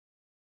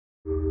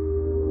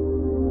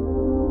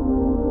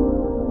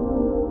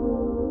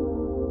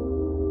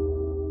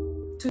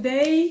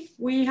today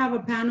we have a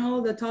panel.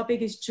 The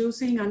topic is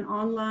choosing an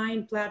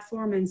online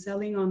platform and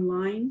selling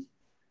online.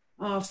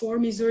 Four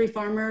Missouri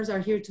farmers are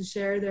here to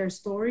share their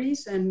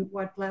stories and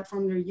what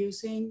platform they're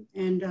using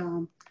and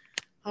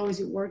how is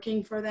it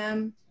working for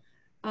them.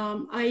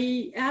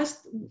 I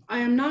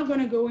am not going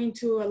to go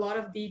into a lot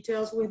of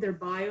details with their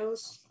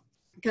bios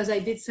because I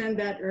did send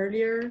that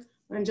earlier.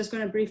 I'm just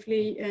going to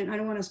briefly, and I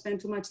don't want to spend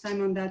too much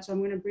time on that, so I'm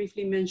going to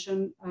briefly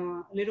mention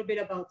a little bit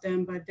about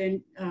them, but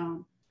then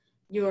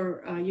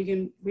you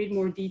can read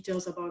more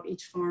details about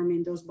each farm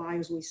in those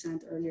bios we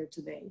sent earlier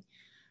today.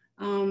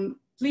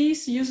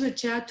 Please use the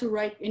chat to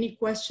write any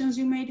questions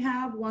you might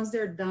have. Once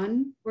they're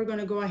done, we're going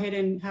to go ahead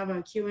and have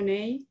a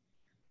Q&A.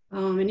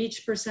 And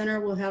each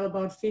presenter will have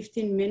about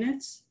 15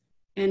 minutes.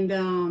 And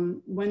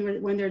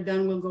when they're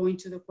done, we'll go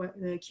into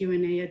the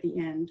Q&A at the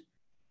end.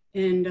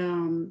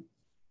 And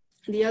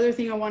the other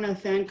thing I want to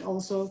thank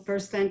also,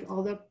 first thank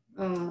all the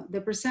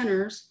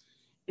presenters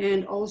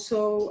and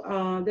also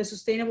the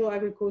Sustainable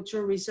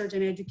Agriculture Research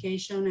and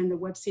Education and the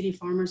Webb City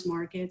Farmers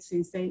Market.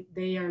 Since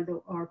they are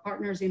our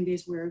partners in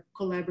this, we're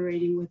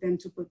collaborating with them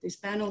to put this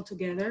panel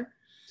together.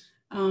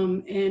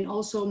 And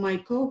also my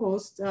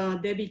co-hosts,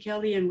 Debbie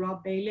Kelly and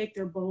Rob Balick,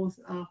 they're both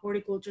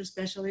horticulture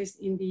specialists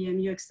in the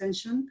MU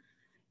Extension.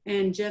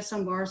 And Jeff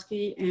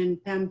Sambarsky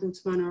and Pam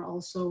Dutzman are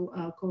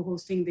also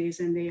co-hosting this,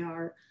 and they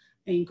are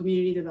in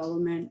community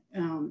development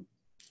in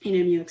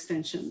MU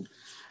Extension.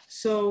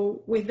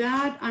 So with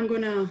that, I'm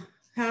gonna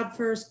have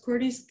first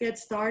Curtis get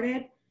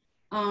started.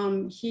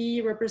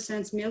 He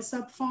represents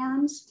Millsap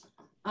Farms.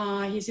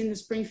 He's in the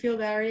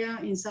Springfield area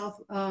in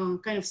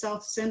kind of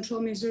south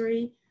central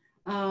Missouri.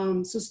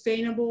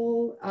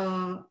 Sustainable,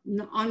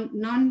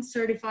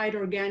 non-certified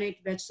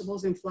organic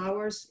vegetables and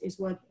flowers is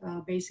what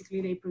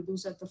basically they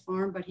produce at the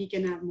farm, but he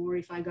can add more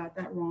if I got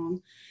that wrong.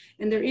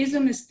 And there is a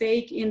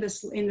mistake in the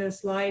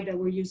slide that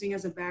we're using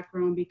as a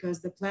background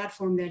because the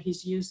platform that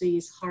he's using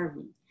is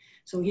Harvey.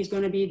 So he's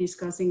going to be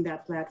discussing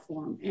that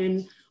platform.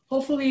 And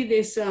hopefully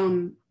this,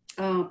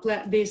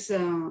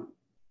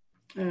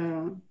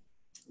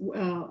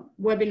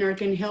 webinar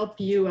can help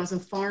you as a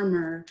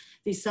farmer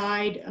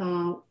decide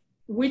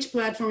which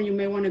platform you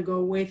may want to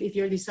go with if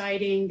you're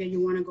deciding that you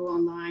want to go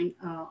online.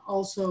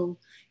 Also,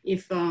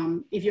 if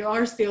you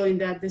are still in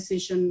that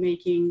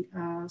decision-making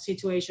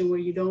situation where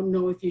you don't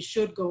know if you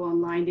should go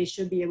online, they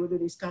should be able to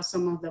discuss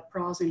some of the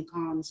pros and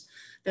cons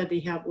that they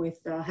have with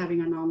having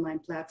an online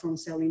platform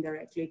selling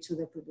directly to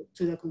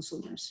the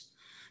consumers.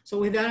 So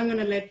with that, I'm going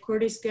to let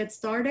Curtis get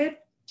started.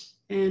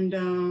 And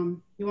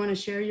you want to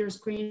share your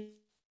screen?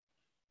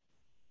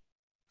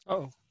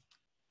 Oh.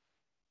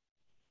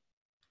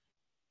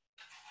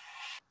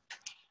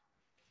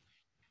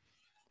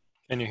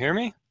 Can you hear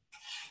me?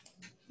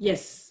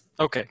 Yes.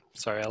 Okay,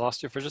 sorry, I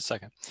lost you for just a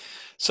second.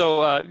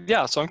 So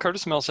yeah, so I'm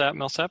Curtis Millsap,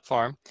 Millsap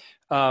Farm.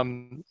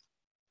 I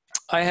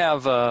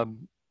have,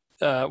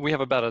 we have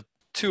about a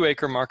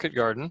 2-acre market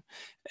garden,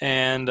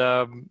 and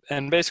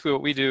basically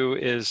what we do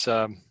is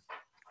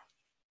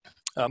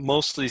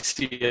mostly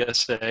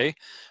CSA,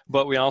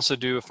 but we also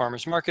do a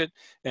farmer's market,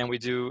 and we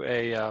do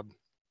a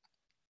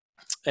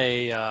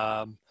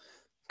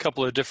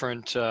couple of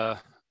different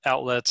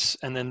outlets.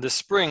 And then this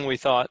spring we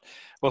thought,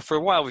 well, for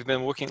a while we've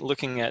been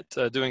looking at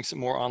doing some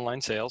more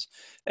online sales,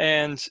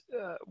 and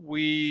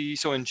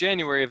so in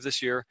January of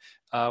this year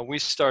we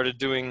started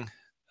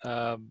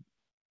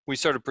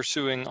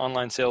pursuing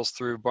online sales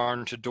through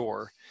Barn to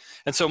Door.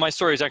 And so my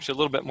story is actually a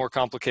little bit more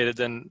complicated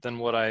than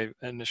what I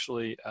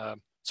initially.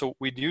 So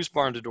we'd used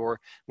Barn to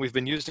Door. We've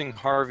been using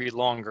Harvey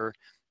longer.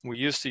 We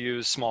used to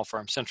use Small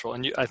Farm Central,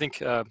 and I think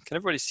can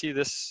everybody see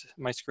this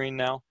my screen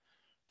now?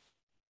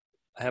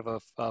 I have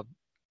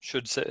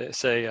should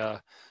say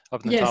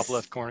up in the top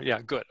left corner.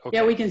 Yeah, good. Okay.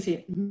 Yeah, we can see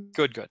it. Mm-hmm.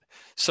 Good, good.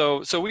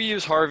 So we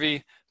use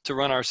Harvey to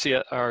run our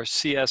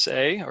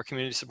CSA, our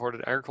Community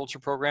Supported Agriculture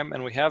Program,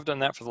 and we have done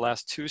that for the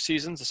last 2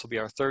 seasons. This will be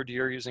our 3rd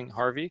year using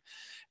Harvey.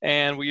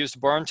 And we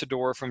used Barn to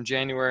Door from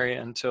January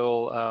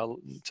until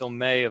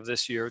May of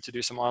this year to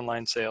do some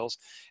online sales.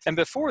 And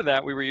before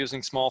that, we were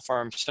using Small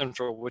Farm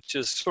Central, which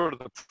is sort of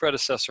the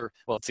predecessor,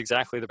 well, it's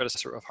exactly the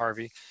predecessor of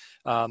Harvey.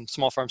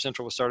 Small Farm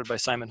Central was started by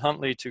Simon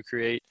Huntley to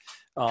create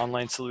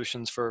online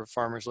solutions for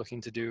farmers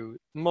looking to do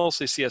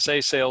mostly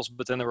CSA sales,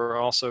 but then there were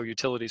also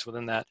utilities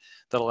within that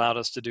allowed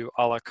us to do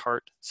a la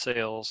carte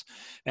sales.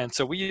 And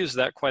so we use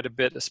that quite a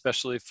bit,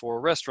 especially for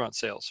restaurant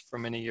sales for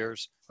many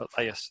years,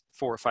 I guess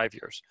 4 or 5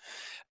 years.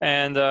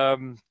 And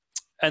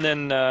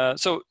then,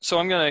 so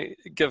I'm going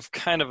to give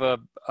kind of a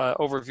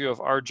overview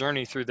of our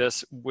journey through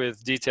this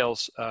with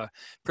details,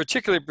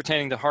 particularly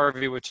pertaining to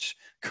Harvey, which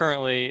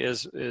currently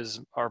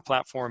is our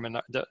platform, and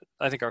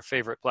I think our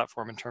favorite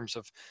platform in terms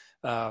of,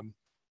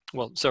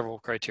 well, several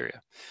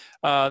criteria.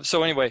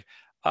 So anyway,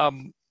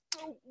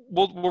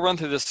 we'll run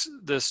through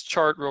this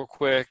chart real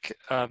quick.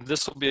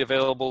 This will be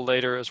available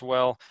later as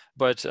well,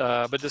 but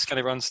this kind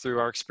of runs through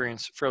our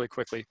experience fairly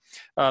quickly.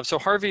 So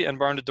Harvey and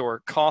Barn to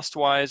Door,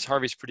 cost-wise,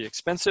 Harvey's pretty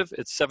expensive.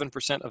 It's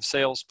 7% of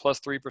sales plus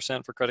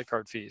 3% for credit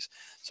card fees.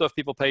 So if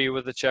people pay you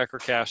with a check or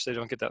cash, they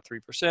don't get that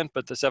 3%,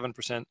 but the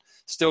 7%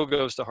 still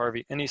goes to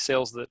Harvey. Any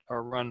sales that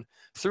are run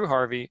through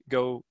Harvey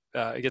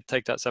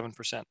take that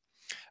 7%.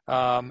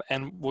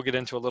 And we'll get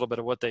into a little bit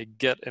of what they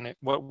get and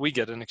what we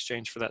get in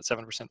exchange for that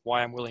 7%,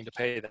 why I'm willing to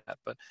pay that.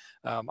 But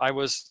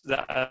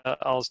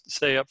I'll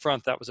say up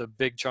front, that was a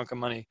big chunk of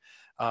money.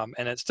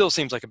 And it still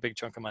seems like a big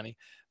chunk of money,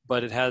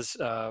 but it has,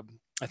 I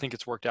think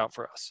it's worked out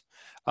for us.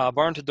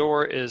 Barn to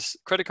Door is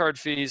credit card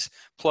fees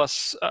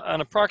plus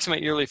an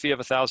approximate yearly fee of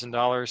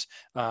 $1,000.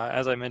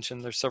 As I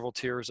mentioned, there's several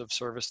tiers of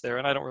service there,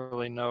 and I don't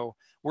really know.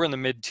 We're in the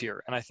mid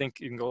tier, and I think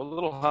you can go a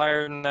little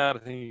higher than that. I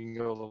think you can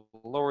go a little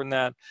lower than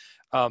that.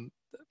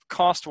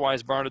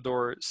 Cost-wise, Barn to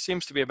Door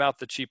seems to be about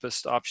the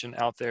cheapest option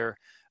out there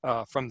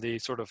from the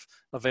sort of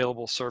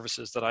available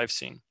services that I've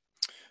seen.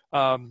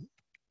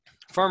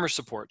 Farmer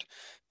support.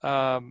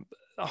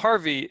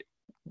 Harvey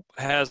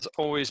has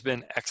always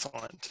been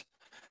excellent.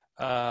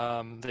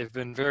 They've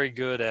been very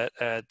good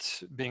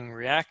at being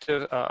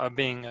reactive,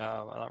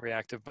 not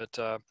reactive,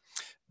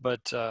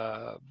 but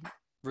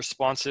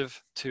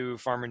responsive to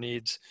farmer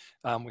needs.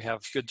 We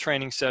have good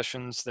training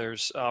sessions.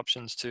 There's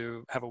options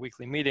to have a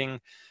weekly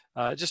meeting.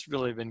 Just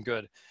really been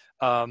good.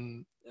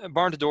 Barn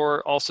to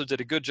Door also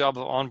did a good job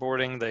of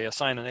onboarding. They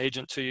assign an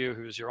agent to you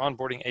who's your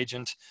onboarding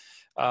agent.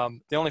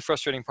 The only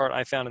frustrating part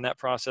I found in that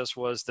process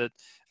was that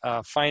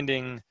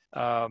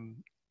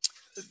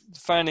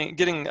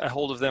getting a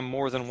hold of them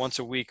more than once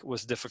a week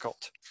was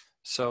difficult.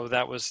 So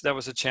that was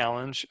a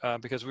challenge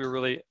because we were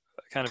really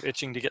kind of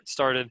itching to get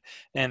started,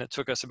 and it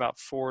took us about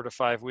 4 to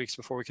 5 weeks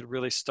before we could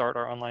really start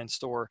our online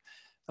store.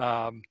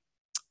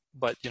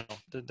 But you know,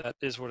 that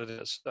is what it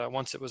is.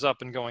 Once it was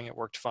up and going, it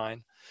worked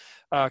fine.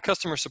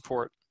 Customer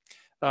support.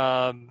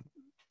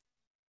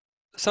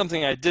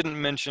 Something I didn't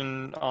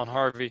mention on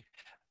Harvey,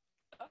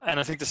 and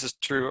I think this is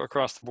true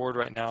across the board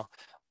right now,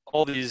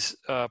 all these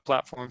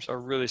platforms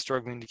are really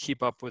struggling to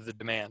keep up with the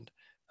demand.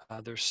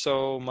 There's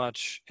so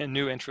much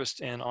new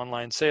interest in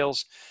online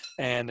sales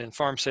and in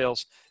farm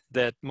sales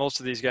that most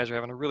of these guys are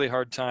having a really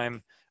hard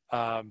time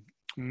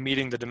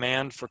meeting the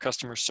demand for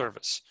customer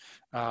service.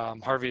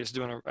 Harvey is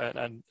doing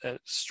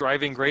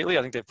striving greatly.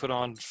 I think they've put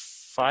on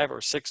 5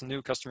 or 6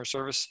 new customer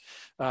service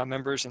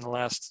members in the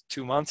last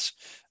 2 months.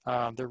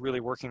 They're really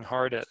working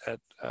hard at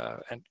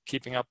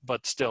keeping up,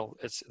 but still,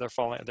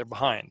 they're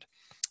behind.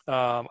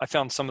 I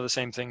found some of the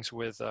same things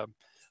with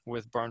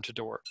Barn to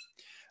Door.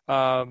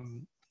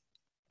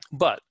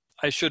 But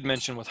I should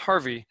mention with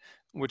Harvey,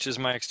 which is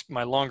my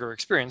longer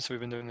experience.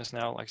 We've been doing this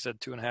now, like I said,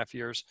 2.5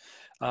 years.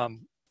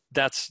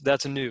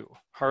 That's new.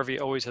 Harvey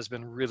always has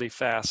been really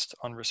fast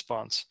on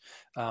response.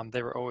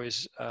 They were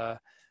always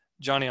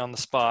Johnny on the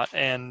spot,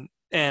 and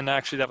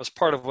actually that was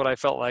part of what I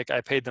felt like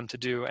I paid them to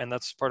do, and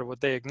that's part of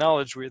what they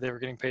acknowledged they were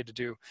getting paid to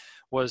do,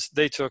 was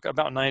they took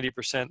about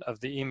 90% of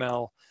the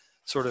email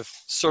sort of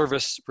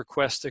service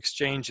request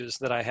exchanges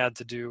that I had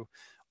to do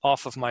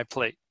off of my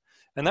plate.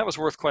 And that was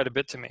worth quite a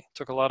bit to me. It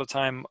took a lot of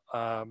time,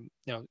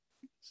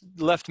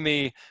 left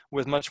me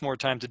with much more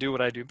time to do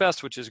what I do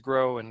best, which is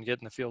grow and get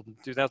in the field and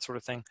do that sort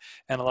of thing,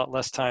 and a lot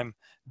less time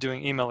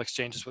doing email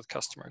exchanges with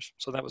customers.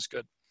 So that was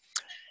good.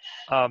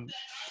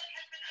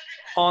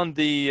 On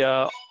the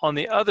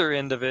other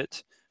end of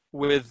it,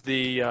 with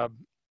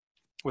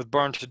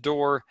Barn to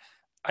Door,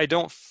 I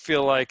don't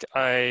feel like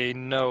I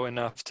know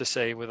enough to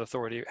say with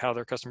authority how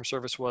their customer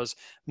service was,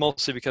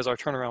 mostly because our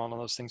turnaround on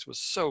those things was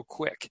so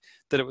quick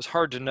that it was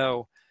hard to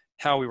know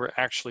how we were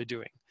actually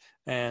doing.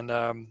 And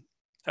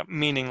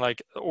meaning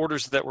like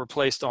orders that were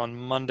placed on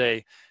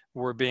Monday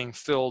were being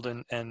filled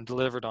and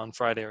delivered on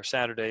Friday or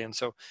Saturday. And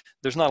so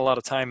there's not a lot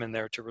of time in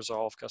there to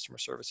resolve customer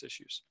service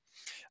issues.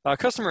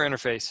 Customer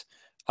interface,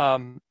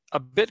 a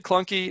bit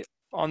clunky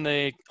on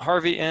the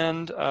Harvey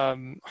end.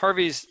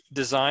 Harvey's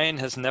design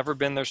has never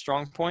been their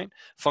strong point.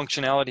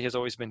 Functionality has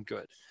always been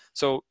good.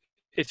 So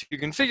if you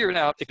can figure it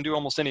out, it can do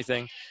almost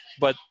anything,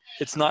 but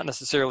it's not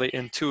necessarily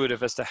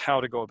intuitive as to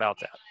how to go about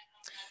that.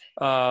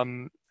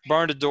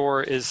 Barn to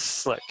Door is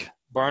slick.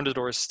 Barn to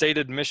Door's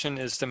stated mission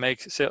is to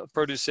make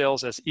produce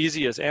sales as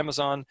easy as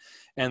Amazon,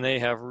 and they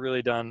have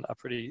really done a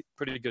pretty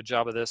good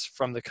job of this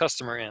from the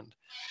customer end.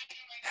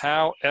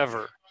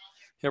 However,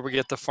 here we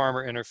get the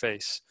farmer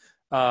interface.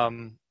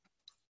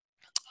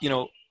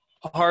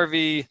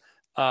 Harvey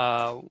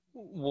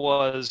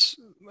was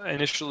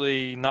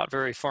initially not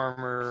very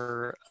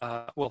farmer.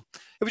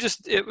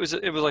 It was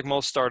like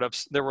most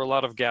startups. There were a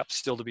lot of gaps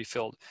still to be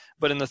filled.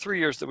 But in the 3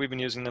 years that we've been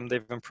using them,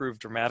 they've improved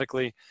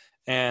dramatically,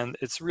 and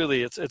it's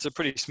a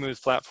pretty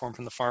smooth platform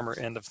from the farmer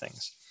end of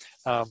things.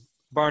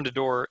 Barn to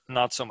Door,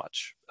 not so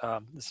much.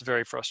 This is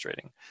very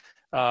frustrating.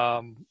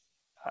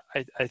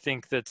 I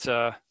think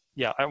that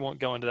I won't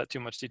go into that too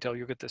much detail.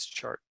 You'll get this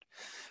chart.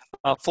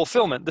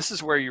 Fulfillment, this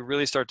is where you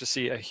really start to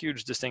see a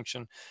huge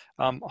distinction.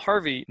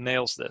 Harvey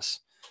nails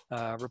this.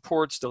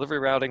 reports, delivery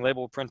routing,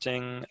 label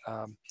printing.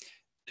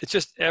 It's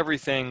just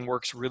everything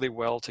works really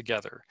well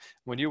together.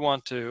 When you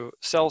want to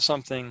sell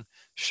something,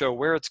 show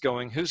where it's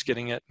going, who's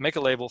getting it, make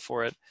a label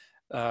for it,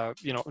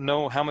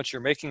 know how much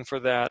you're making for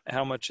that,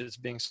 how much it's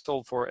being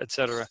sold for,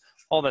 etc.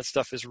 All that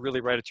stuff is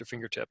really right at your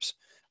fingertips.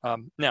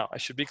 Now, I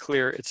should be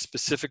clear, it's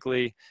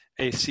specifically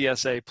a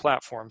CSA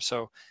platform,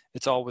 so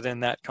it's all within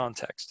that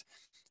context.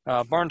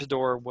 Barn to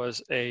Door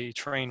was a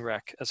train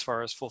wreck as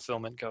far as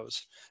fulfillment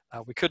goes.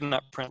 We could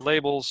not print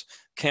labels,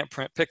 can't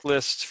print pick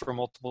lists for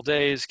multiple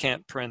days,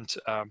 can't print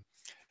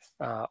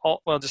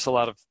just a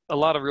lot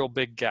of real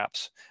big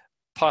gaps.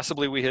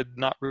 Possibly we had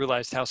not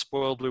realized how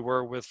spoiled we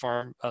were with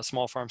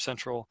Small Farm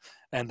Central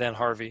and then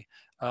Harvey.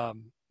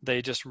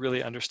 They just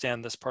really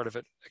understand this part of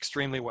it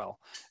extremely well,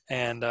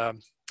 and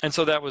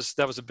so that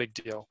was a big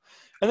deal.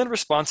 And then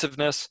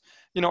responsiveness.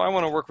 I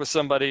want to work with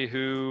somebody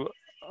who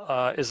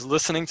is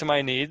listening to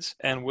my needs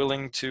and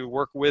willing to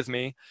work with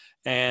me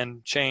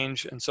and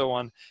change and so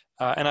on.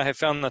 And I have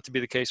found that to be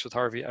the case with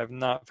Harvey. I've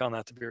not found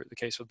that to be the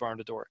case with Barn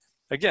to Door.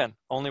 Again,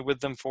 only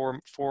with them for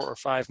 4 or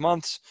 5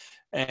 months.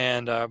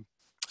 And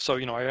so,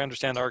 I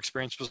understand our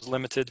experience was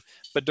limited,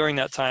 but during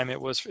that time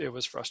it was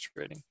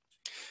frustrating.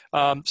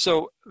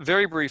 So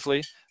very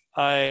briefly,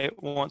 I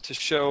want to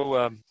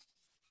show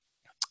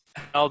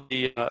how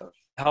the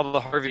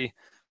Harvey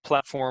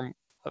platform,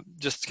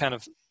 just kind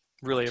of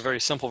really a very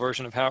simple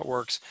version of how it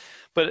works.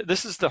 But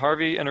this is the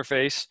Harvey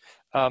interface.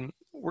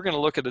 We're going to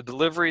look at a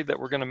delivery that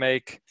we're going to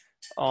make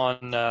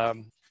on,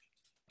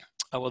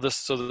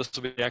 this will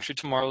be actually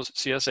tomorrow's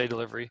CSA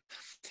delivery.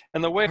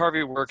 And the way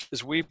Harvey works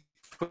is we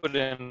put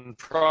in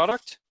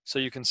product. So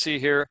you can see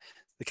here,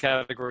 the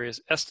category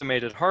is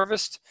estimated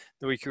harvest.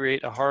 Then we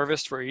create a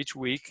harvest for each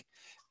week.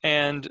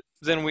 And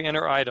then we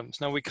enter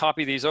items. Now we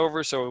copy these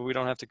over so we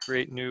don't have to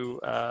create new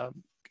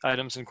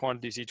items and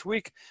quantities each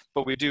week,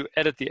 but we do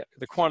edit the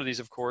quantities,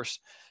 of course.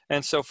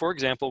 And so, for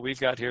example, we've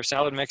got here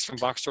salad mix from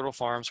Box Turtle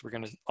Farms. We're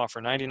going to offer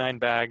 99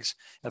 bags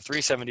at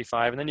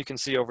 $3.75, and then you can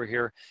see over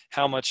here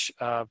how much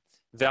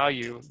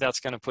value that's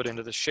going to put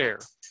into the share.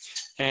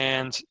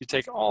 And you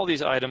take all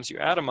these items, you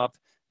add them up,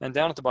 and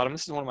down at the bottom,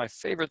 this is one of my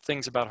favorite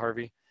things about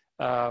Harvey.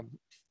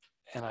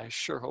 And I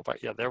sure hope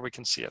there we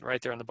can see it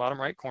right there in the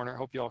bottom right corner.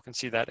 Hope you all can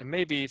see that. And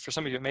maybe for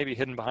some of you, it may be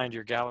hidden behind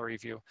your gallery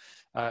view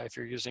if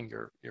you're using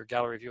your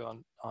gallery view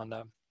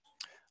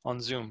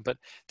on Zoom. But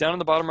down in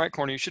the bottom right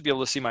corner, you should be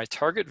able to see my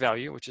target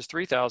value, which is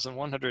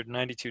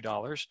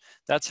 $3,192.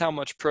 That's how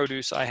much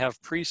produce I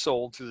have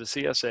pre-sold through the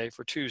CSA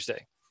for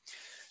Tuesday.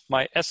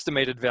 My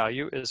estimated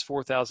value is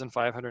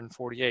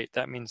 $4,548.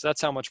 That means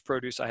that's how much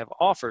produce I have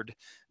offered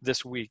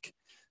this week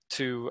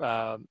to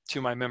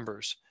my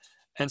members.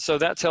 And so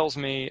that tells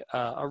me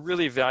a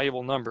really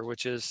valuable number,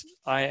 which is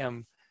I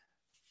am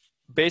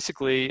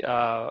basically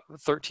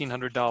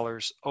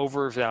 $1,300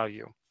 over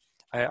value.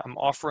 I'm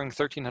offering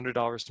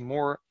 $1,300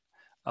 more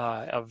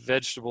of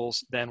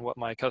vegetables than what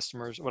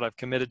I've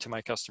committed to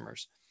my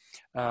customers.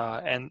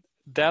 And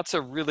that's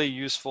a really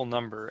useful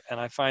number. And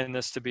I find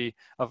this to be,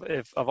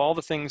 of all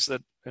the things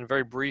that, in a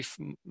very brief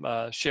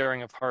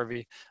sharing of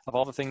Harvey, of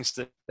all the things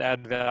that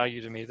add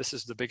value to me, this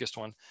is the biggest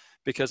one,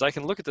 because I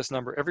can look at this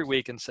number every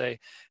week and say,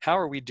 how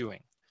are we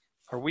doing?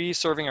 Are we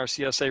serving our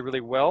CSA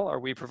really well? Are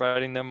we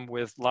providing them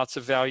with lots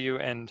of value?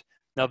 And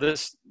now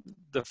the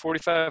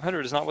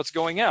 4,500 is not what's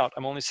going out.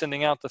 I'm only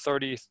sending out the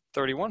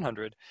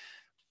 3,100,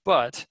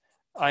 but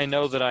I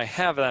know that I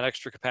have that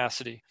extra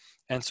capacity.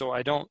 And so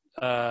I don't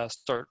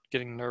start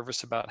getting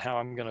nervous about how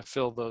I'm going to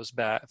fill those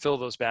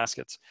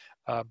baskets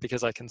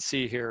because I can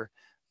see here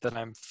that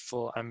I'm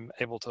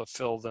able to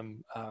fill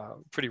them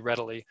pretty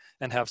readily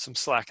and have some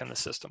slack in the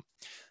system.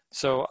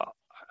 So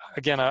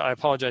again, I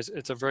apologize.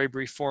 It's a very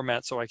brief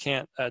format, so I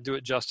can't do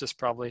it justice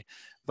probably.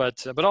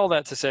 But all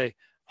that to say,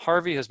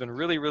 Harvey has been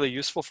really, really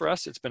useful for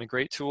us. It's been a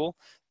great tool,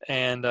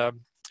 and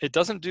it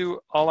doesn't do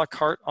a la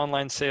carte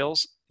online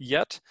sales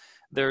yet.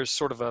 There's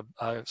sort of a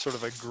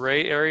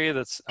gray area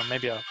that's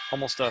maybe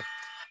almost a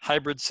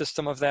hybrid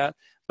system of that,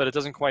 but it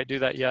doesn't quite do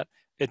that yet.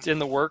 It's in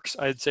the works.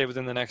 I'd say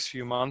within the next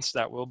few months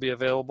that will be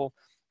available.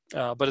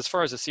 But as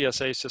far as the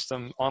CSA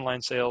system,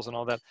 online sales, and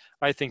all that,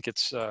 I think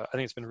it's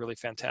been really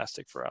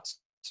fantastic for us.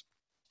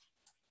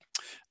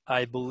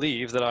 I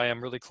believe that I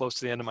am really close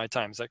to the end of my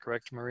time. Is that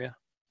correct, Maria?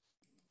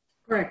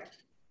 Correct.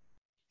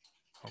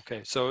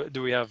 Okay. So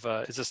do we have?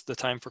 Is this the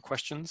time for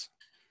questions?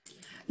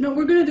 No,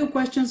 we're going to do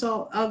questions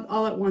all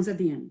at once at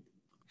the end.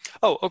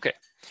 Oh, okay.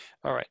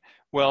 All right.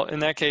 Well, in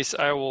that case,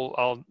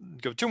 I'll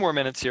go 2 more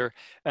minutes here,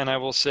 and I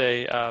will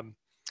say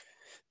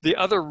the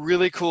other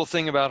really cool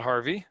thing about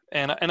Harvey,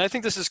 and I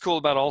think this is cool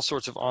about all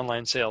sorts of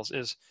online sales,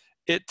 is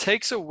it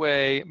takes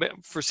away,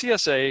 for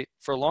CSA,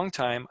 for a long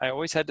time, I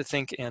always had to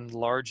think in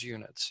large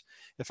units.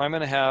 If I'm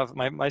going to have,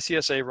 my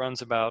CSA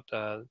runs about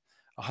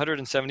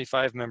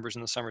 175 members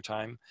in the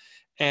summertime.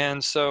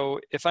 And so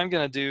if I'm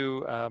going to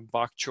do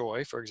bok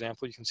choy, for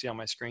example, you can see on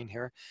my screen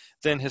here,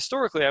 then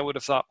historically I would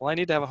have thought, well, I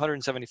need to have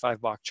 175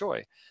 bok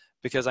choy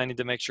because I need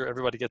to make sure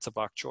everybody gets a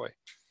bok choy.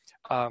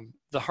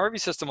 The Harvey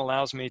system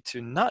allows me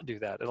to not do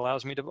that. It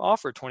allows me to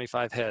offer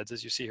 25 heads,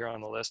 as you see here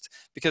on the list,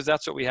 because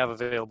that's what we have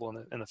available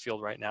in the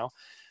field right now.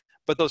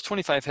 But those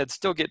 25 heads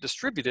still get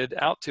distributed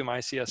out to my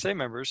CSA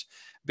members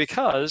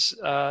because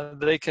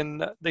they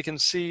can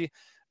see,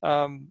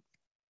 I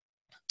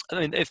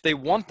mean, if they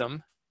want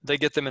them, they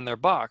get them in their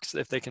box.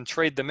 If they can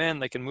trade them in,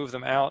 they can move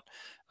them out.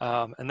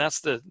 And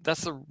that's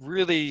the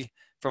really,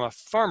 from a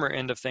farmer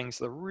end of things,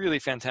 the really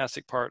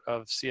fantastic part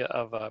of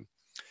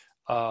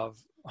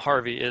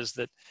Harvey is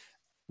that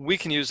we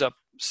can use up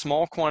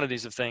small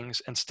quantities of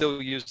things and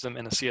still use them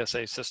in a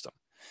CSA system.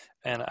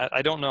 And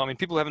I don't know, I mean,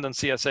 people who haven't done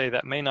CSA,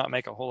 that may not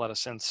make a whole lot of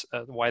sense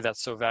why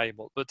that's so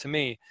valuable. But to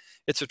me,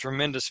 it's a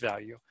tremendous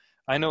value.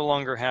 I no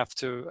longer have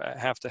to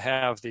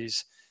have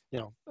these, you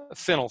know,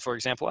 fennel, for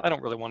example. I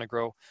don't really want to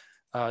grow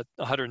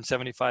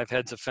 175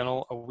 heads of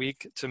fennel a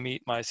week to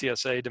meet my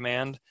CSA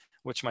demand,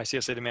 which my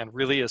CSA demand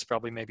really is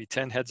probably maybe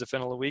 10 heads of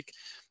fennel a week.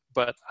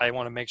 But I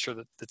want to make sure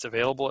that it's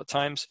available at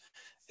times.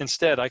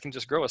 Instead, I can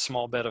just grow a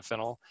small bed of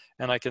fennel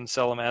and I can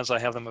sell them as I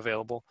have them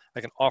available.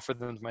 I can offer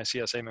them to my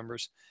CSA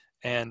members.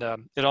 And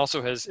it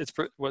also has,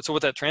 so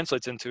what that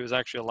translates into is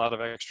actually a lot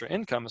of extra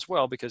income as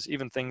well, because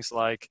even things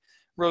like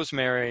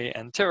rosemary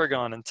and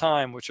tarragon and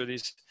thyme, which are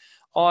these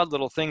odd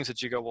little things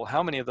that you go, well,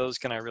 how many of those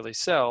can I really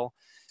sell?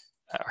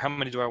 How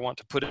many do I want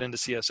to put into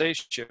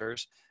CSA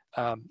shares?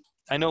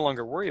 I no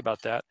longer worry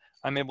about that.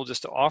 I'm able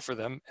just to offer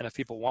them, and if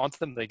people want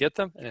them, they get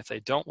them, and if they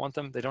don't want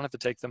them, they don't have to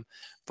take them.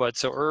 But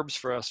so herbs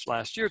for us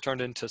last year turned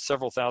into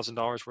several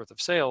 $1,000s worth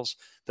of sales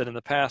that in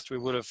the past we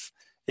would have,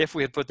 if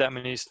we had put that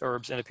many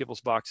herbs into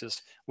people's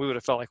boxes, we would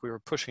have felt like we were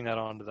pushing that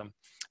onto them.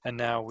 And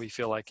now we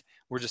feel like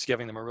we're just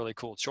giving them a really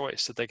cool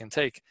choice that they can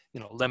take, you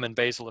know, lemon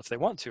basil if they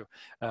want to.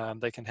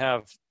 They can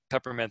have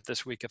peppermint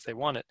this week if they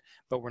want it,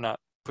 but we're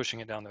not pushing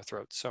it down their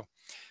throats. So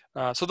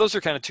those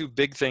are kind of two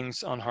big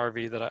things on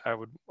Harvey that I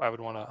would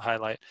want to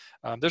highlight.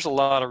 There's a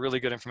lot of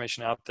really good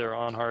information out there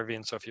on Harvey,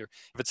 and so if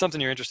it's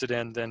something you're interested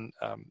in, then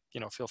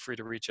you know, feel free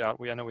to reach out.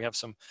 I know we have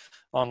some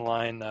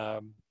online,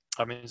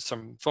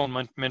 some phone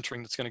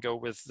mentoring that's going to go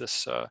with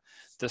this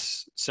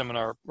this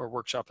seminar or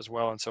workshop as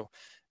well. And so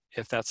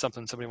if that's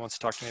something somebody wants to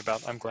talk to me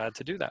about, I'm glad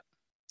to do that.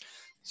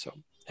 So,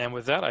 and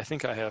with that, I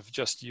think I have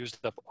just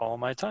used up all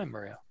my time,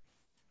 Maria.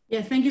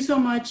 Yeah, thank you so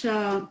much,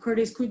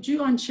 Curtis. Could you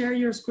unshare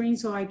your screen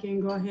so I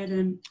can go ahead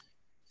and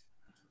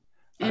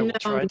I will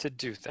try to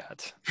do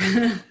that.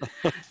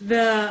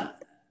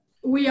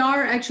 We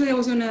are actually, I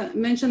was going to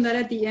mention that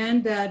at the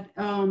end, that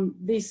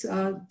these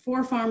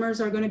 4 farmers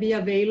are going to be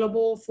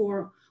available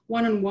for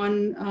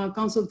one-on-one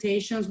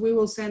consultations. We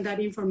will send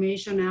that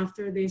information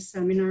after this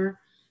seminar,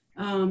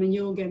 and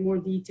you'll get more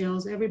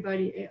details.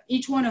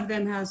 Each one of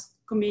them has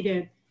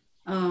committed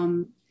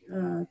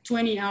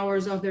 20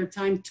 hours of their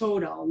time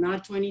total,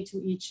 not 20 to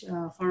each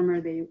farmer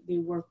they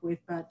work with,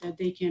 but that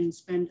they can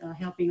spend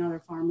helping other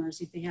farmers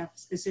if they have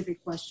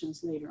specific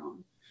questions later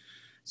on.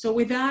 So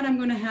with that, I'm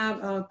going to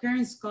have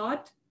Karen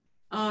Scott.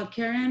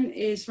 Karen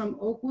is from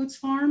Oakwoods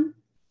Farm,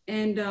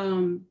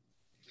 and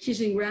she's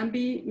in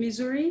Granby,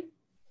 Missouri.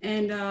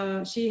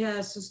 And she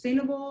has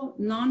sustainable,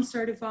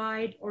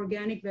 non-certified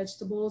organic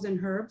vegetables and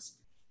herbs,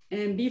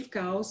 and beef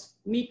cows,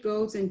 meat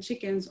goats, and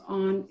chickens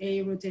on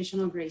a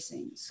rotational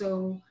grazing.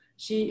 So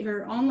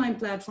her online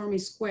platform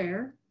is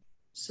Square.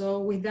 So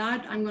with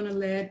that, I'm going to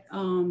let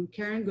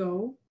Karen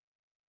go.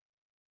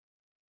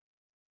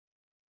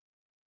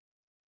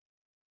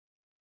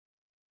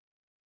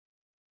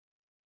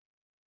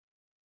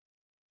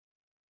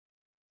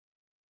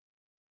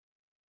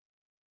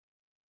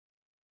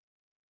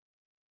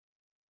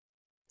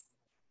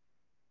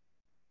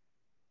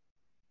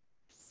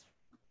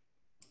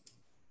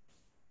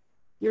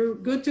 You're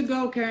good to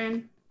go,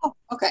 Karen. Oh,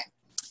 okay.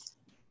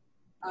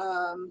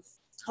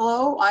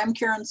 Hello, I'm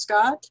Karen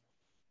Scott.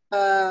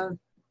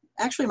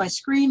 Actually, my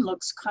screen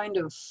looks kind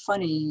of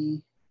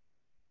funny.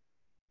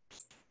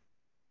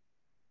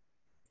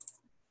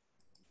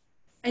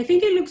 I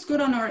think it looks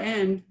good on our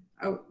end.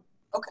 Oh.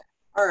 Okay,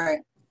 all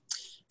right.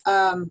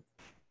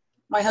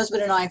 My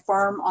husband and I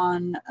farm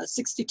on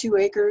 62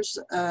 acres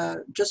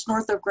just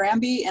north of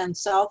Granby and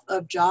south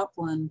of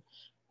Joplin.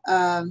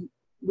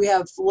 We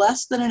have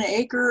less than an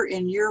acre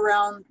in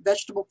year-round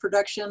vegetable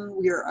production.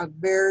 We are a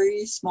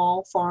very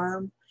small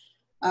farm.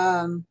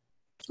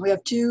 We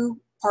have 2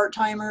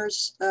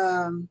 part-timers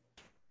and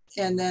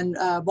then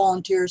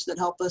volunteers that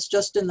help us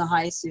just in the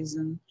high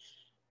season.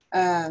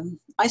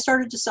 I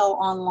started to sell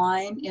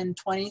online in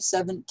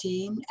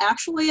 2017,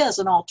 actually as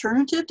an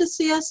alternative to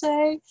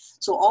CSA.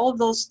 So all of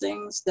those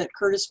things that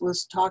Curtis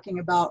was talking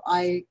about,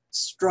 I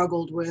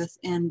struggled with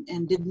and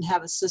didn't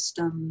have a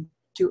system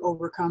to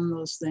overcome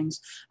those things.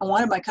 I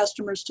wanted my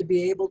customers to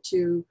be able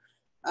to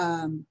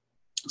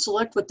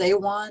select what they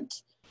want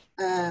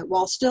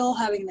while still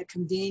having the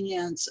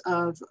convenience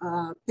of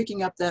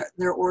picking up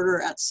their order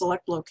at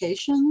select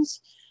locations.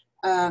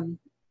 And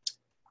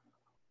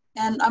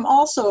I'm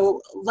also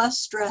less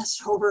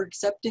stressed over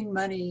accepting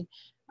money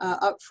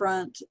up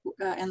front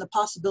and the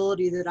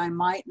possibility that I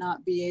might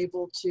not be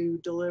able to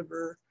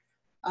deliver.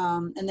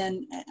 And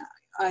then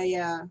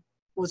I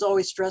was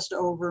always stressed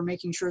over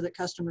making sure that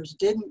customers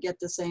didn't get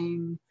the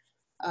same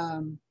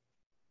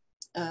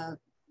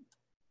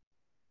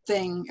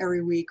thing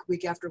every week,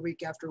 week after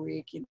week after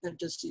week,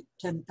 just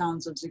 10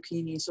 pounds of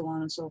zucchini, so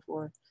on and so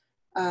forth.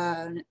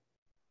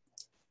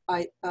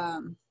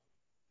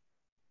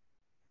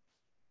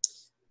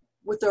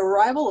 With the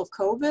arrival of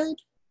COVID,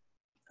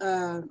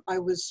 I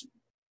was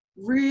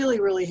really,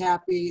 really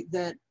happy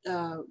that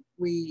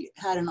we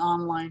had an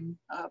online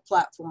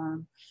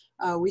platform.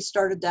 We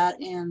started that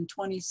in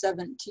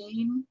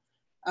 2017.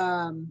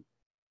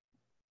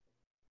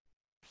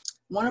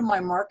 One of my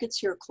markets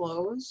here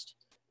closed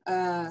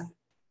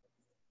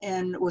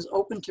and was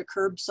open to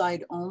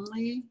curbside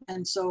only.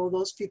 And so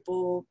those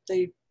people,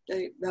 that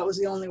was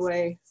the only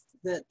way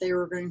that they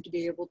were going to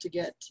be able to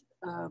get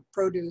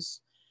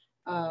produce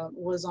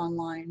was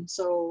online.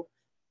 So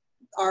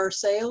our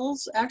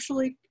sales,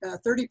 actually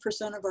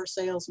 30% of our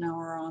sales now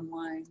are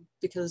online,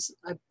 because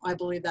I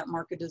believe that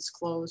market is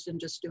closed and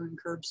just doing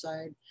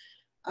curbside.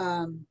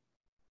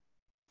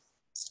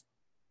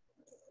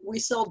 We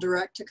sell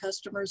direct to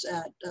customers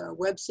at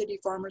Webb City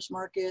Farmers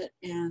Market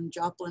and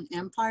Joplin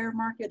Empire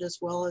Market, as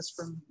well as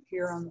from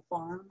here on the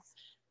farm.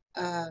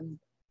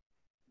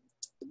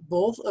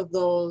 Both of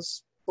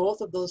those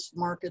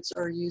markets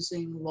are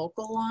using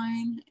Local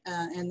Line,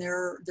 and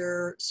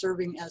they're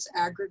serving as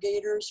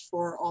aggregators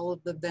for all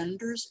of the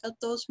vendors at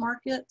those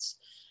markets.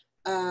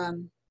 I,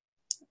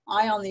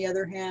 on the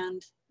other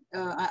hand,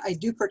 I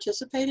do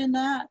participate in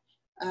that,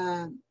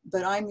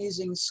 but I'm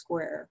using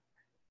Square.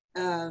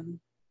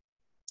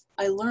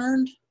 I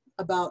learned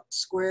about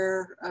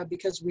Square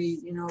because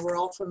we're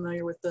all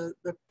familiar with the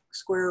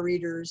Square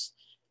readers,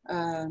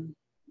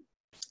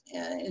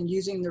 and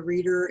using the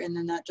reader, and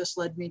then that just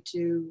led me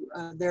to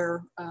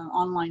their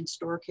online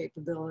store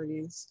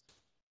capabilities.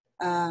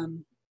 I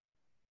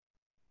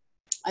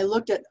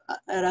looked at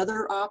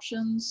other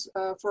options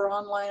for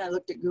online. I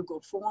looked at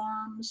Google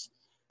Forms,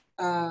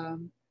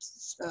 Shopify,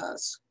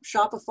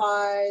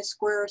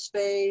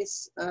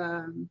 Squarespace,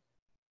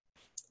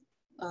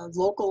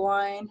 Local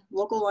Line.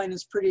 Local Line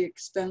is pretty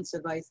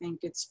expensive. I think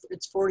it's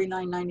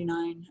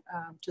 $49.99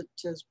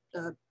 to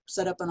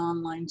set up an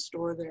online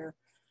store there.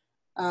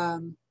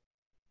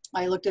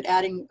 I looked at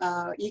adding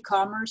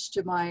e-commerce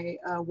to my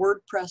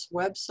WordPress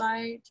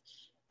website.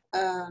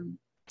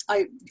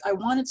 I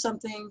wanted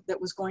something that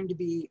was going to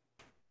be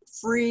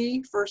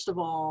free, first of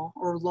all,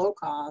 or low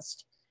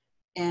cost,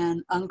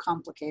 and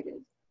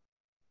uncomplicated.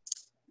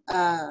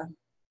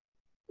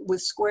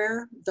 With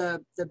Square,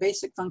 the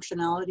basic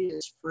functionality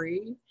is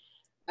free.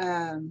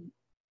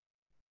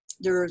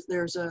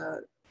 There's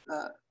a,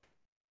 let's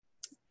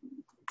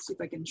see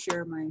if I can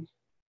share my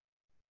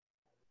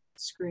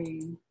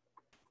screen.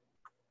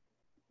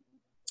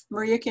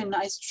 Maria, can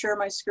I share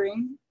my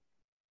screen?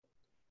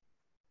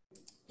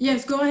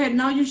 Yes, go ahead.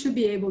 Now you should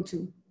be able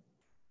to.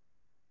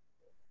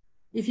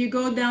 If you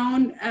go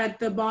down at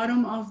the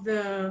bottom of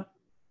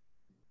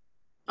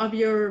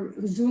your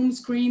Zoom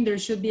screen, there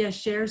should be a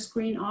share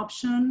screen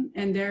option,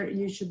 and there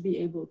you should be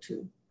able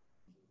to.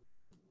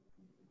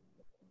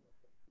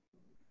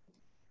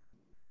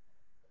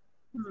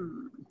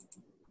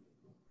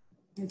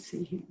 Let's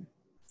see here.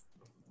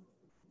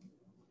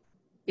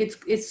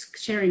 It's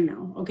sharing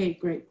now. Okay,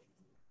 great.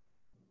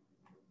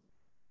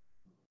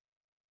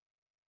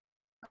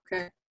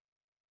 Okay.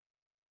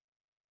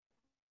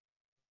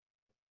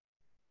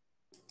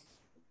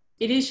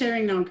 It is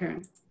sharing now,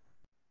 Karen.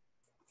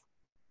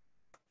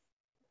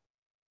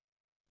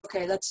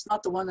 Okay, that's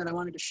not the one that I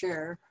wanted to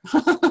share.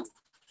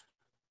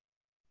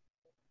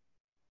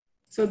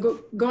 So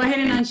go ahead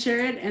and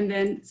unshare it, and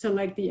then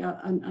select the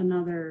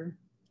another.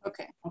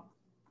 Okay.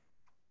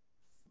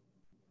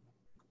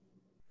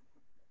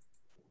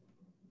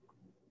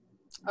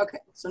 Okay,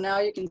 so now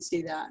you can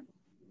see that.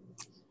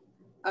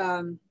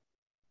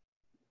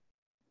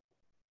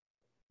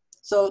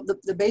 So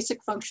the basic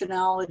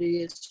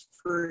functionality is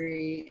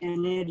free,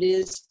 and it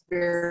is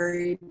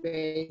very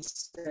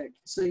basic.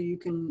 So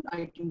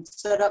I can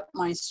set up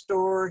my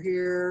store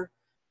here.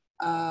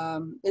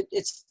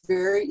 It's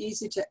very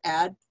easy to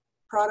add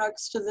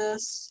products to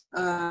this.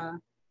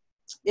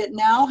 It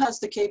now has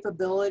the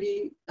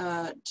capability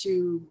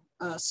to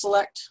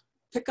select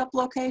pickup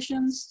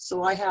locations.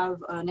 So I have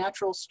a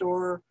natural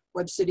store,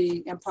 Webb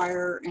City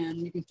Empire,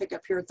 and you can pick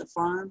up here at the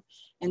farm.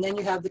 And then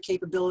you have the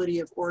capability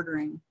of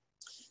ordering.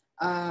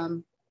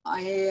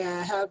 I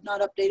have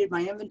not updated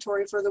my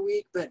inventory for the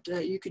week, but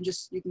you can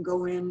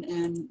go in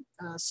and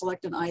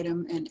select an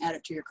item and add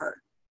it to your cart.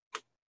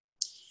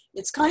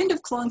 It's kind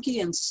of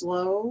clunky and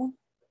slow.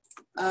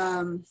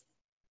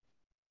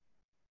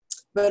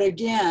 But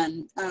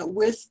again,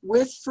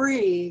 with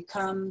free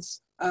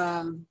comes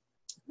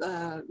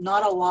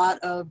not a lot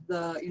of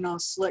the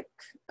slick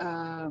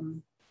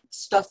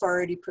stuff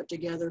already put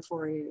together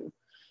for you.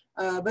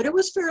 But it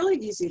was fairly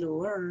easy to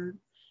learn.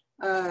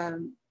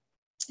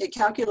 It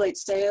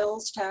calculates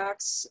sales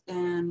tax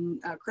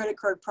and credit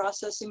card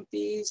processing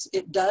fees.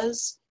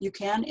 You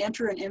can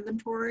enter an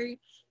inventory.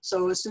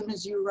 So as soon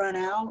as you run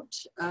out,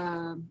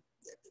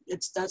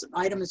 that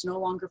item is no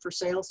longer for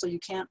sale, so you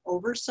can't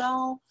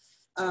oversell.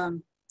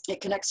 It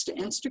connects to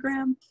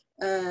Instagram,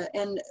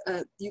 and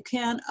you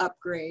can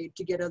upgrade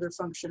to get other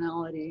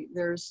functionality.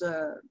 There's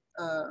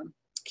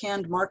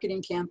canned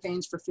marketing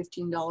campaigns for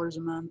 $15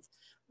 a month,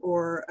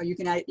 or you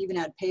can even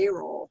add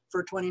payroll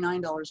for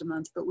 $29 a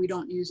month, but we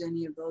don't use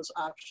any of those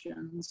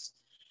options.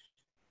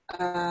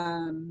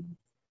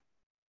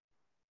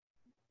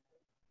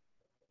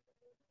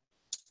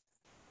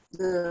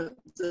 The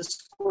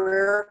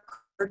Square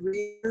card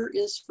reader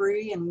is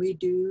free, and we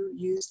do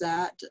use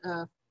that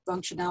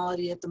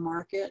functionality at the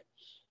market.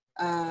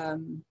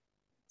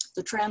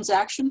 The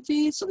transaction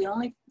fee, so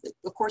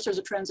of course there's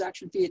a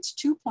transaction fee, it's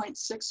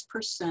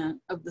 2.6%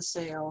 of the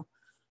sale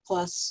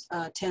plus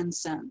 10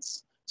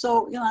 cents.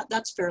 So, you know,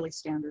 that's fairly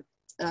standard.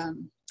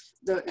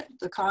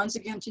 The cons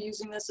again to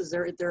using this is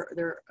there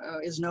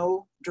is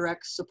no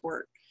direct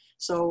support.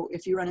 So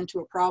if you run into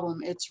a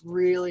problem, it's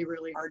really,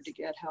 really hard to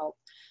get help.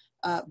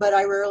 But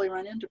I rarely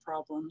run into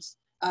problems.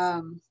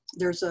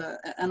 There's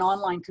an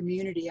online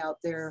community out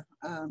there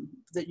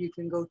that you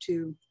can go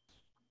to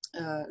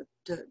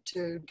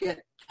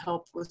get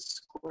help with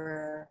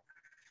Square.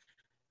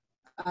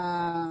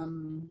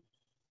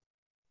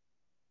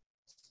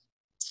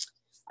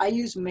 I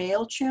use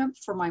MailChimp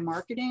for my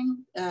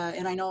marketing,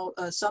 and I know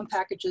some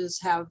packages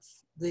have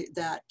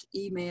that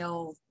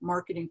email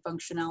marketing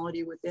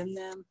functionality within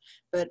them,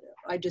 but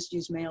I just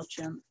use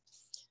MailChimp.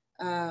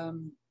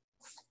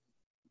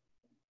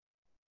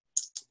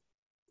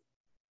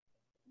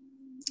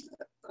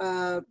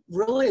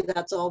 Really,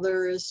 that's all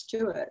there is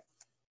to it.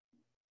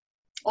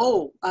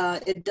 Oh,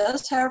 it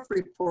does have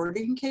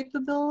reporting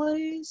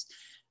capabilities,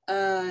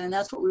 and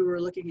that's what we were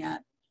looking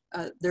at.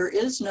 There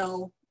is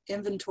no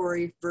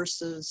inventory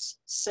versus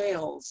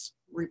sales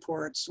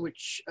reports,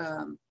 which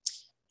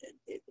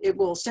it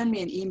will send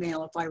me an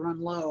email if I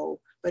run low,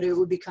 but it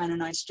would be kind of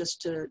nice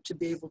just to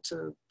be able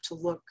to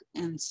look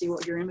and see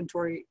what your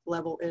inventory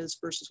level is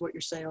versus what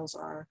your sales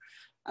are.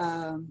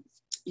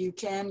 You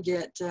can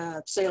get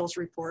sales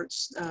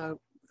reports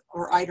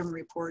or item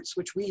reports,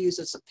 which we use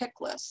as a pick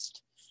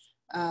list.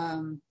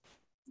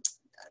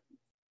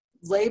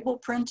 Label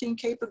printing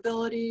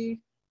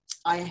capability,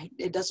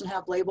 it doesn't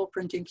have label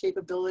printing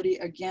capability.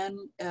 Again,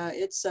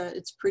 it's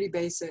pretty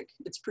basic.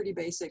 It's pretty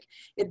basic.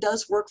 It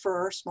does work for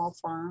our small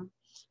farm.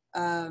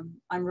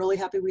 I'm really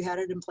happy we had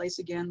it in place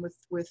again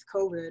with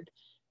COVID.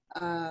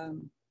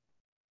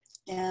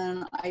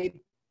 And I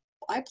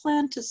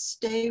plan to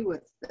stay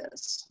with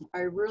this. I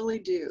really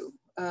do.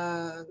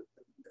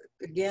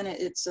 Again,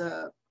 it's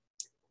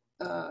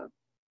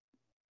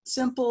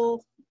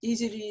simple,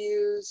 easy to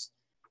use.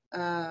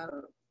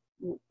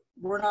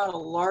 We're not a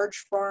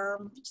large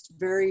farm. It's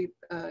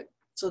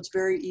so it's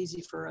very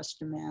easy for us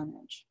to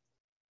manage.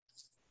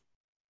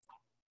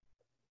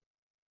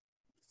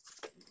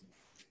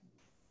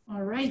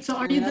 All right, so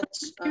are you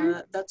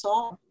done? That's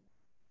all.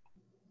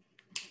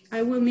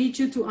 I will need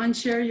you to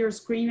unshare your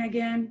screen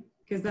again,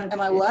 because that.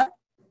 Am I what?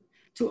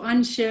 To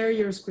unshare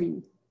your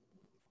screen.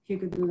 If you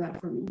could do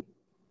that for me.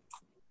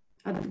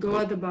 Go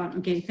at the bottom.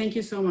 Okay, thank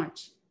you so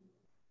much.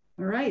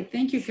 All right,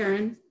 thank you,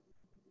 Karen.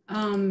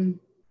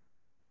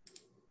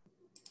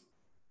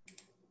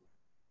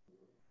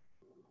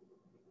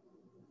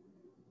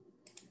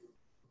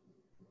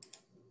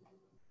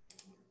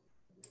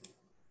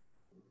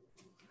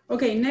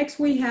 Okay, next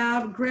we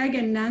have Greg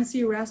and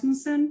Nancy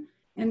Rasmussen,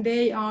 and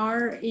they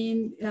are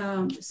in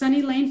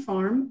Sunny Lane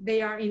Farm.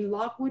 They are in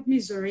Lockwood,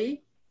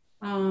 Missouri,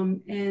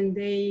 and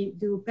they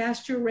do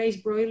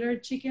pasture-raised broiler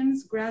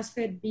chickens,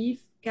 grass-fed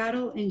beef,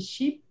 cattle, and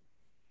sheep.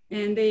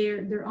 And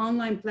their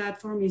online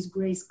platform is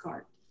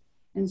GraceCart.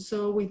 And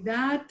so with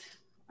that,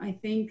 I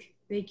think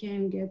they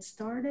can get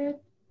started.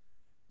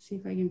 See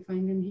if I can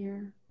find them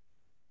here.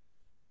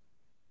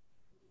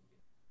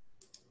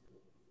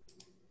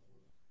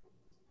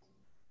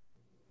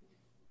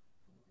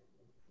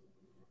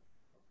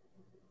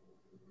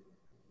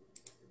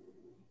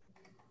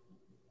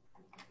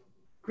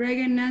 Greg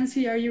and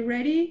Nancy, are you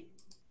ready?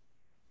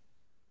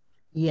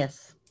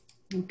 Yes.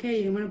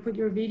 Okay, I'm going to put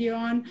your video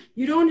on.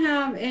 You don't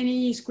have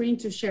any screen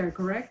to share,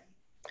 correct?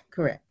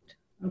 Correct.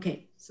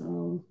 Okay, so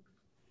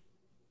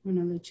I'm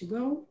going to let you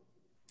go.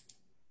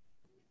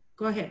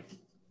 Go ahead.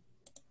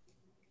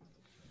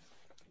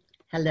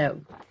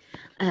 Hello.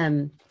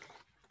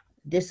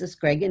 This is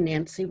Greg and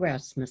Nancy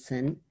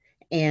Rasmussen,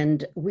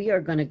 and we are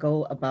going to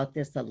go about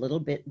this a little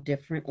bit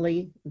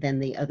differently than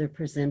the other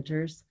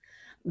presenters,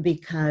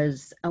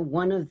 because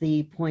one of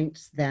the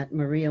points that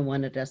Maria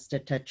wanted us to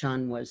touch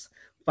on was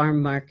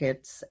farm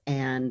markets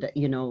and,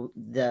 you know,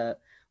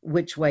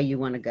 which way you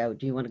want to go.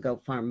 Do you want to go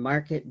farm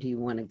market? Do you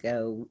want to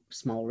go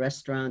small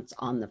restaurants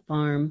on the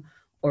farm,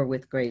 or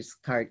with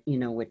GraceCart, you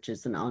know, which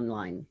is an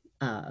online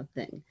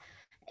thing?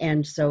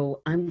 And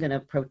so I'm going to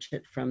approach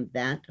it from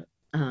that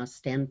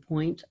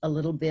standpoint a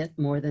little bit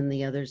more than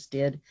the others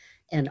did,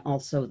 and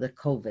also the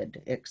COVID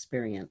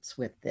experience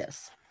with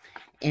this.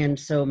 And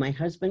so my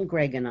husband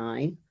Greg and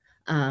I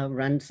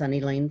run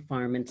Sunny Lane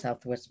Farm in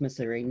Southwest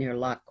Missouri near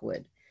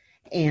Lockwood.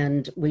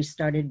 And we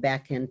started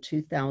back in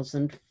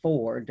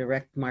 2004,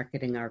 direct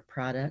marketing our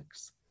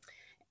products.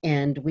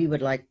 And we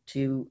would like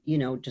to,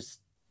 just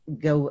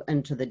go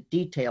into the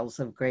details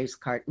of Gray's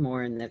Cart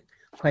more in the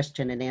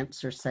question and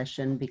answer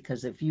session,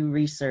 because if you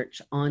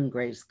research on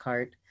Gray's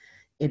Cart,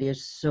 it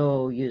is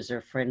so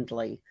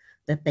user-friendly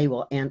that they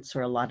will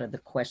answer a lot of the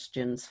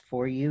questions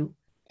for you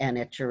and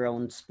at your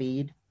own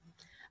speed.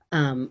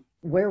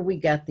 Where we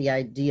got the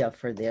idea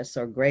for this,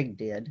 or Greg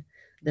did,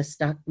 the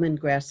Stockman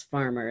Grass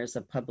Farmer is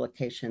a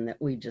publication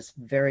that we just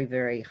very,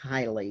 very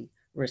highly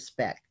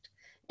respect.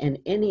 And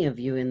any of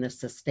you in the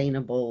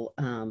sustainable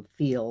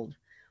field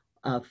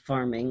of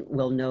farming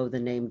will know the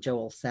name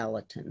Joel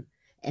Salatin,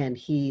 and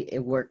he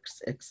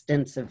works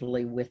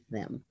extensively with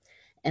them.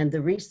 And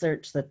the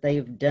research that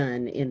they've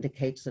done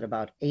indicates that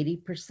about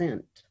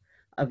 80%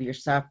 of your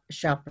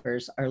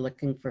shoppers are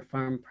looking for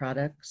farm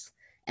products,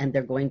 and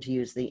they're going to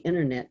use the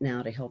internet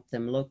now to help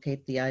them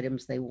locate the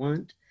items they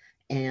want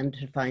and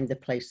to find the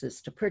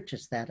places to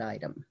purchase that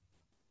item.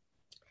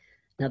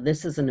 Now,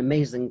 this is an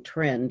amazing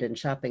trend in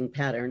shopping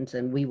patterns,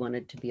 and we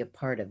wanted to be a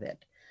part of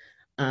it.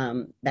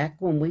 Back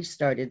when we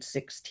started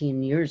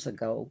 16 years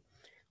ago,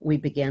 we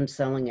began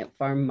selling at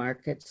farm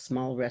markets,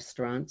 small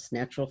restaurants,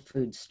 natural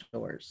food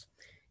stores.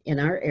 In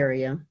our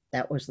area,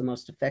 that was the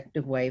most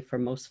effective way for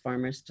most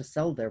farmers to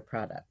sell their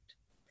product.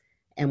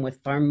 And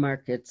with farm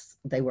markets,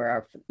 they were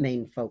our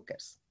main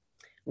focus.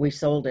 We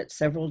sold at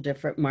several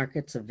different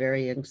markets of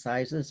varying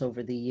sizes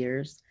over the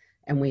years,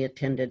 and we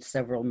attended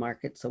several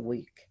markets a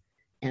week.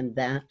 And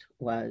that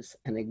was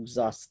an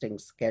exhausting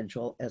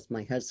schedule, as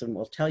my husband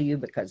will tell you,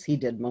 because he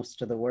did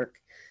most of the work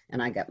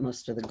and I got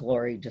most of the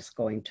glory just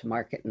going to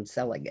market and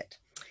selling it.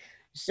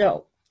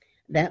 So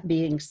that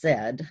being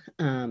said,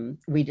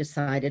 we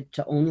decided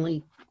to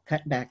only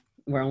cut back.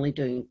 We're only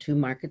doing 2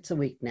 markets a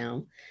week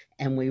now,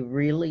 and we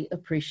really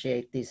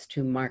appreciate these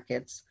 2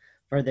 markets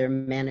for their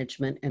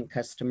management and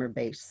customer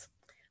base.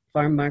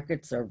 Farm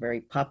markets are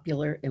very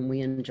popular, and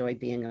we enjoy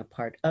being a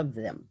part of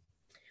them.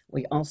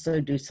 We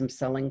also do some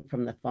selling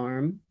from the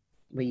farm.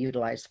 We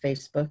utilize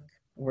Facebook,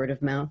 word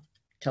of mouth,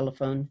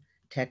 telephone,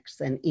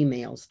 texts, and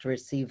emails to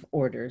receive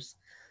orders.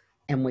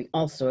 And we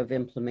also have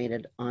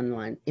implemented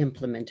online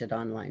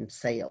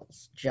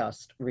sales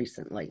just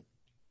recently.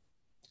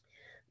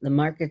 The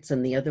markets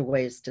and the other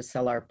ways to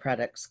sell our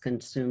products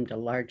consumed a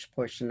large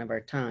portion of our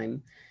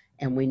time,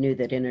 and we knew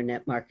that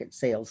internet market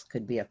sales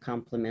could be a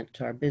complement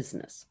to our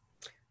business.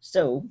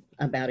 So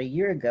about a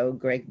year ago,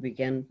 Greg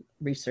began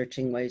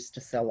researching ways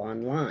to sell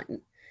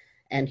online,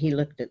 and he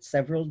looked at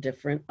several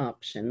different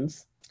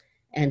options,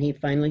 and he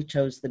finally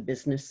chose the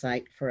business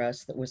site for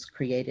us that was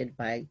created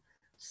by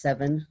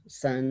Seven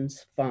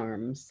Sons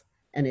Farms,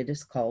 and it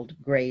is called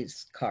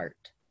Gray's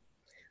Cart.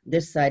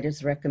 This site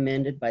is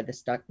recommended by the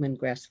Stockman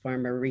Grass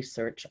Farmer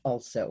Research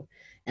also.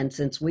 And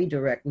since we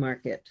direct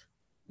market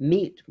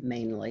meat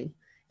mainly,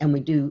 and we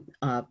do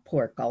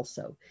pork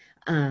also,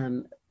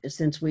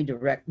 since we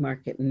direct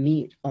market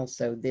meat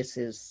also, this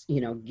is,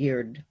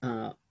 geared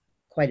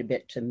quite a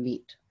bit to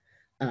meat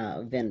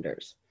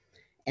vendors.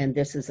 And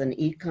this is an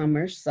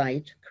e-commerce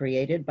site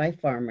created by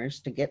farmers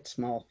to get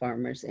small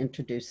farmers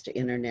introduced to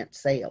internet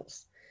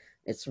sales.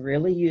 It's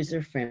really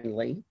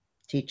user-friendly,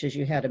 teaches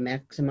you how to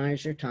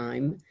maximize your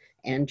time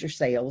and your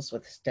sales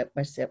with a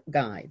step-by-step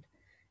guide.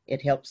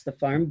 It helps the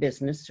farm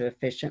business to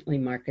efficiently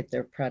market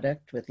their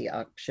product with the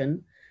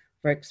option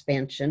for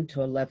expansion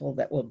to a level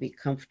that will be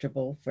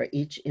comfortable for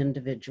each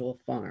individual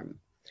farm.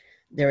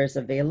 There is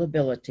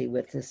availability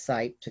with this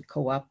site to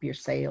co-op your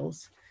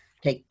sales,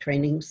 take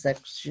training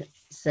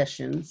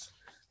sessions,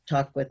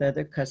 talk with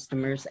other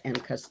customers,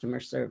 and customer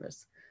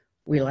service.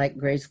 We like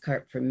Gray's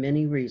Cart for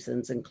many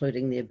reasons,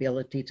 including the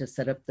ability to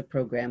set up the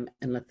program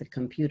and let the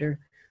computer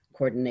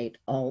coordinate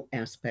all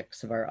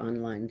aspects of our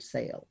online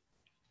sale.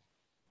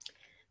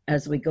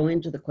 As we go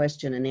into the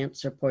question and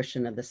answer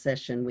portion of the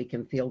session, we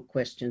can field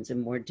questions in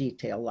more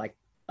detail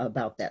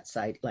about that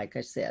site, like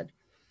I said.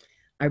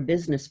 Our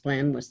business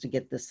plan was to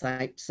get the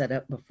site set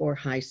up before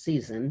high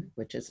season,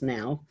 which is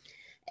now,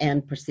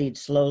 and proceed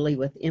slowly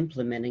with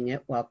implementing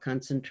it while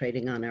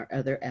concentrating on our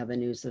other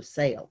avenues of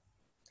sale.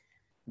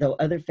 Though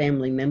other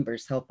family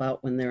members help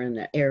out when they're in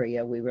the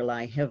area, we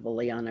rely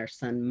heavily on our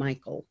son,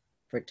 Michael,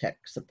 for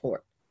tech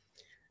support.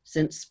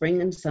 Since spring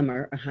and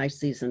summer are high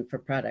season for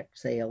product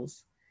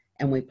sales,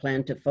 and we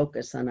plan to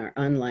focus on our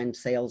online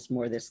sales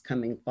more this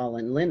coming fall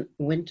and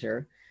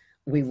winter,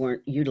 we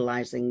weren't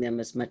utilizing them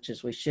as much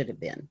as we should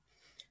have been.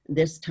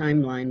 This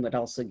timeline would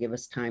also give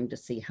us time to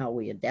see how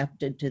we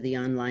adapted to the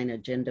online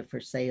agenda for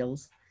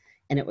sales,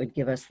 and it would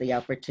give us the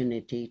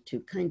opportunity to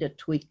kind of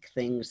tweak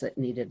things that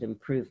needed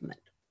improvement.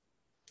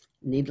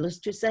 Needless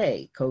to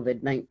say,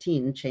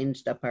 COVID-19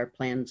 changed up our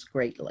plans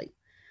greatly.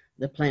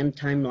 The planned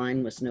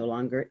timeline was no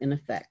longer in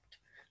effect.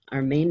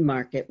 Our main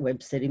market,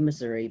 Webb City,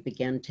 Missouri,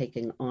 began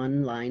taking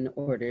online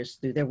orders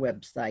through their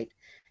website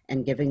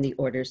and giving the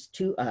orders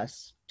to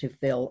us to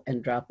fill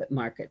and drop at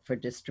market for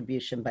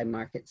distribution by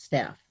market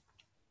staff.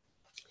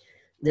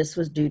 This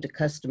was due to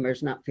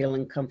customers not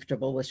feeling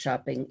comfortable with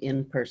shopping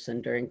in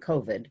person during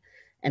COVID,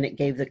 and it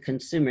gave the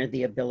consumer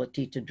the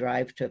ability to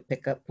drive to a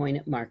pickup point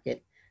at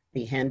market,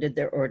 be handed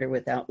their order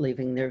without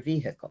leaving their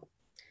vehicle.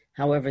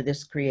 However,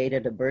 this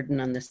created a burden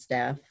on the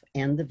staff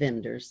and the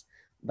vendors,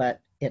 but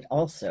it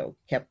also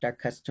kept our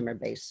customer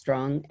base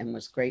strong and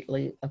was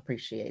greatly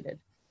appreciated.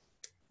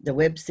 The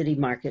Webb City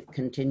Market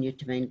continued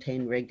to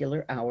maintain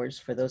regular hours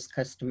for those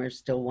customers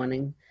still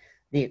wanting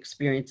the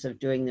experience of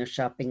doing their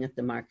shopping at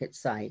the market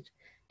site,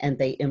 and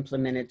they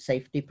implemented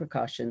safety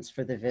precautions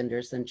for the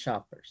vendors and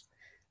shoppers.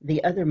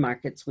 The other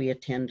markets we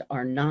attend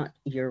are not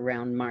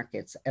year-round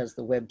markets as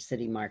the Webb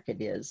City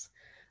Market is.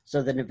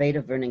 So the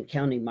Nevada-Vernon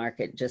County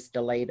Market just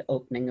delayed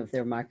opening of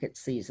their market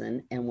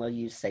season and will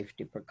use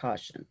safety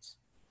precautions.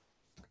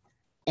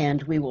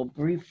 And we will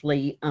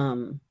briefly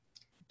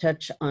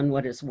touch on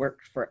what has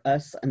worked for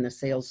us on the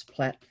sales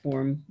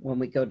platform when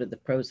we go to the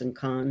pros and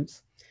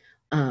cons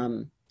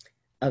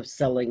of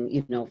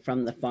selling,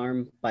 from the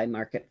farm by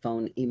market,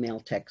 phone, email,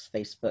 text,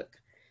 Facebook.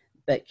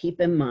 But keep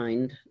in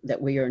mind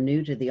that we are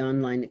new to the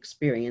online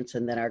experience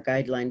and that our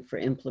guideline for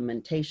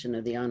implementation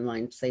of the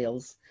online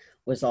sales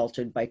was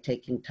altered by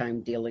taking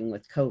time dealing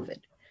with COVID.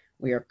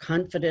 We are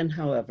confident,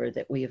 however,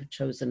 that we have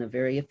chosen a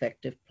very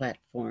effective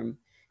platform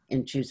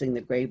in choosing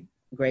the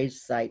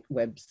Gray's Cart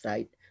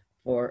website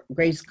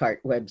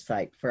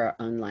for our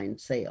online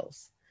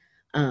sales.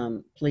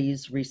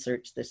 Please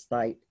research this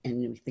site,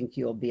 and we think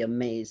you'll be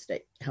amazed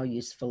at how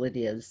useful it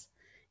is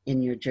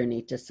in your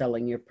journey to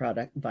selling your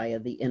product via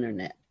the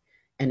internet,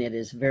 and it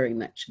is very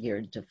much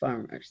geared to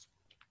farmers.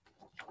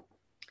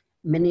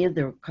 Many of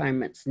the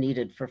requirements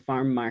needed for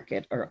farm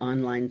market or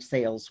online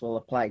sales will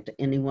apply to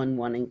anyone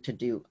wanting to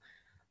do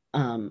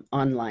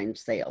online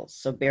sales.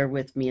 So bear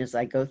with me as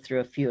I go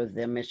through a few of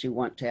them, as you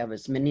want to have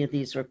as many of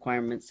these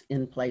requirements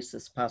in place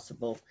as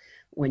possible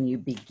when you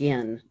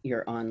begin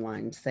your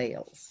online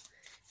sales.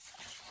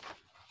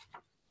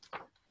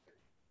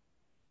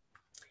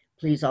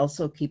 Please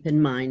also keep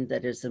in mind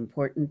that it's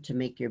important to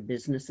make your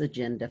business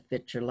agenda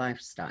fit your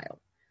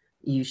lifestyle.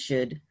 You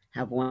should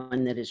have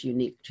one that is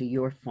unique to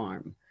your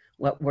farm.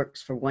 What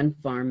works for one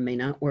farm may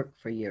not work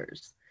for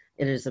yours.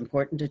 It is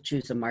important to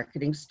choose a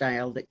marketing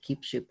style that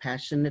keeps you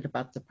passionate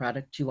about the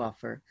product you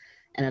offer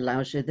and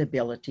allows you the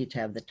ability to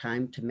have the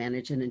time to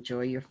manage and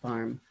enjoy your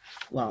farm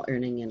while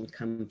earning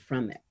income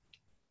from it.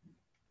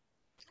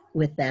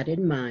 With that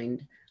in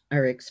mind,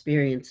 our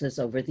experiences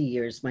over the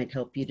years might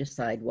help you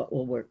decide what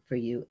will work for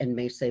you and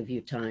may save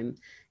you time,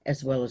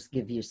 as well as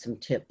give you some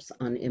tips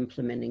on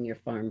implementing your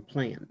farm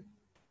plan.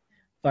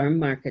 Farm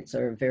markets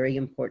are a very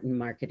important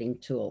marketing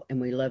tool,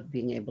 and we love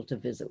being able to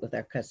visit with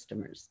our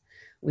customers.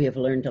 We have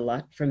learned a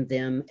lot from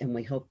them, and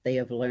we hope they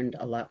have learned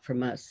a lot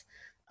from us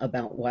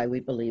about why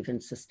we believe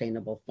in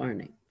sustainable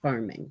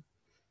farming.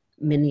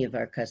 Many of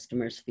our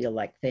customers feel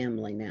like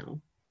family now.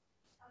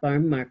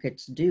 Farm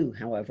markets do,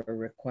 however,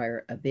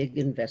 require a big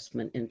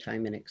investment in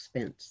time and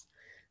expense.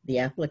 The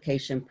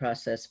application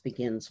process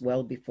begins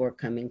well before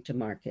coming to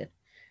market,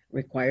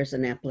 requires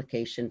an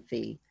application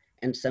fee,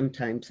 and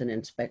sometimes an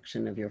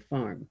inspection of your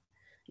farm.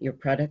 Your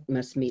product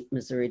must meet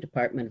Missouri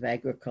Department of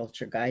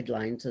Agriculture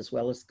guidelines as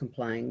well as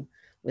complying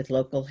with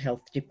local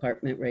health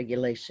department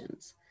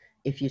regulations.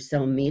 If you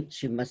sell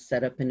meats, you must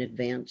set up in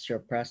advance your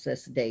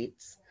process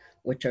dates,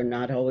 which are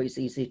not always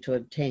easy to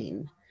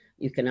obtain.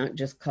 You cannot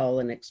just call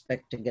and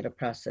expect to get a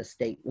process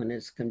date when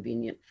it's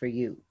convenient for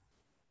you.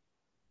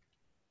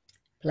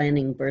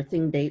 Planning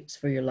birthing dates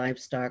for your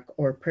livestock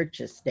or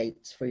purchase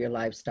dates for your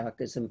livestock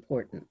is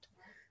important.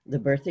 The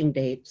birthing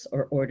dates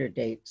or order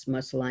dates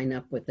must line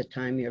up with the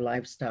time your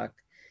livestock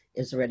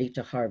is ready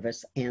to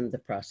harvest and the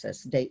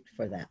process date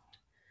for that.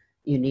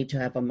 You need to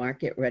have a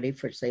market ready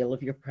for sale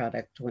of your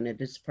product when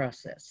it is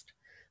processed.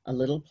 A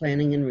little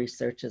planning and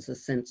research is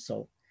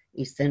essential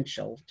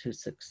to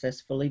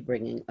successfully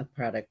bringing a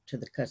product to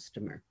the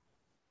customer.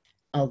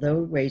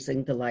 Although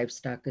raising the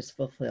livestock is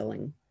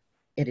fulfilling,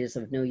 it is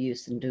of no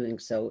use in doing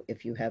so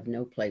if you have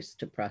no place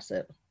to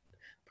process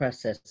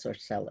or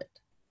sell it.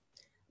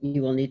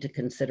 You will need to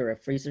consider a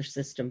freezer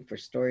system for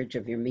storage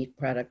of your meat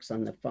products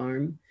on the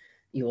farm.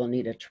 You will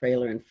need a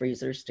trailer and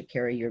freezers to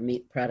carry your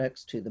meat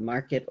products to the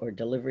market or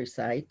delivery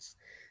sites.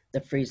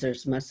 The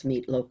freezers must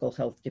meet local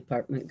health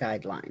department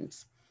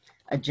guidelines.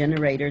 A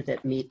generator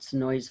that meets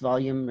noise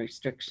volume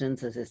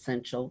restrictions is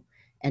essential,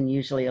 and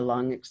usually a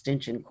long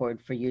extension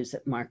cord for use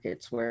at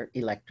markets where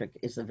electric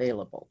is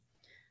available.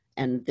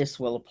 And this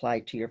will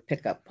apply to your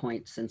pickup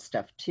points and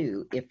stuff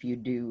too, if you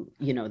do,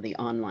 the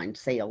online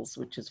sales,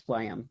 which is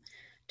why I'm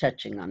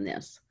touching on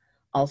this.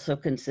 Also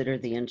consider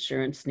the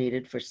insurance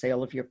needed for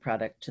sale of your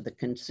product to the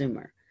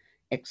consumer.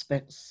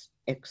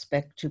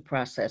 Expect to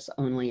process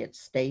only at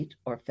state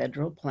or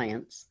federal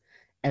plants,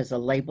 as a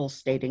label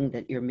stating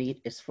that your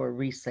meat is for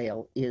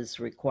resale is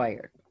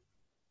required.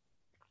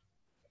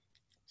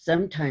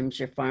 Sometimes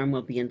your farm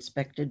will be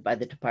inspected by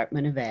the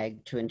Department of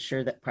Ag to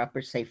ensure that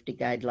proper safety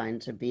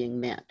guidelines are being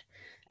met,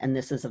 and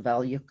this is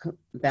a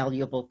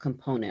valuable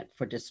component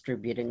for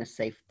distributing a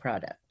safe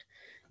product.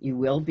 You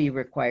will be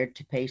required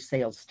to pay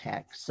sales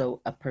tax,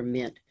 so a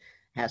permit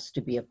has to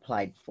be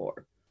applied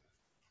for.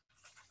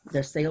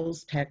 The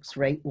sales tax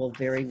rate will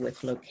vary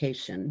with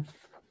location,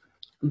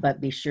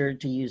 but be sure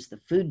to use the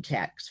food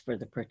tax for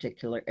the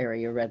particular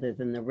area rather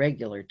than the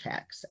regular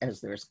tax,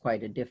 as there's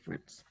quite a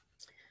difference.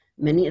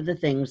 Many of the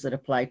things that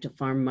apply to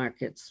farm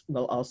markets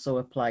will also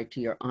apply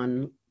to your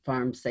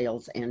on-farm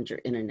sales and your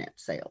internet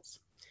sales.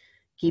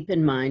 Keep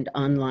in mind,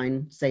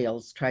 on-farm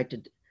sales try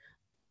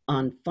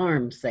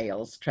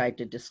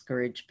to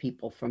discourage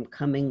people from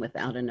coming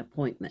without an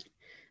appointment,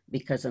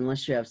 because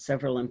unless you have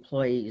several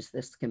employees,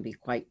 this can be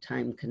quite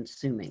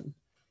time-consuming.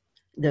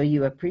 Though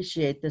you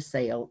appreciate the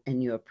sale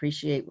and you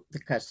appreciate the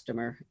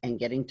customer and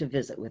getting to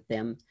visit with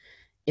them,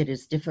 it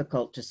is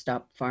difficult to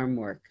stop farm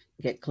work,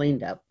 get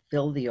cleaned up,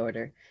 fill the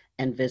order,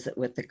 and visit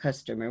with the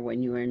customer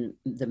when you are in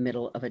the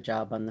middle of a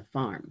job on the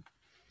farm.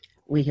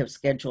 We have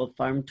scheduled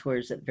farm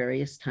tours at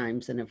various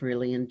times and have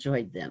really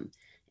enjoyed them,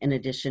 in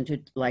addition to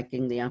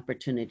liking the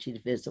opportunity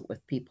to visit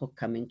with people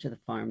coming to the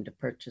farm to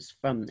purchase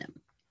from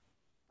them.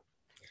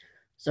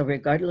 So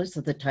regardless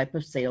of the type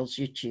of sales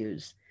you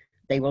choose,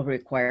 they will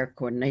require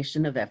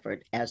coordination of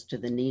effort as to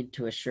the need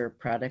to assure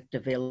product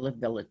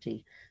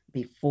availability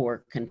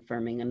before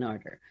confirming an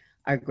order.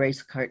 Our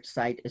Grace Cart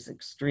site is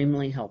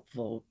extremely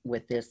helpful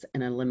with this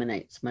and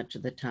eliminates much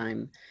of the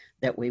time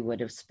that we would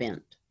have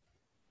spent.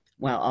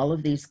 While all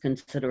of these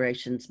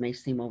considerations may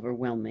seem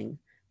overwhelming,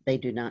 they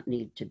do not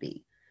need to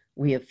be.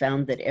 We have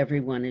found that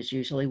everyone is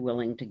usually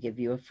willing to give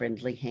you a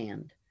friendly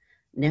hand.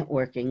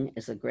 Networking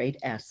is a great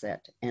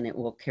asset, and it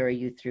will carry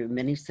you through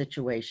many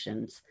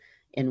situations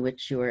in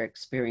which you are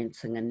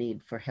experiencing a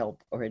need for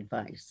help or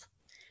advice.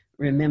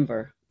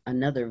 Remember,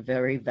 another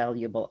very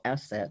valuable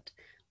asset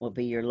will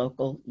be your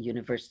local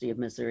University of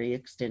Missouri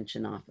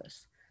Extension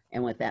office.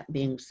 And with that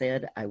being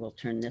said, I will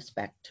turn this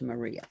back to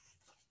Maria.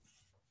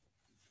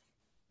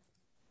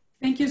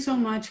 Thank you so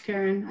much,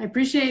 Karen. I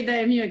appreciate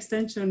the MU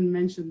Extension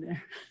mentioned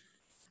there.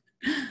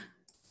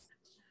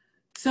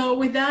 So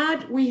with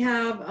that, we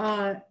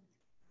have,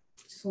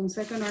 just one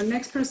second, our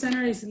next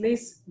presenter is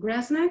Liz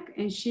Grasnack,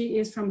 and she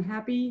is from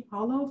Happy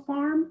Hollow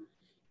Farm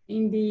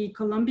in the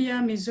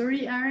Columbia,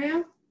 Missouri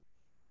area.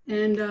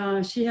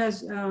 And she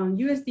has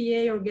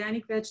USDA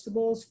organic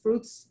vegetables,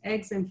 fruits,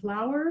 eggs, and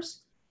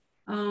flowers.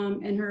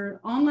 And her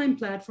online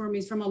platform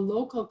is from a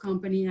local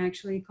company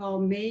actually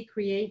called May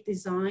Create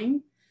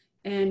Design.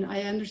 And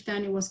I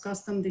understand it was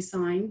custom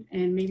designed,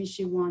 and maybe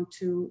she wants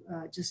to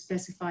just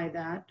specify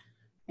that.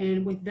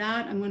 And with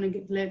that, I'm gonna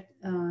let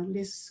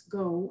Liz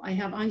go. I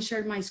have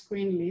unshared my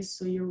screen, Liz,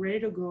 so you're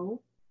ready to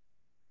go.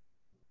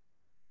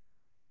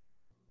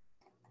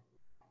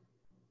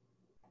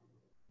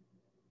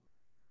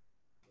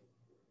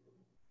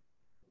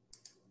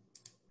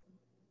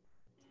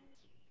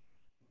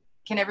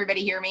 Can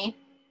everybody hear me?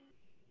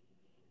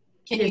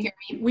 Can you hear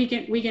me? We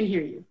can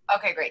hear you.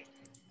 Okay, great.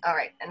 All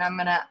right, and I'm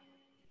gonna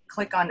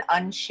click on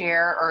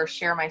unshare or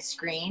share my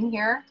screen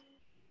here.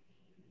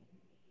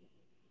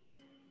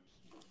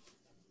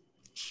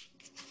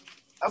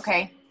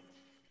 Okay,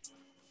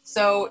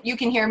 so you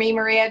can hear me,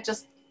 Maria,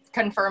 just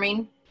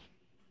confirming?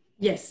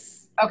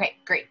 Yes. Okay,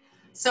 great.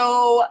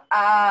 So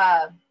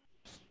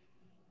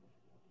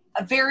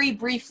very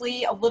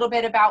briefly, a little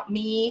bit about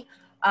me.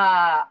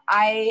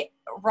 I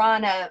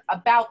run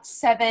about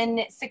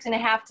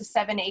 6.5 to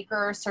 7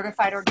 acre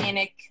certified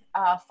organic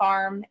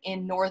farm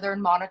in northern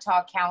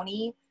Montauk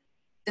County.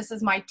 This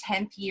is my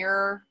 10th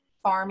year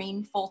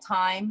farming full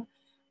time.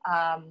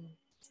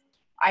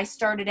 I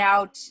started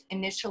out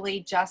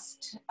initially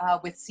just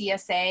with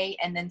CSA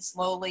and then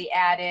slowly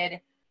added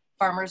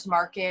farmers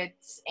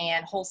markets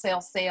and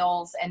wholesale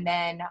sales, and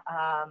then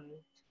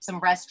some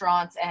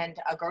restaurants and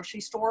a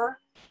grocery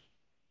store.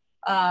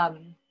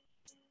 The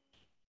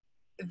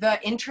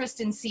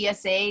interest in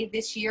CSA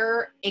this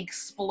year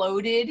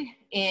exploded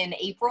in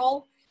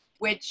April,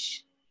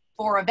 which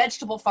for a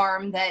vegetable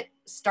farm that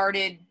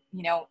started,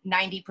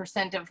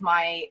 90% of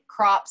my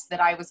crops that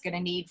I was going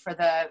to need for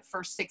the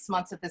first 6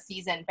 months of the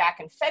season back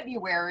in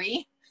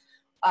February,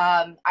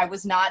 I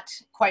was not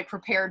quite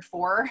prepared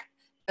for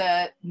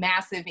the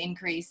massive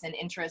increase in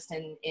interest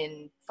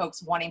in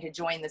folks wanting to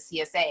join the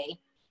CSA,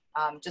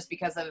 just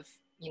because of,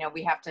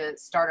 we have to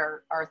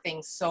start our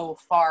things so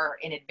far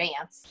in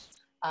advance.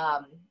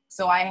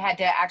 So I had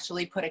to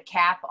actually put a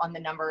cap on the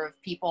number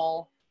of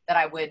people that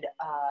I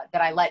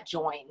let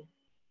join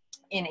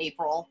in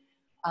April,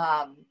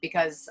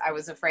 because I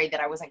was afraid that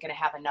I wasn't going to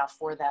have enough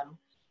for them.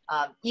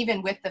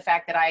 Even with the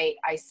fact that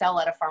I sell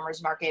at a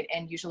farmer's market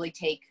and usually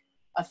take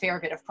a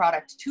fair bit of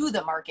product to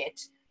the market,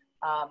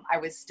 I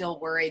was still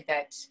worried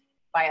that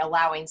by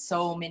allowing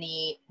so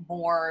many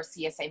more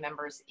CSA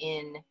members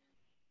in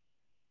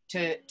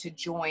to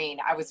join,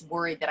 I was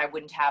worried that I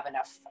wouldn't have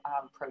enough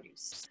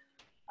produce.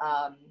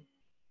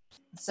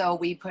 So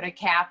we put a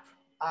cap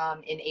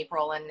in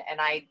April, and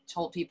I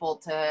told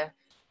people that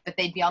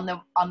they'd be on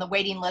the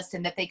waiting list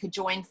and that they could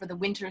join for the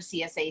winter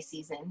CSA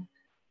season.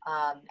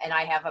 And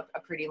I have a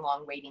pretty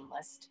long waiting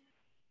list.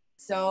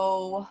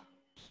 So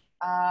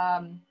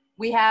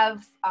we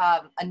have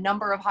a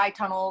number of high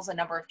tunnels, a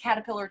number of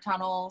Caterpillar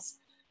tunnels.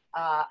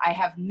 I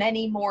have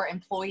many more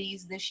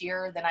employees this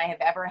year than I have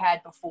ever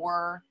had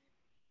before.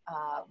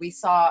 we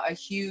saw a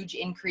huge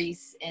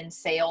increase in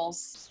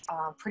sales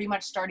pretty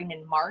much starting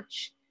in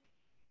March.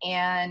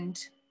 And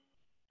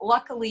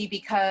luckily,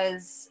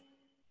 because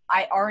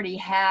I already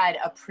had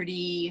a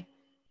pretty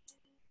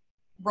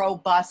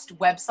robust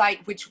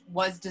website, which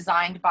was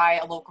designed by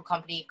a local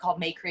company called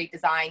May Create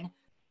Design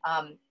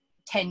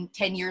 10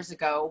 years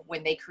ago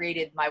when they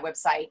created my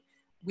website.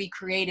 We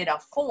created a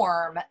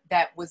form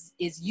that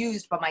is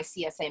used by my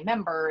CSA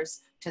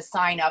members to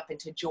sign up and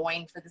to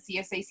join for the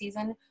CSA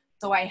season.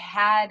 So I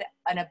had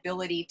an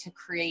ability to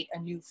create a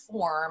new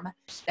form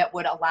that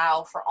would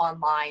allow for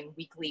online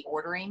weekly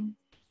ordering.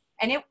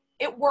 And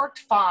it worked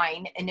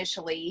fine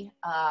initially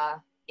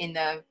in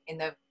the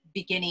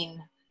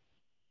beginning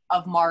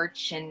of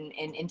March and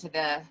into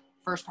the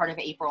first part of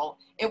April.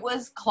 It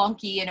was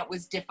clunky and it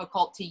was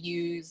difficult to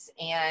use,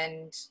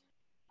 and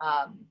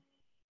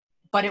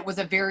but it was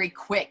a very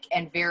quick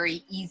and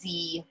very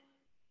easy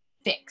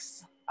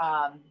fix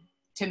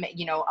to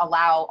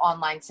allow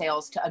online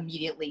sales to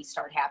immediately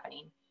start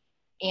happening.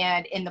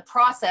 And in the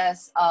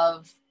process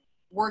of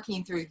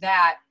working through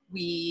that,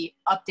 we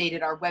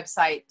updated our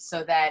website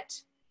so that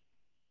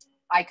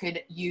I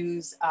could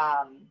use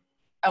a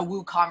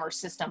WooCommerce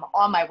system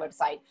on my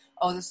website.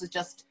 Oh, this is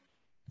just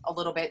a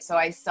little bit. So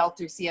I sell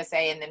through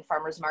CSA and then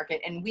Farmers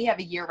Market. And we have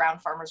a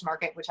year-round Farmers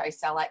Market, which I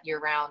sell at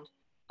year-round.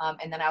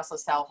 And then I also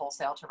sell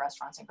wholesale to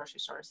restaurants and grocery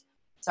stores.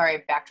 Sorry,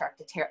 I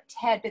backtracked a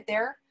tad bit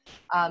there.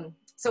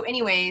 So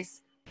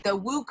anyways, the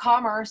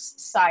WooCommerce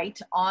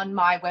site on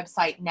my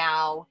website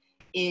now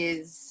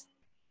is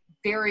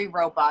very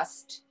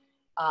robust,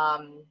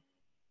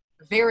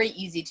 very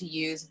easy to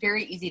use,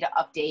 very easy to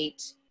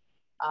update.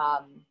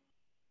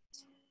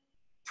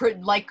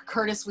 Like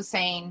Curtis was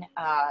saying,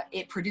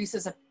 it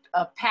produces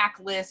a pack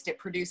list, it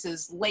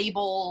produces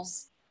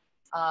labels.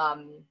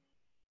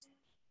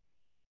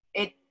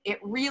 It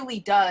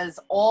really does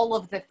all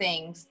of the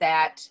things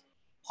that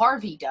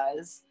Harvey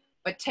does,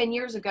 but 10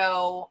 years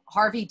ago,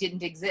 Harvey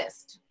didn't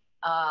exist.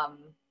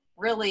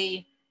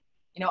 Really,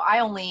 I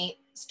only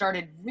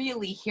started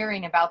really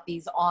hearing about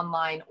these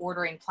online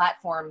ordering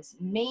platforms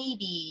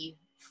maybe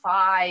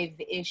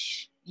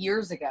 5-ish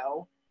years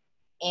ago.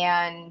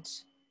 And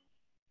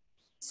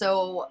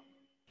so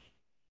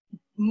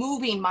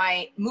moving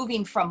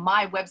from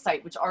my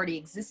website, which already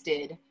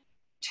existed,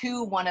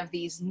 to one of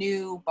these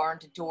new Barn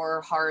to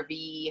Door,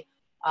 Harvey,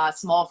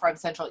 Small Farm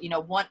Central,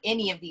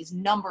 any of these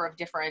number of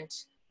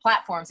different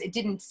platforms, it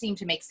didn't seem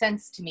to make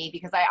sense to me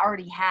because I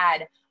already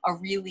had a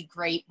really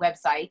great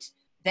website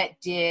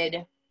that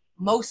did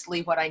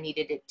mostly what I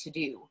needed it to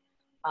do.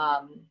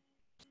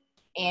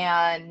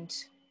 And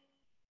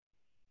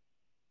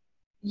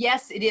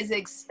yes, it is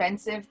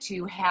expensive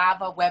to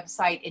have a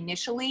website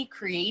initially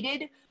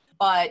created,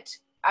 but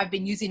I've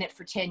been using it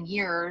for 10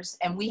 years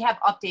and we have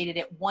updated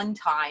it one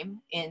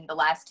time in the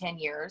last 10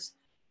 years.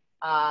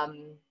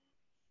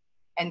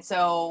 And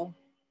so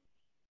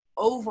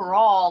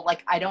overall,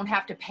 like, I don't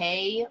have to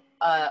pay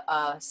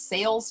a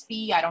sales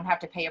fee. I don't have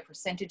to pay a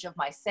percentage of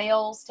my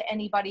sales to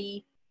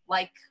anybody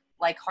like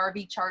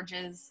Harvey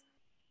charges.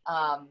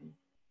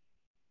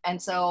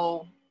 And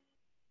so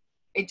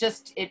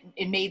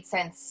it made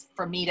sense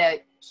for me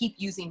to keep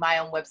using my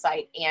own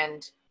website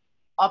and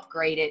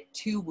upgrade it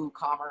to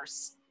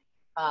WooCommerce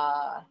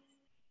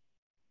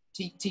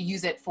to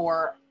use it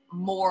for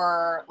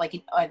more like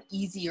an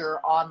easier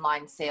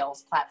online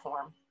sales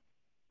platform.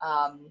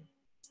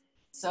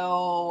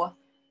 So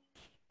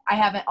I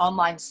have an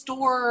online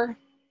store.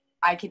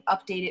 I can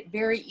update it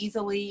very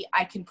easily.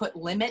 I can put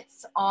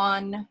limits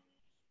on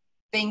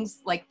things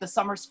like the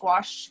summer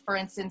squash, for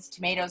instance.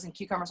 Tomatoes and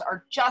cucumbers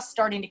are just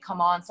starting to come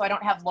on, so I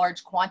don't have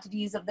large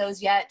quantities of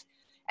those yet.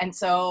 And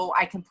so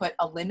I can put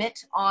a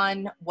limit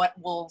on what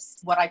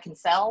I can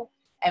sell.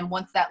 And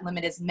once that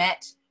limit is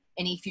met,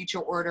 any future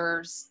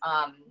orders,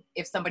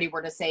 if somebody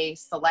were to say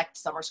select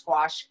summer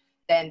squash,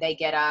 then they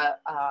get a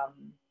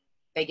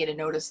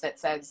notice that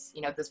says,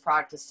 this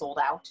product is sold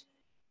out.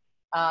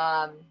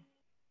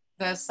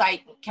 The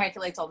site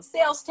calculates all the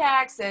sales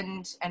tax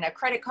and a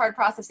credit card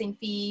processing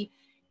fee,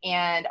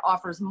 and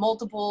offers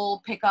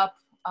multiple pickup,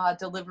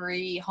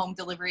 delivery, home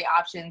delivery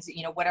options.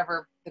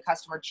 Whatever the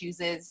customer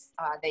chooses,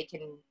 they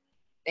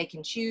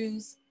can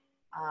choose.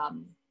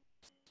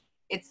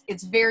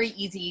 It's very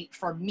easy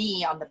for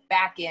me on the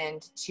back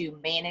end to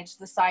manage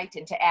the site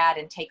and to add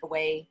and take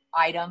away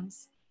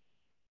items.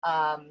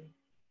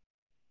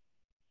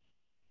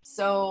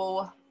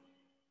 So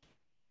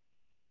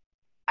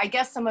I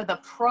guess some of the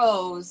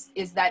pros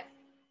is that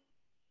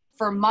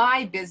for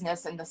my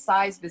business and the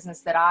size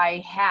business that I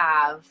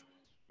have,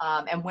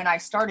 and when I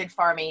started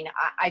farming,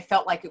 I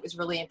felt like it was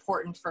really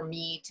important for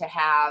me to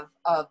have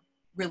a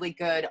really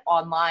good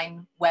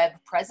online web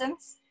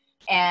presence,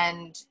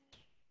 and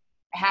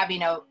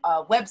having a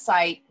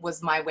website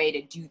was my way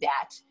to do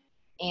that.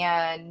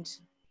 And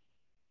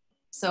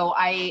so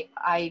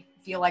I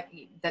feel like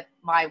that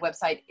my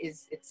website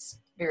it's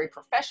very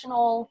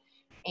professional,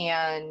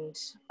 and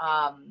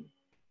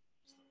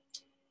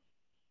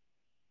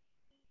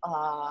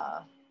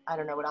I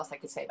don't know what else I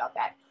could say about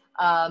that.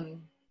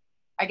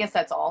 I guess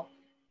that's all.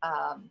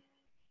 I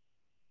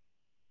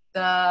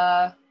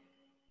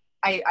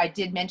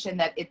did mention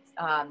that it's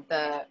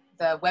the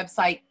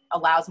website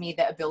allows me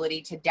the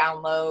ability to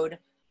download.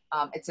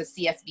 It's a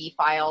CSV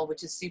file,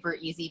 which is super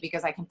easy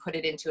because I can put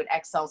it into an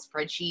Excel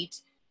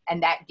spreadsheet,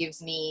 and that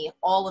gives me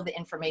all of the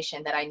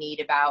information that I need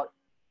about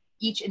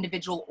each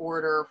individual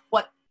order,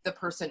 what the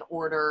person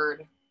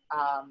ordered.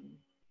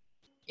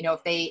 You know,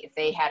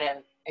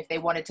 if they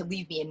wanted to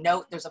leave me a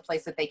note, there's a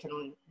place that they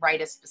can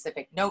write a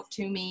specific note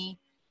to me.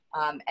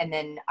 And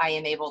then I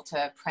am able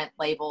to print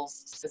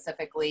labels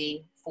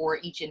specifically for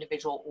each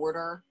individual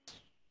order.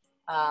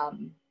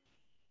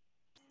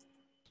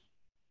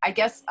 I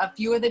guess a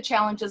few of the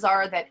challenges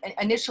are that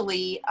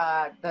initially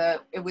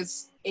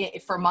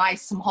for my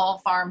small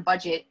farm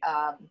budget,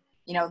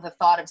 you know, the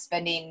thought of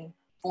spending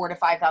 $4,000 to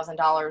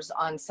 $5,000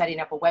 on setting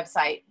up a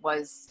website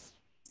was,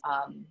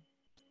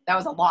 that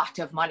was a lot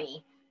of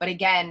money. But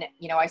again,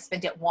 you know, I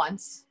spent it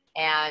once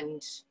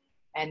and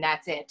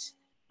that's it.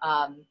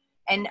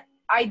 And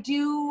I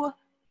do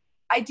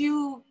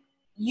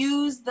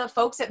use the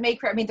folks at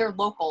Make, I mean, they're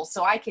local,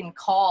 so I can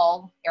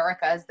call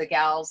Erica, is the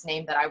gal's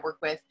name that I work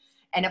with.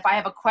 And if I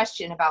have a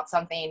question about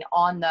something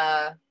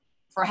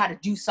for how to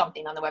do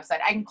something on the website,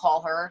 I can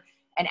call her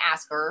and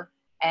ask her.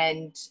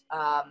 And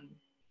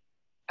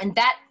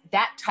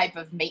that type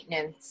of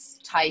maintenance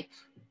type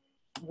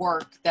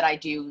work that I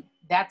do,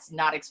 that's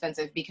not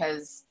expensive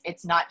because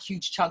it's not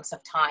huge chunks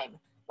of time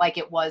like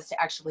it was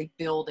to actually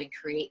build and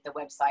create the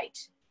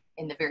website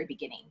in the very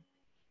beginning.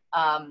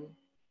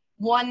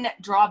 One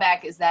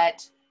drawback is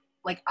that,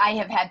 like, I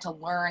have had to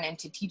learn and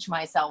to teach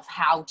myself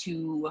how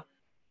to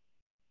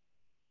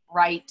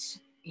write,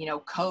 you know,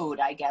 code,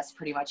 I guess,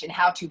 pretty much, and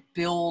how to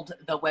build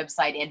the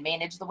website and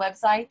manage the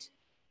website.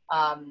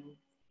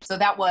 So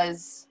that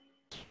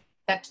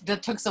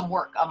took some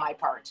work on my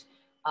part.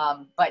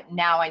 But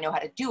now I know how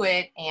to do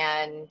it.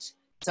 And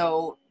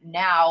so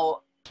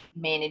now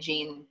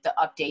managing the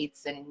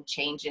updates and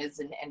changes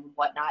and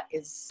whatnot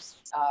is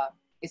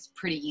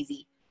pretty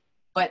easy.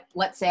 But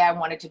let's say I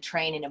wanted to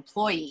train an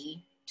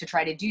employee to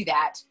try to do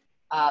that.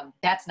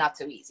 That's not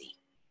so easy.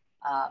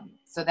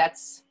 So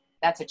that's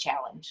a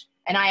challenge.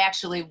 And I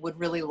actually would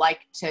really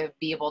like to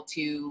be able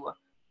to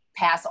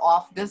pass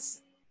off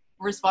this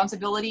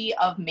responsibility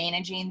of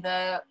managing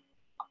the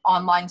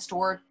online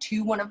store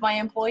to one of my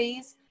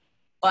employees.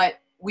 But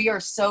we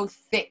are so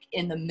thick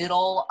in the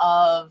middle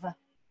of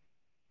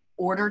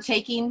order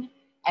taking,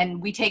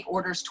 and we take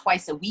orders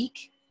twice a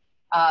week,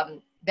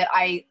 that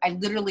I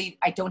literally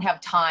don't have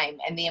time,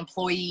 and the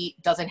employee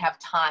doesn't have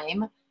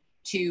time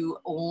to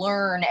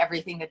learn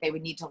everything that they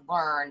would need to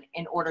learn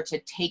in order to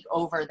take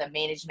over the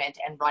management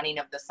and running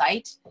of the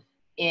site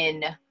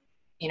in,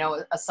 you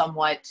know, a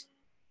somewhat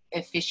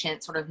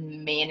efficient, sort of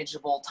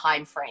manageable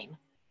time frame.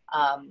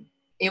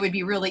 It would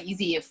be really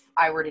easy if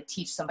I were to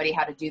teach somebody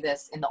how to do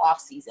this in the off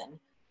season.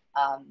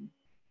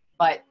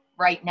 But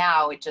right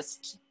now it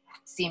just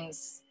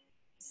seems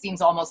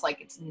almost like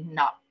it's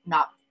not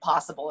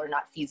possible or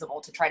not feasible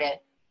to try to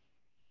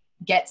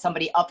get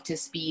somebody up to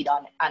speed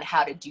on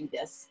how to do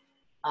this.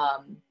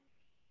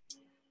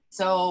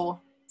 So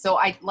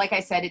like I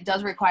said, it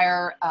does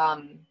require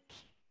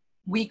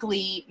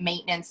weekly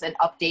maintenance and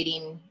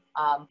updating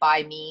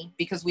by me,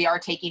 because we are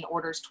taking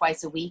orders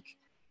twice a week.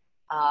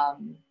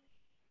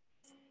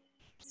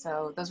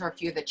 So those are a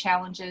few of the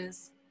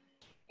challenges.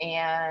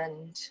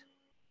 And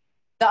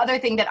the other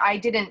thing that I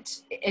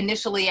didn't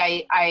initially,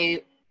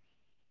 I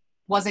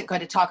wasn't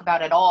going to talk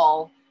about at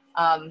all,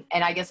 and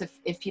I guess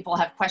if people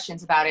have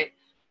questions about it,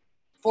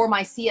 for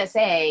my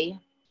CSA,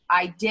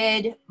 I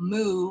did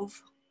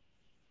move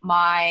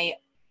my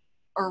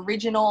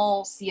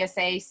original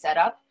CSA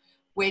setup,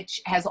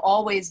 which has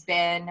always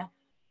been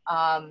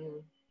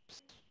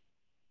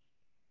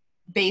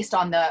based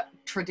on the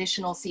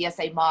traditional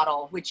CSA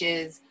model, which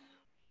is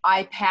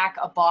I pack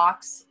a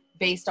box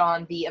based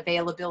on the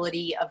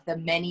availability of the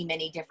many,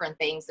 many different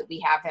things that we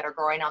have that are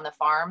growing on the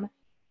farm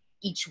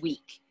each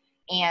week.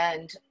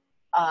 And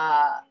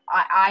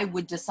I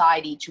would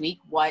decide each week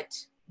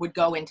what would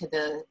go into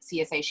the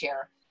CSA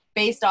share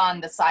based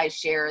on the size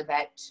share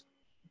that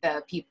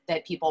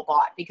that people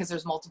bought, because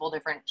there's multiple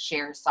different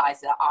share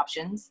size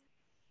options.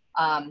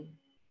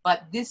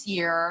 But this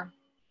year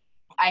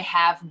I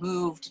have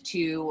moved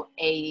to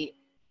a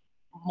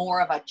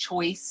more of a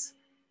choice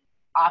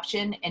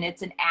option, and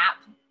it's an app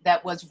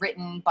that was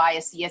written by a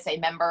CSA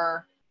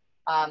member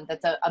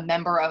that's a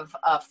member of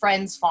a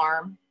friend's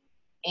farm.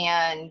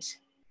 And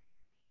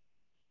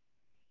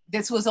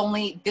this was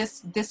only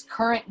this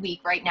current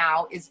week right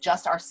now is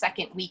just our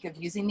second week of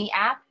using the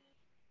app.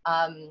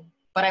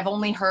 But I've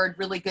only heard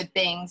really good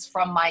things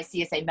from my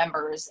CSA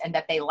members, and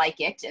that they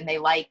like it, and they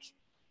like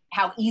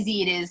how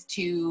easy it is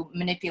to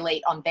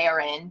manipulate on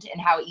their end,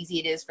 and how easy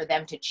it is for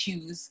them to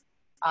choose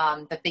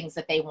the things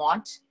that they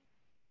want.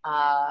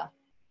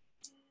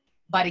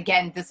 But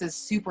again, this is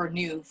super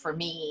new for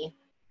me,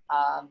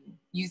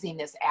 using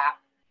this app.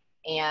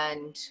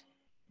 And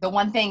the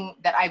one thing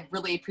that I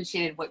really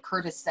appreciated what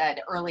Curtis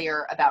said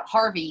earlier about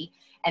Harvey,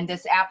 and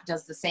this app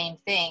does the same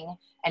thing.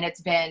 And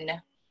it's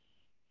been,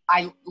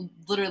 I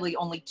literally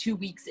only 2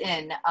 weeks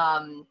in,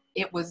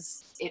 it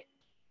was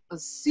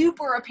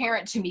super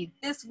apparent to me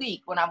this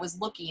week when I was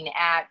looking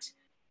at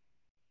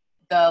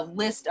the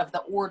list of the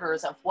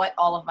orders of what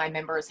all of my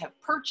members have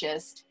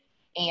purchased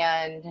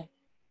and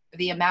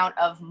the amount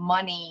of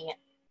money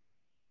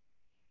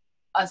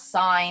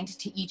assigned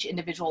to each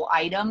individual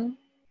item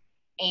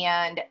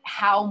and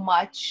how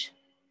much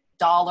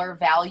dollar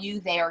value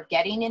they are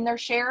getting in their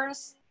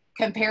shares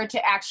compared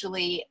to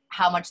actually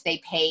how much they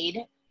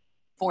paid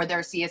for their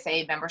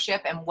CSA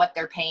membership and what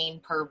they're paying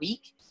per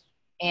week.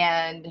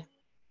 And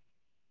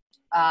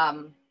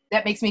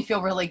that makes me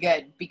feel really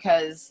good,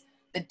 because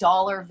the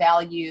dollar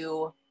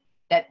value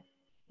that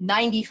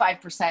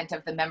 95%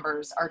 of the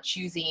members are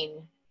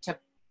choosing to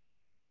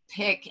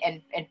pick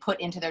and put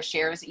into their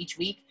shares each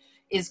week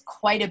is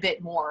quite a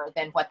bit more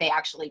than what they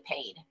actually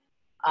paid.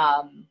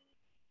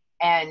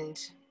 And,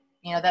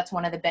 you know, that's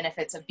one of the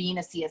benefits of being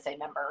a CSA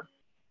member.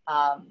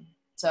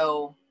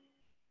 So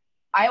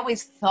I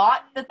always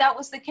thought that that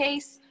was the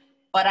case,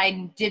 but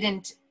I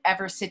didn't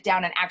ever sit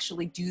down and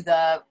actually do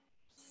the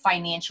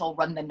financial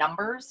run the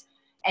numbers.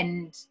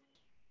 And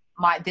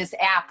this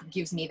app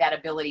gives me that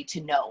ability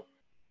to know.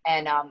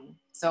 And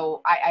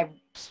so I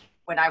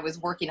when I was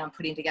working on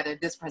putting together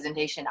this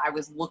presentation, I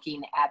was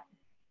looking at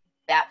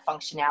that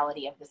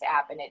functionality of this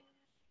app, and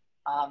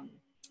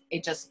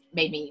it just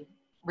made me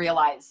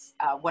realize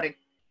what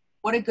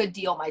a good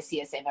deal my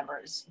CSA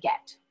members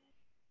get.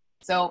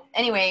 So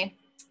anyway,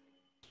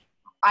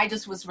 I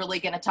just was really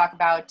going to talk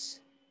about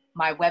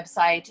my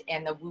website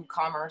and the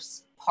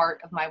WooCommerce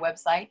part of my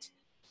website.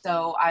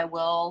 So I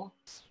will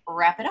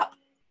wrap it up.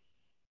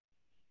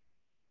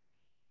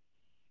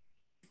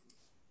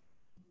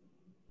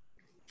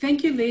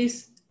 Thank you,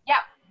 Liz.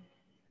 Yeah.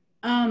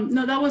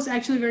 No, that was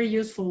actually very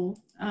useful.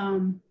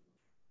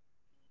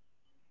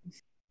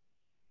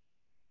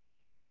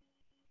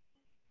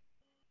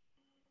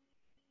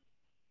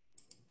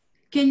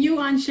 Can you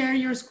unshare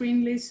your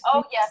screen, Liz?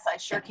 Oh, yes, I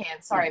sure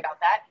can. Sorry about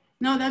that.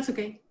 No, that's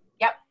okay.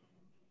 Yep.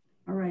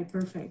 All right,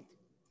 perfect.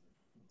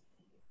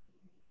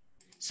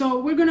 So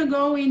we're gonna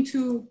go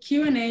into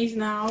Q&As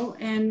now.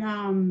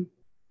 And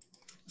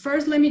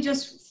first, let me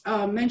just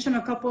mention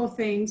a couple of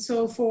things.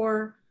 So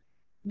for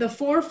the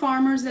 4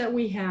 farmers that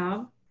we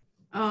have,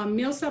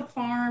 Millsap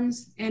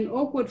Farms and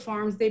Oakwood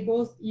Farms, they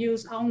both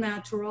use all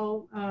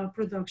natural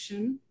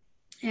production.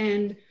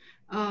 And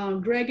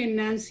Greg and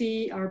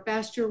Nancy are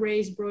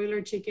pasture-raised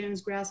broiler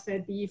chickens,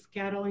 grass-fed beef,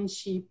 cattle, and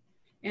sheep.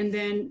 And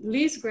then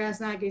Liz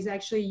Grasnack is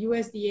actually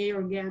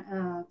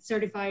USDA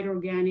certified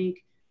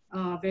organic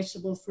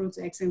vegetable, fruits,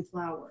 eggs, and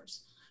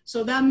flowers.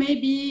 So that may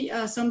be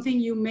something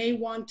you may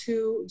want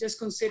to just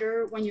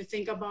consider when you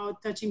think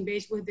about touching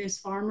base with these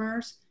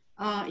farmers.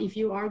 If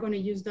you are going to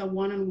use the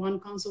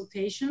one-on-one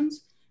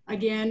consultations,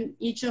 again,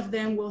 each of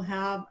them will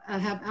have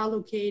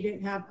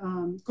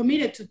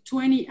committed to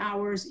 20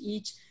 hours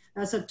each.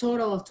 That's a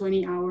total of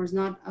 20 hours,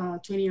 not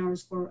 20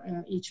 hours for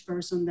each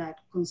person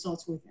that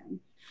consults with them.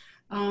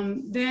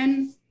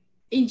 Then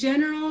in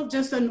general,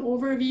 just an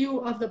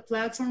overview of the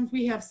platforms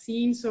we have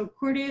seen. So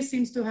Curtis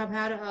seems to have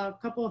had a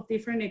couple of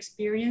different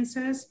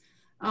experiences.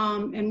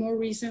 And more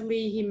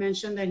recently, he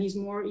mentioned that he's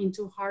more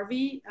into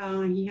Harvey.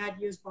 He had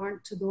used Barn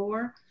to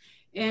Door.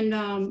 And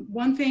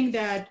one thing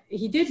that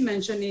he did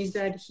mention is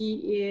that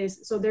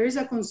so there is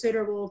a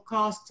considerable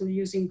cost to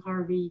using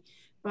Harvey,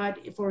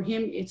 but for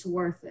him, it's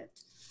worth it.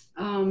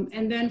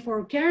 And then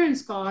for Karen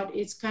Scott,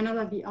 it's kind of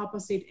like the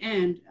opposite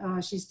end.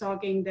 She's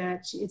talking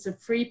that it's a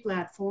free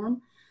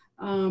platform,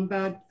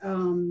 but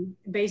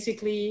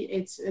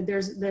basically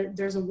there's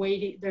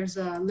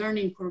a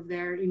learning curve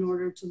there in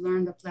order to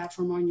learn the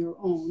platform on your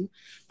own.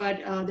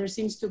 But there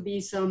seems to be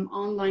some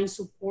online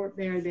support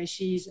there that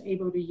she's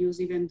able to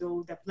use, even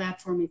though the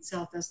platform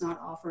itself does not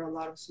offer a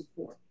lot of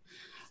support.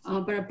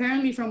 But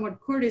apparently from what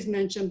Curtis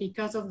mentioned,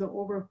 because of the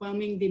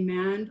overwhelming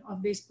demand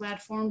of these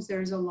platforms,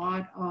 there's a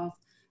lot of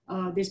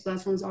these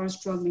platforms are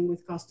struggling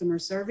with customer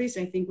service.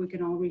 I think we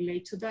can all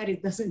relate to that.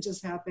 It doesn't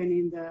just happen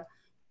in the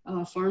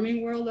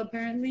farming world,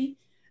 apparently.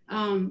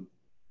 And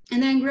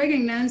then Greg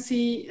and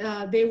Nancy,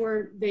 they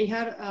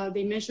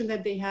mentioned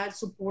that they had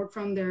support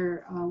from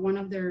their one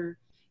of their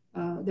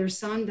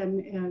son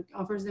that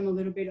offers them a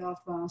little bit of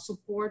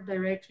support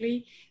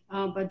directly,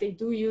 but they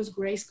do use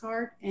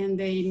GraceCard, and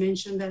they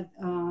mentioned that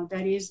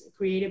that is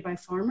created by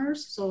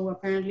farmers. So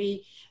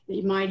apparently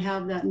they might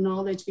have that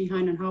knowledge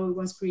behind on how it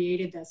was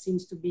created that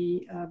seems to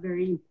be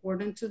very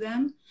important to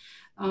them.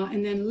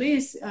 And then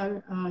Liz,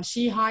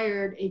 she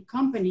hired a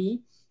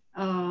company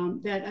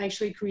that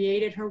actually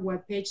created her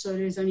webpage. So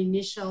there's an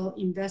initial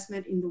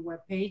investment in the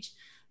webpage.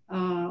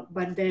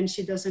 But then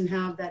she doesn't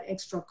have that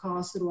extra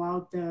cost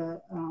throughout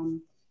the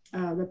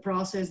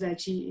process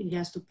that she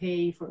has to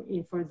pay for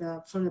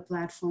the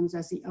platforms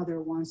as the other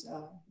ones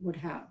would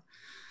have.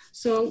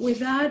 So with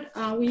that,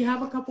 we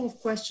have a couple of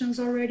questions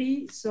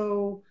already.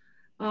 So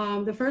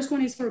the first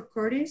one is for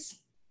Curtis.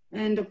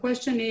 And the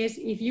question is,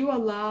 if you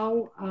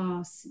allow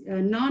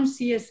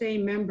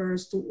non-CSA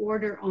members to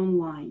order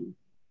online.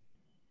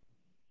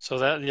 So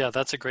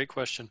that's a great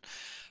question.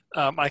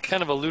 I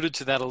kind of alluded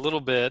to that a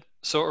little bit.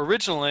 So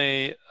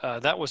originally,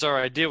 that was our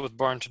idea with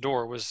Barn to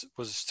Door,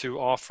 was to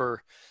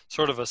offer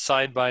sort of a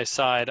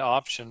side-by-side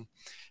option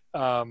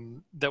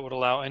that would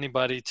allow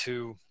anybody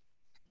to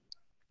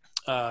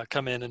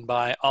come in and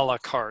buy a la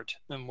carte.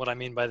 And what I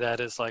mean by that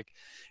is, like,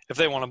 if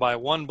they want to buy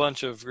one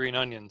bunch of green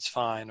onions,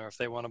 fine. Or if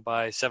they want to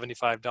buy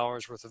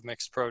 $75 worth of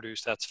mixed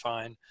produce, that's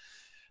fine.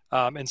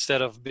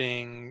 Instead of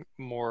being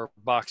more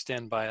boxed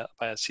in by a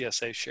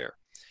CSA share.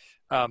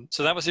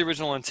 So that was the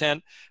original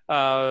intent.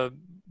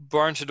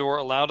 Barn to Door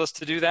allowed us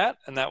to do that,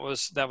 and that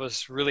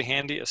was really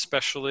handy,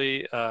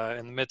 especially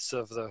in the midst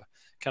of the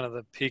kind of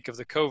the peak of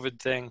the COVID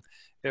thing.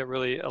 It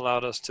really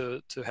allowed us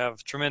to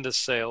have tremendous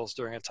sales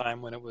during a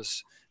time when it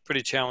was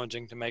pretty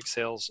challenging to make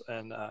sales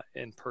and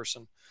in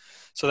person.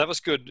 So that was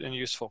good and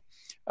useful.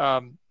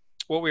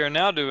 What we are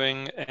now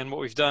doing, and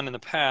what we've done in the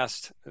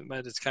past,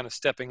 but it's kind of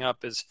stepping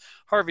up, is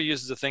Harvey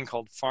uses a thing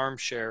called Farm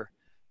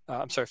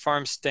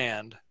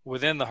Stand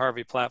within the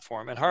Harvey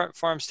platform. And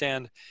Farm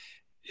Stand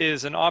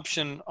is an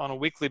option on a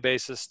weekly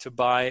basis to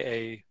buy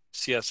a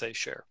CSA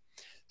share.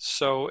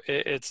 So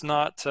it's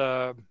not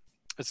a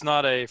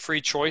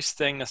free choice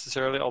thing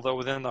necessarily, although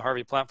within the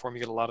Harvey platform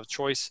you get a lot of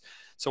choice.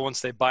 So once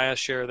they buy a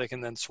share, they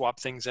can then swap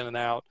things in and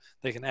out.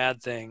 They can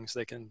add things.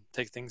 They can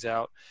take things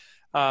out.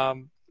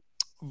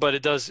 But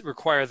it does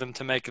require them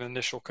to make an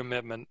initial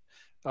commitment,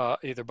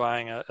 either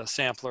buying a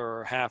sampler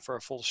or a half or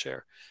a full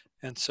share.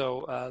 And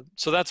so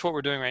that's what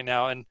we're doing right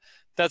now. And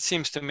that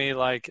seems to me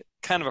like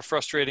kind of a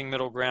frustrating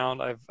middle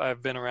ground.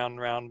 I've been around and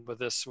around with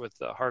this with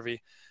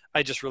Harvey.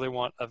 I just really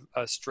want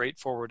a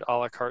straightforward a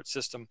la carte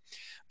system.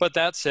 But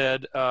that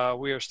said,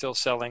 we are still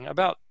selling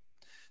about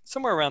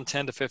somewhere around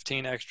 10 to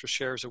 15 extra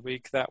shares a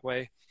week that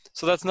way.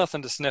 So that's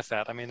nothing to sniff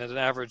at. I mean, at an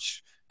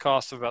average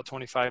cost of about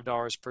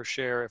 $25 per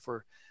share, if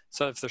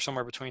they're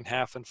somewhere between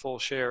half and full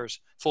shares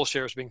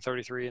being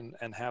 33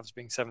 and halves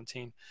being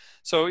 17.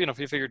 So, if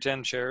you figure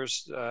 10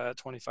 shares at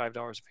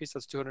 $25 a piece,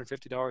 that's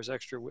 $250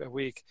 extra a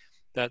week.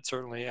 That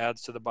certainly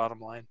adds to the bottom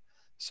line.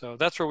 So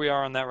that's where we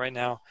are on that right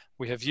now.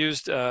 We have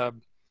used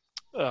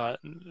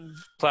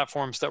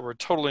platforms that were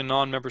totally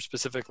non-member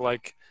specific,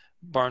 like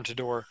Barn to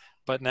Door,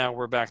 but now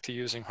we're back to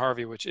using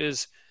Harvey, which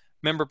is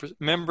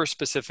member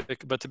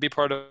specific. But to be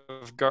part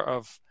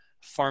of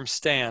Farm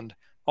Stand,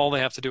 all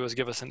they have to do is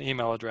give us an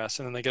email address,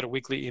 and then they get a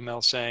weekly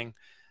email saying,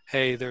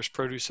 hey, there's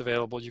produce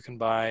available. You can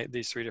buy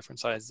these 3 different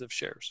sizes of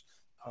shares.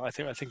 I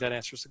think that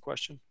answers the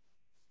question.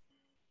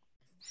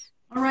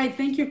 All right,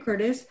 thank you,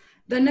 Curtis.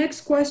 The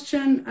next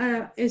question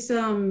is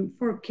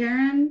for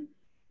Karen.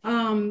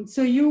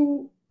 So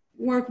you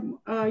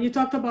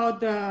talked about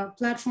the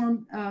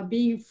platform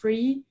being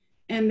free,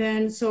 and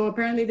then so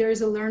apparently there is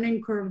a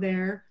learning curve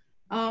there.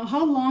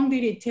 How long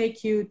did it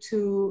take you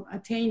to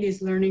attain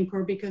this learning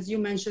curve? Because you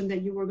mentioned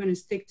that you were going to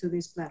stick to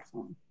this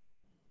platform.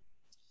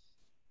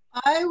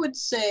 I would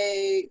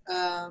say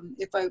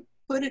if I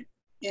put it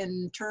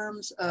in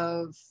terms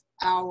of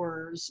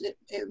hours,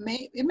 it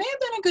may have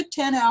been a good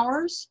 10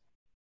 hours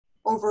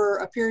over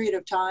a period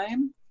of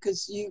time,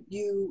 because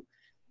you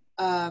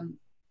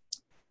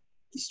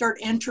start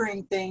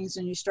entering things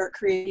and you start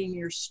creating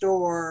your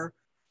store,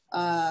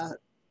 and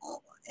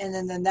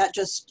then that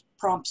just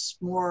prompts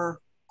more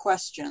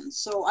questions.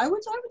 So I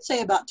would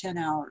say about 10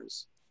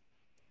 hours.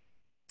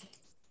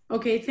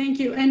 Okay, thank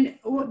you. And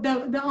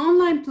the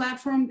online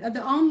platform,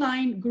 the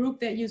online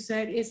group that you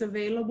said is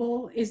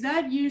available, do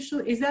you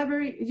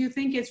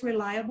think it's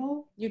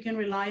reliable? You can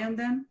rely on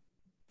them?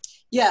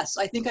 Yes,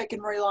 I think I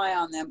can rely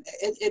on them.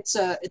 It's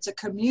a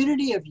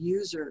community of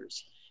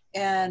users.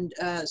 And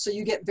so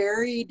you get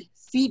varied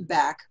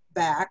feedback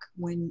back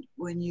when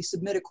you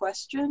submit a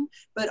question,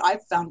 but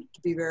I've found it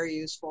to be very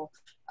useful.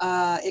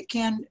 It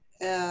can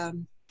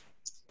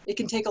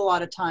take a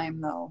lot of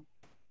time, though.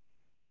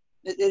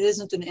 It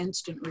isn't an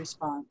instant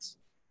response.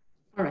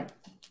 All right.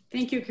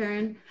 Thank you,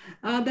 Karen.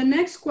 The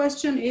next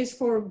question is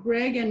for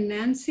Greg and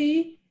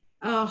Nancy.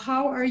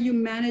 How are you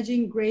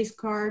managing Grace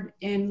Card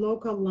and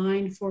local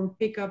line for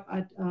pickup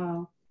at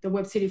the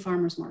Webb City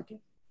Farmers Market?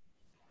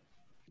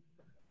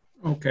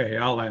 Okay,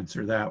 I'll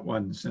answer that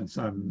one since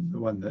I'm the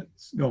one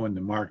that's going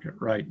to market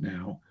right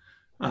now.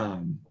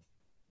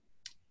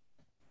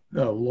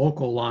 The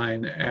local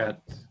line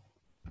at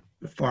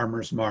the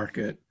farmers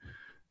market,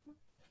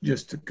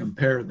 just to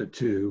compare the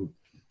two,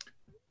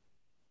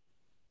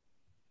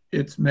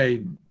 it's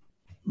made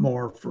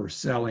more for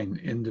selling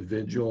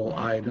individual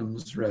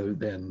items rather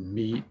than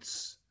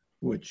meats,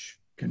 which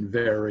can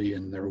vary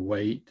in their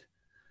weight.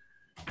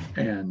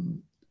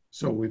 And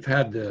so we've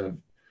had to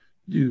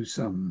do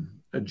some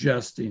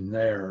adjusting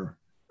there.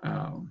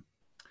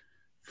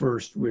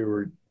 First, we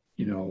were,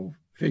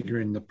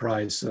 figuring the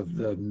price of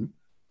the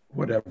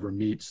whatever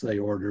meats they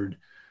ordered,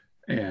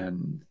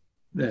 and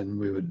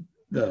then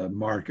the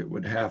market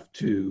would have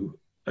to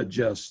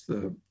adjust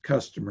the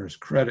customer's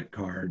credit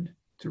card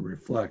to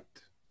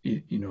reflect,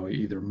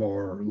 either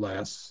more or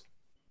less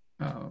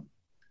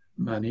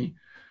money.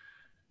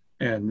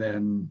 And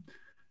then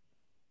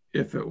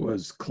if it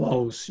was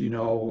close,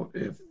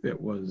 if it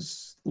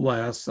was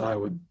less, I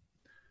would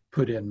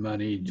put in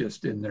money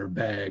just in their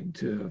bag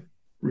to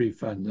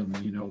refund them,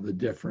 you know, the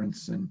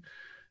difference. And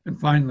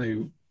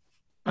finally,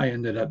 I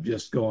ended up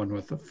just going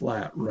with a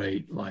flat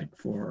rate, like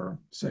for,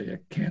 say, a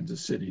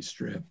Kansas City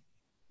strip,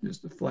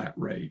 just a flat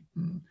rate.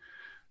 And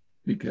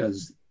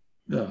because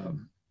the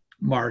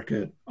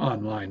market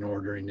online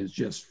ordering is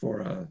just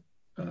for a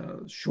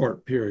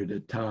short period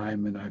of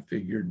time, and I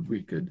figured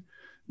we could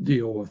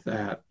deal with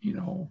that, you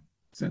know,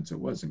 since it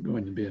wasn't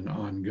going to be an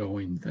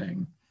ongoing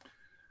thing.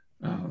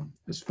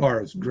 As far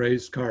as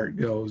GrazeCart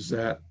goes,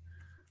 that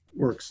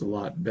works a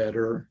lot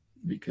better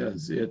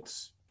because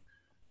it's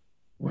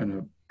when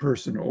a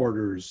person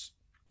orders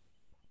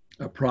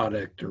a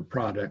product or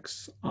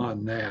products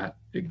on that,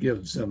 it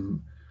gives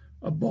them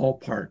a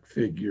ballpark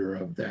figure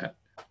of that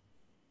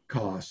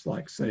cost.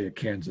 Like say a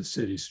Kansas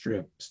City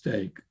strip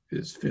steak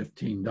is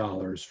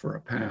 $15 for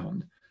a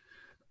pound.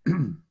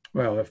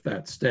 Well, if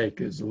that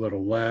steak is a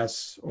little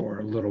less or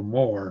a little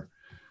more,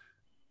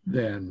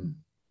 then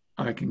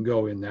I can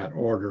go in that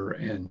order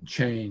and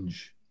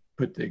change,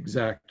 put the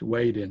exact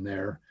weight in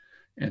there,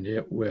 and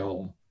it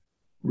will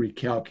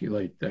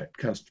recalculate that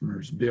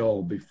customer's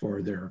bill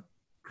before their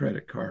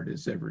credit card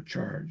is ever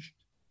charged.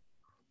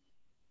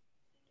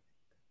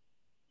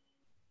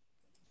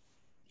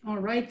 All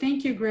right,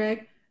 thank you,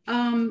 Greg.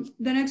 The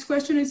next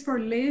question is for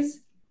Liz.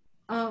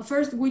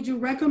 First, would you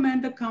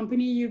recommend the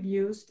company you've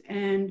used,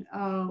 and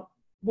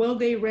will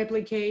they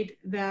replicate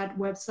that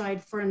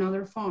website for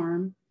another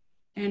farm?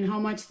 And how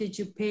much did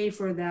you pay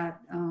for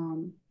that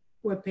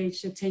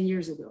webpage 10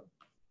 years ago?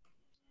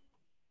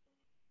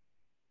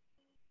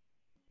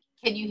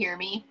 Can you hear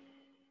me?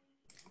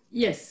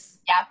 Yes.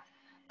 Yeah.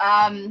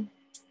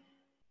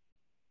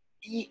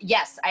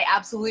 Yes, I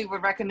absolutely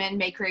would recommend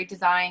Make Create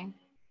Design.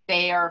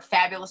 They are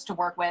fabulous to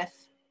work with.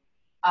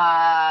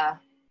 10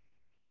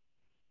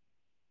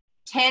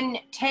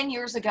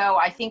 years ago,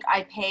 I think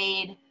I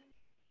paid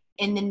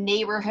in the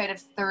neighborhood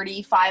of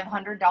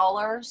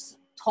 $3,500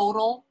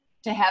 total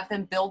to have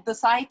them build the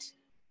site.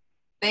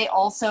 They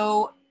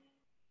also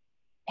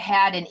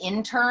had an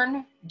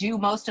intern do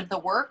most of the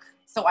work,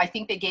 so I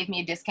think they gave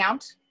me a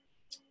discount.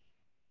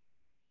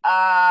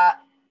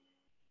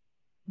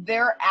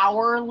 Their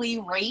hourly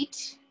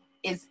rate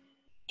is,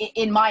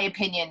 in my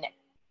opinion,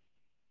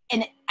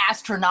 an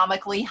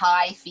astronomically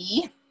high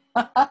fee.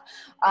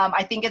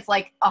 I think it's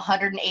like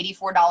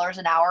 $184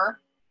 an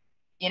hour,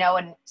 you know,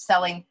 and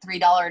selling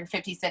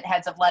 $3.50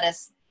 heads of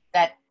lettuce,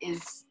 that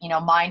is, you know,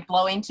 mind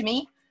blowing to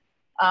me.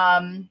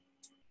 And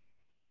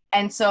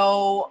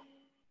so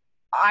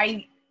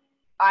I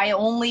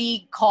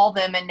only call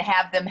them and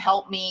have them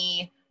help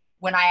me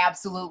when I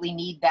absolutely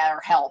need their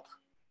help.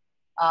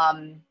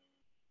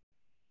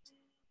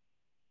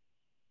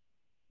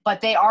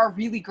 But they are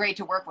really great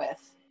to work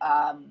with.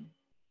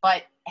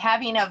 But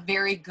having a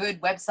very good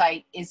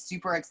website is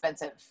super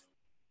expensive.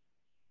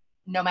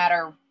 No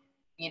matter,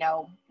 you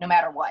know, no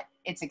matter what,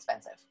 it's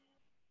expensive.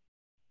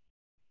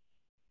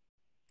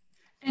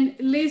 And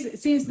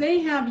Liz, since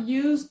they have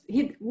used,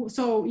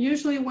 so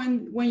usually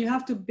when you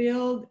have to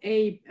build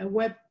a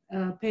web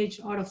page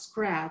out of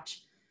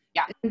scratch,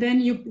 yeah, and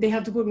then they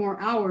have to put more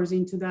hours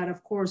into that,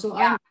 of course. So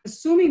yeah. I'm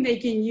assuming they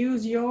can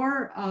use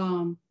your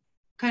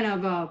kind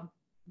of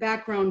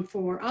background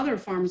for other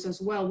farms as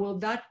well. Will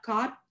that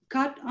cut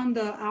on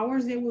the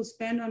hours they will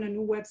spend on a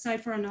new website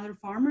for another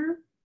farmer?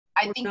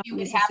 I think you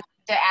would have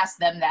to ask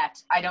them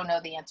that. I don't know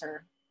the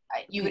answer.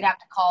 You would have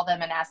to call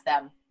them and ask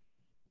them.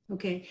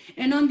 Okay,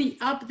 and on the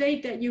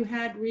update that you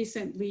had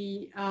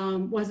recently,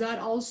 was that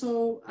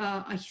also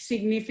a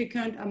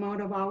significant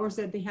amount of hours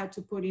that they had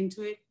to put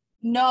into it?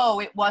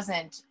 No, it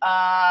wasn't.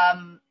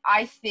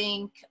 I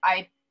think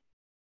I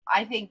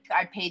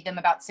paid them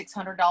about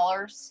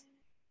 $600.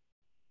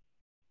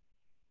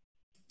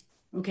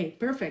 Okay,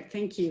 perfect.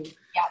 Thank you.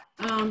 Yeah.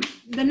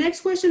 The next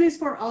question is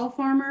for all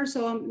farmers.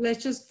 So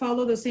let's just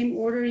follow the same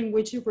order in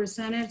which you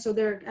presented. So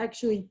there are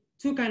actually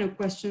two kind of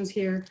questions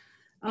here.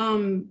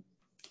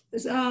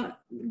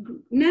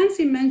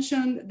 Nancy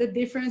mentioned the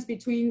difference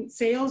between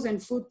sales and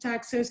food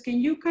taxes. Can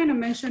you kind of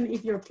mention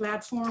if your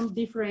platform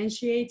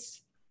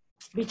differentiates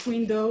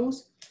between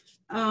those?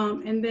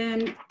 And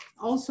then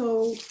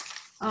also,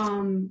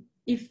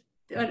 if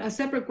a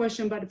separate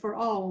question, but for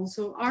all,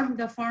 so are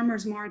the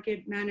farmers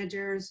market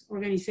managers,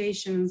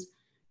 organizations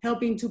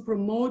helping to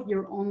promote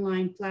your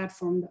online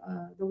platform,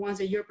 the ones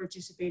that you're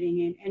participating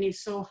in, and if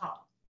so, how?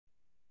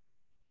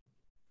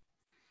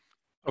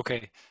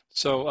 Okay,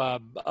 so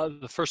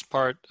the first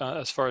part,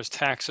 as far as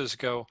taxes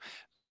go,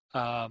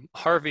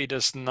 Harvey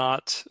does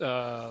not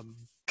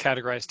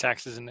categorize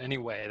taxes in any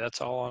way. That's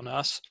all on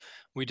us.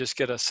 We just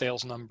get a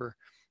sales number,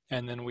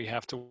 and then we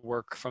have to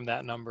work from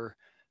that number.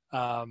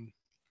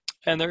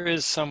 And there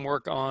is some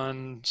work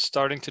on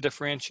starting to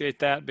differentiate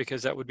that,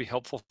 because that would be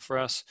helpful for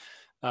us.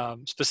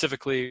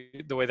 Specifically,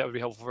 the way that would be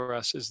helpful for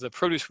us is the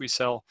produce we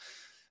sell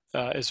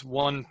is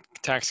one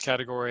tax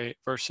category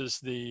versus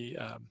the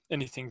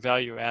anything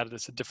value added.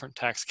 It's a different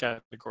tax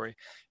category.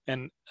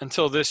 And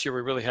until this year,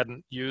 we really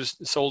hadn't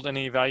sold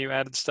any value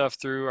added stuff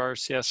through our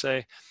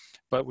CSA,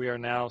 but we are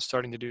now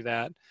starting to do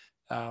that.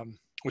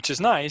 which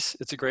is nice.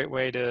 It's a great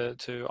way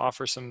to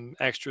offer some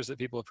extras that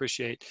people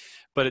appreciate,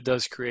 but it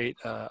does create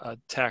a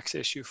tax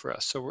issue for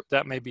us. So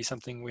that may be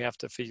something we have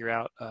to figure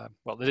out.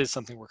 Well, it is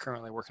something we're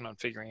currently working on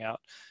figuring out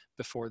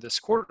before this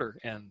quarter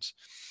ends.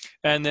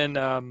 And then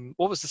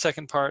what was the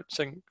second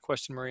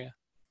question, Maria?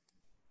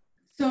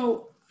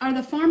 So are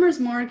the farmers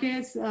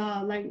markets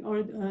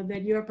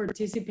that you're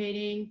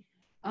participating,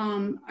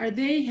 are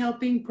they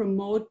helping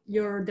promote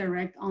your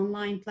direct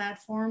online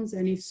platforms?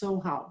 And if so,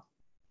 how?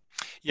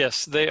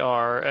 Yes, they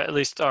are. At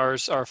least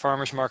ours, our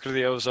farmers market of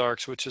the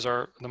Ozarks, which is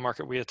the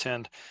market we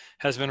attend,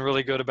 has been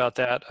really good about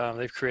that.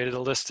 They've created a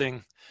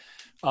listing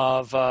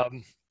of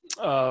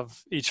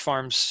each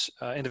farm's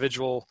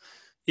individual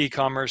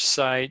e-commerce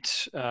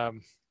site,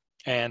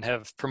 and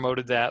have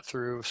promoted that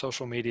through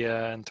social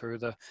media and through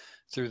the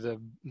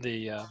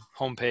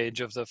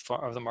homepage of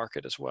the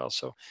market as well.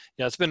 So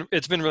yeah,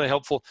 it's been really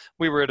helpful.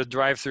 We were at a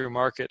drive-through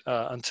market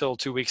until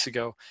 2 weeks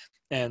ago,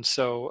 and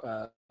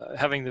so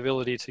having the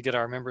ability to get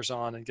our members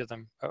on and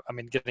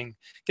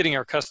getting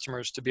our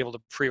customers to be able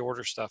to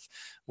pre-order stuff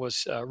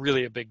was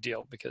really a big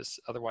deal, because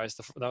otherwise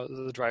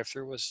the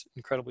drive-through was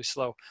incredibly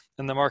slow,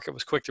 and the market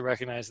was quick to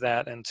recognize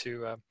that and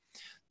to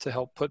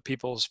help put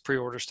people's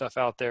pre-order stuff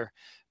out there.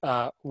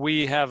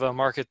 We have a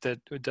market that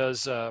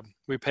does,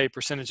 we pay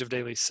percentage of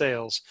daily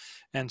sales.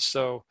 And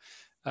so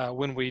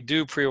when we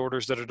do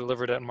pre-orders that are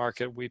delivered at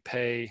market, we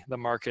pay the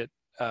market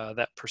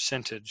that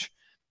percentage.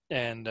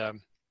 And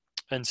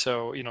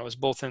so, you know, it's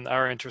both in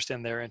our interest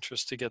and their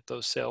interest to get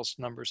those sales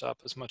numbers up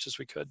as much as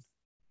we could.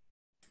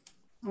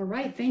 All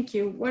right, thank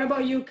you. What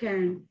about you,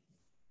 Karen?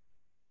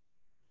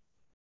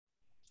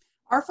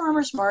 Our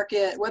farmers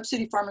market, Webb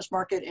City Farmers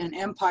Market and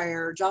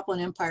Joplin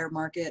Empire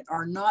Market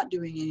are not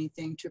doing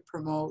anything to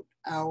promote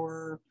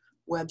our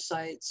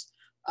websites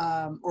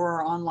or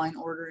our online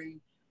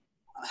ordering.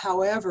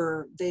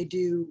 However, they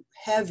do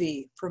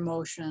heavy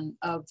promotion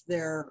of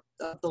the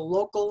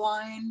local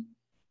line,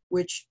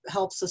 which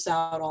helps us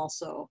out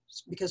also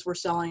because we're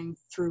selling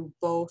through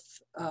both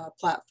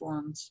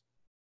platforms.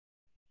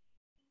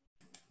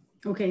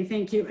 Okay,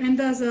 thank you. And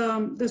does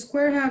the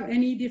Square have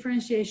any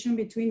differentiation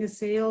between the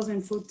sales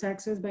and food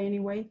taxes by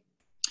any way?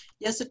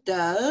 Yes, it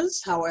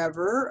does.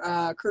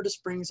 However, Curtis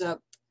brings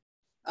up,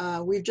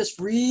 we've just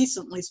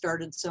recently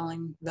started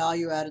selling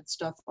value-added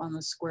stuff on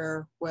the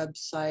Square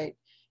website,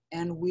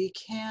 and we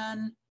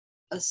can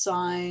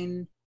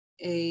assign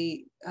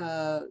a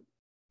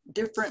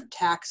different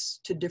tax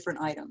to different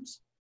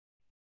items.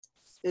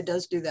 It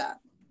does do that.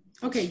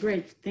 Okay,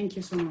 great. Thank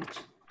you so much.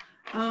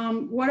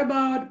 What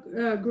about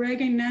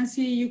Greg and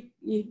Nancy?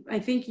 I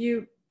think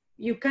you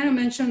kind of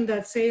mentioned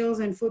that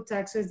sales and food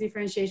taxes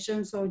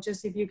differentiation. So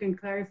just if you can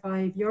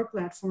clarify if your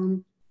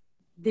platform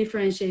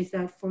differentiates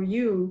that for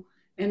you.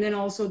 And then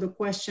also the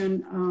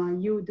question,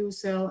 you do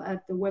sell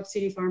at the Webb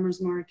City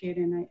Farmers Market,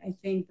 and I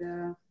think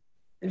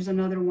there's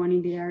another one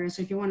in the area.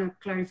 So if you want to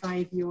clarify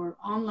if your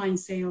online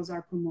sales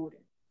are promoted.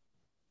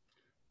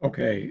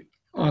 Okay,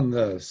 on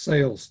the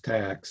sales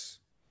tax,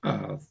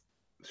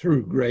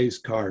 through Gray's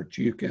Cart,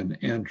 you can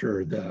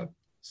enter the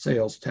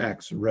sales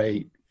tax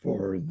rate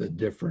for the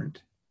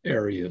different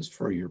areas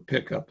for your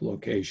pickup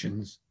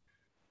locations.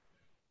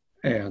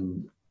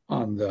 And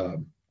on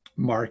the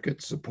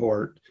market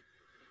support,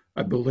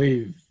 I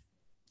believe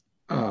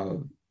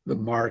the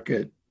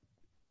market,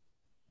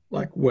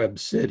 like Webb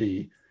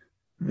City,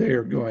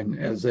 they're going,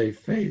 as they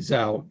phase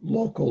out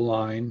local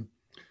line,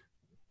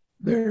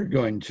 they're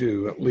going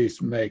to at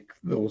least make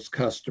those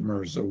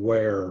customers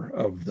aware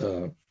of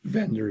the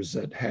vendors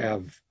that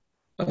have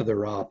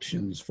other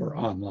options for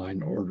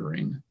online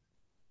ordering.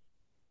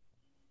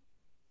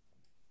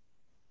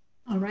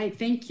 All right,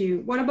 thank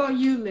you. What about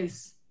you,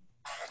 Liz?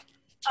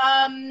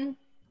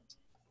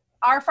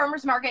 Our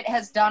farmers market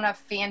has done a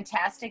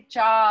fantastic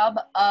job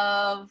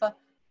of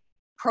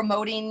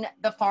promoting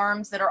the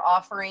farms that are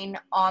offering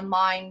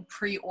online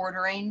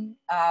pre-ordering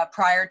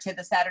prior to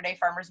the Saturday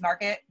farmers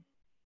market.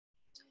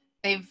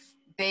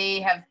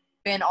 They have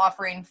been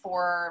offering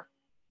for,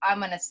 I'm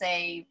going to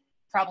say,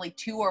 probably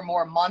 2 or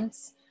more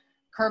months,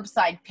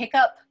 curbside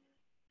pickup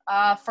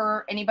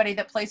for anybody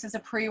that places a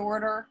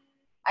pre-order.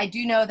 I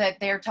do know that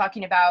they're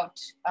talking about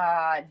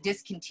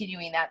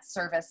discontinuing that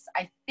service,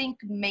 I think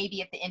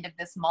maybe at the end of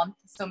this month.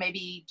 So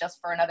maybe just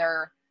for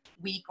another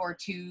week or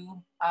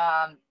 2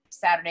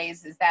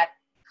 Saturdays, is that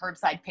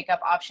curbside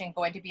pickup option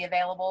going to be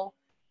available?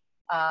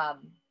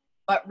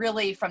 But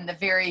really from the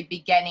very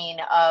beginning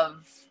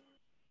of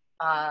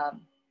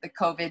the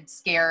COVID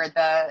scare,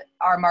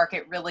 our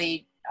market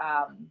really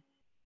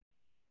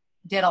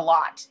did a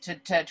lot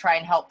to try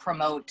and help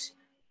promote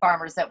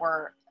farmers that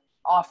were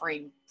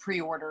offering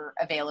pre-order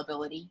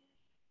availability.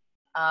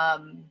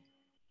 And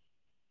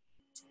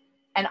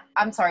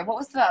I'm sorry, what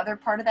was the other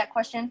part of that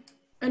question?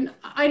 And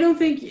I don't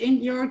think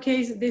in your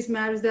case this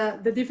matters,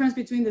 that the difference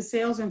between the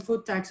sales and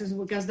food taxes,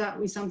 because that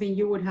was something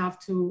you would have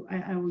to,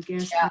 I would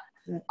guess.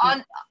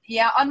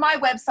 Yeah. On my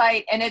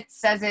website, and it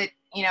says it,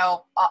 you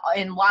know,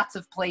 in lots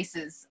of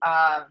places,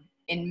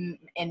 in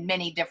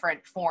many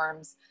different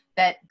forms,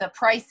 that the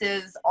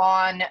prices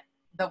on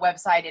the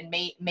website and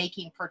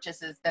making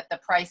purchases, that the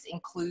price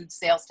includes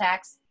sales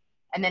tax.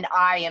 And then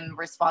I am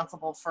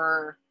responsible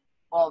for,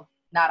 well,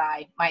 not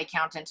I, my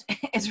accountant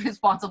is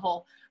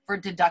responsible for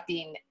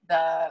deducting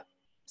the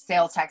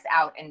sales tax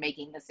out and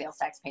making the sales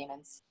tax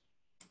payments.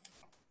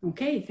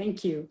 Okay,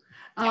 thank you.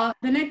 The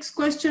next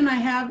question I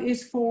have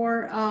is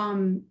for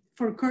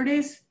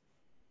Curtis.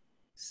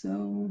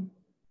 So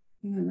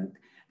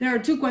there are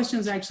two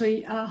questions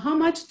actually. How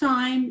much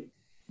time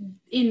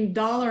in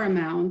dollar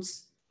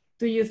amounts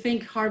do you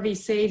think Harvey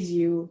saves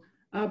you?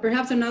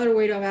 Perhaps another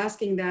way of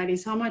asking that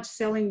is how much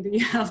selling do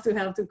you have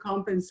to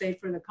compensate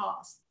for the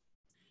cost?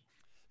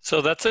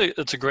 So that's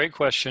a great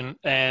question,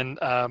 and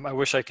I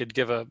wish I could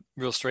give a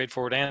real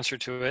straightforward answer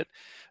to it.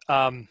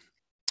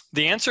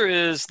 The answer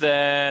is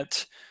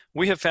that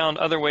we have found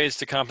other ways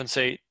to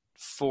compensate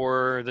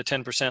for the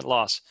 10%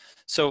 loss.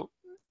 So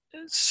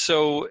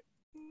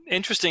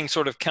interesting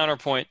sort of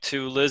counterpoint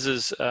to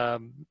Liz's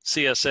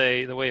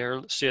CSA, the way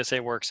her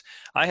CSA works.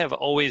 I have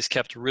always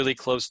kept really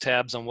close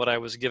tabs on what I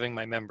was giving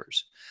my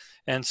members.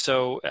 And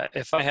so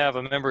if I have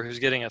a member who's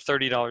getting a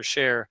 $30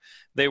 share,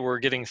 they were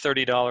getting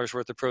 $30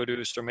 worth of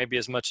produce, or maybe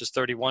as much as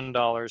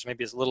 $31,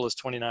 maybe as little as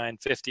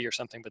 $29.50 or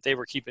something, but we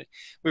were keeping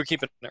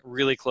it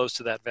really close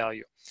to that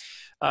value.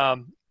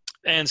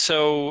 And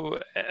so,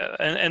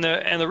 and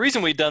the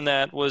reason we'd done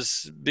that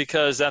was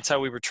because that's how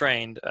we were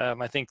trained.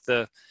 I think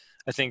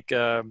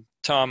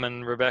Tom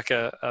and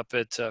Rebecca up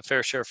at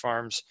Fair Share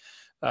Farms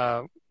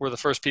were the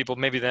first people,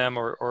 maybe them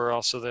or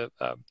also the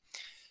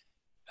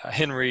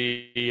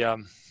Henry,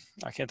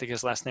 I can't think of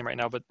his last name right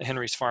now, but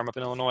Henry's farm up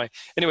in Illinois.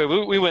 Anyway,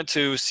 we went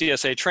to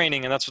CSA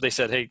training, and that's what they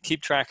said. Hey,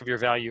 keep track of your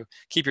value.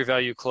 Keep your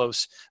value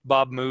close.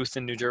 Bob Muth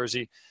in New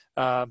Jersey.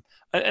 And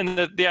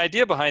the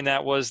idea behind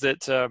that was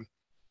that a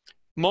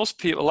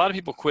lot of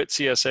people quit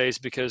CSAs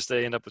because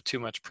they end up with too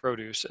much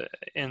produce.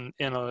 And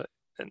I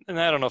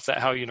don't know if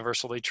how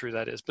universally true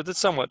that is, but it's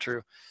somewhat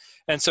true.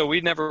 And so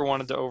we never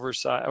wanted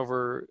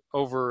to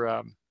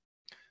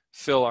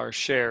fill our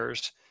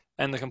shares.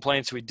 And the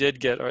complaints we did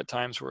get at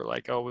times were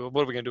like, oh,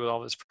 what are we going to do with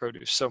all this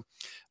produce? So,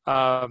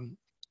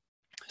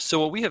 so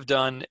what we have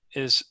done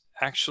is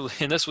actually,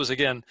 and this was,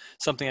 again,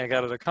 something I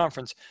got at a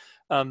conference,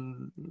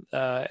 Ellen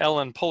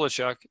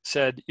Polachuk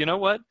said, you know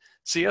what?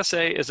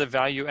 CSA is a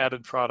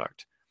value-added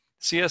product.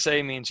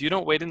 CSA means you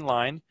don't wait in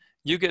line.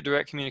 You get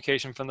direct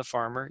communication from the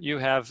farmer. You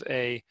have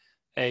a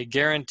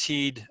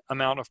guaranteed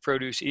amount of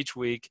produce each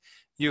week.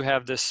 You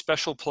have this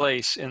special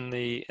place in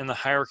the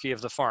hierarchy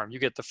of the farm. You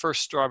get the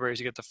first strawberries,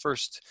 you get the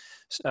first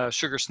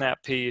sugar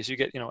snap peas, you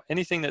get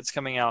anything that's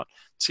coming out.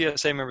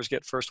 CSA members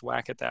get first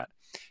whack at that,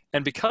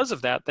 and because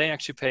of that, they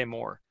actually pay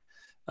more,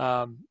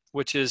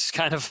 which is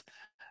kind of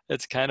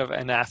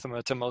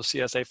anathema to most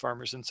CSA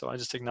farmers, and so I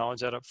just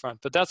acknowledge that up front.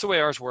 But that's the way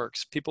ours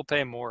works. People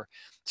pay more,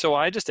 so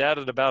I just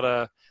added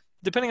about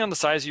depending on the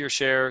size of your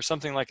share,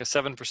 something like a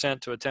 7%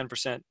 to a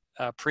 10%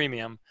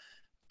 premium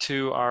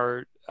to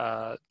our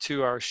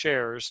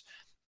shares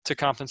to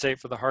compensate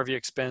for the Harvey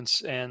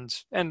expense and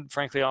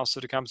frankly also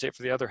to compensate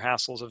for the other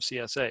hassles of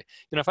CSA.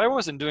 If I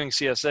wasn't doing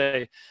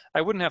CSA,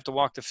 I wouldn't have to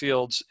walk the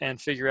fields and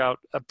figure out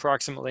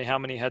approximately how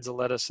many heads of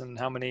lettuce and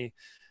how many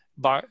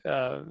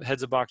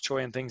heads of bok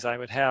choy and things I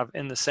would have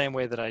in the same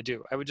way that I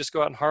do. I would just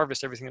go out and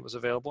harvest everything that was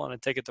available and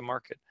I'd take it to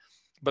market.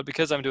 But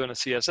because I'm doing a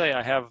CSA,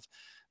 I have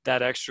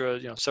that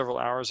extra, several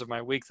hours of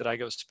my week that I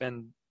go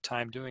spend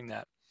time doing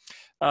that.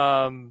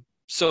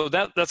 So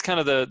that's kind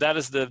of that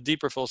is the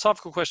deeper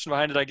philosophical question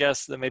behind it, I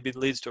guess, that maybe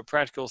leads to a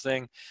practical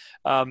thing.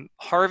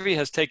 Harvey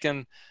has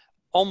taken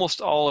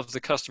almost all of the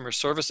customer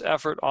service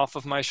effort off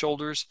of my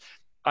shoulders.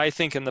 I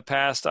think in the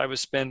past I was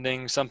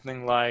spending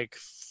something like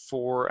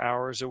 4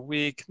 hours a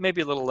week,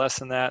 maybe a little less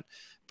than that,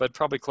 but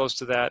probably close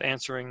to that,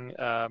 answering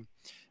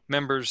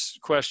members'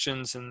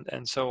 questions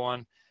and so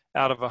on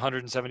out of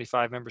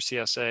 175 member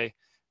CSA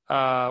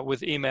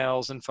with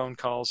emails and phone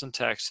calls and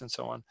texts and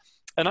so on.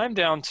 And I'm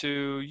down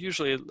to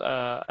usually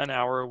an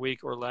hour a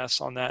week or less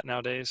on that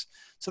nowadays.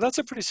 So that's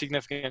a pretty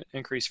significant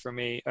increase for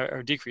me,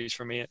 or decrease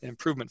for me,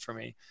 improvement for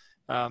me.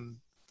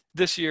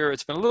 This year,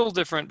 it's been a little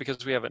different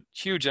because we have a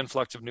huge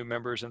influx of new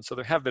members. And so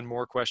there have been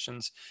more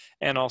questions.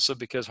 And also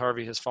because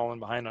Harvey has fallen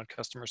behind on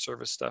customer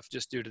service stuff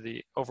just due to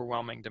the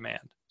overwhelming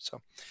demand.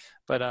 So,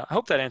 but I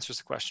hope that answers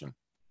the question.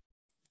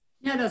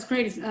 Yeah, that's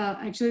great.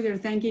 Actually, they're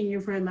thanking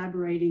you for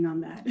elaborating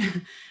on that.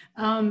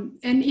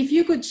 And if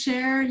you could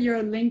share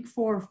your link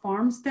for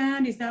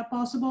FarmStand, is that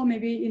possible?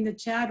 Maybe in the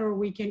chat, or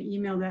we can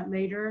email that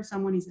later.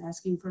 Someone is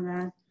asking for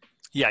that.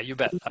 Yeah, you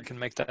bet. I can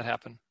make that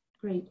happen.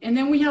 Great. And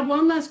then we have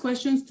one last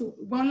question,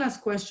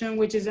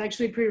 which is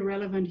actually pretty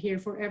relevant here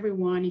for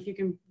everyone. If you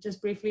can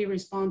just briefly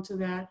respond to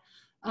that.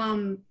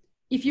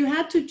 If you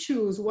had to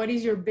choose, what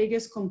is your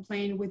biggest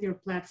complaint with your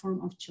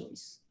platform of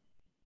choice?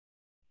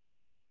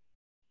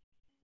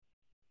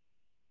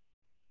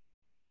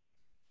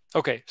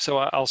 Okay, so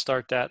I'll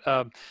start that.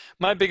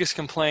 My biggest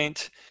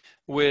complaint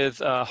with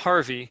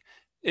Harvey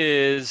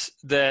is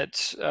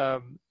that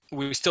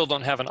we still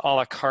don't have an a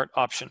la carte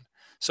option.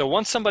 So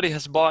once somebody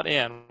has bought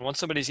in, once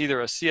somebody's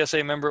either a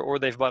CSA member or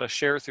they've bought a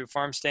share through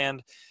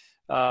FarmStand,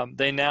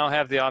 They now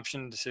have the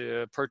option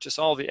to purchase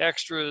all the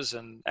extras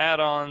and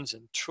add-ons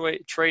and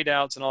trade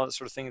outs and all that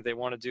sort of thing that they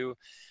want to do.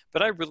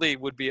 But I really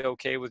would be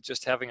okay with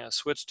just having a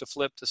switch to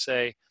flip to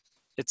say,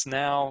 it's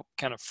now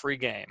kind of free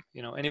game.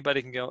 You know,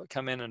 anybody can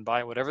come in and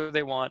buy whatever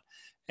they want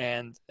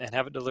and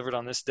have it delivered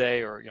on this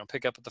day, or, you know,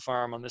 pick up at the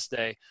farm on this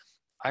day.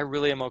 I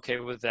really am okay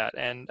with that.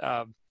 And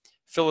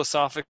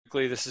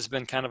philosophically, this has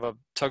been kind of a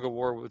tug of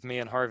war with me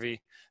and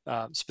Harvey,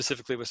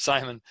 specifically with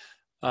Simon,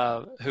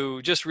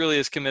 who just really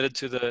is committed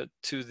to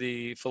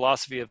the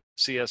philosophy of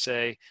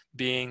CSA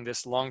being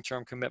this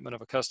long-term commitment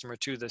of a customer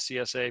to the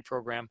CSA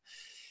program.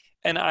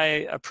 And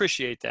I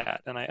appreciate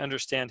that, and I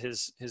understand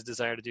his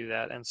desire to do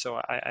that. And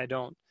so I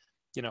don't,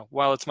 you know,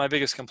 while it's my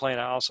biggest complaint,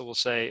 I also will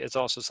say it's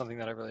also something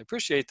that I really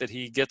appreciate, that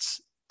he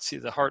gets to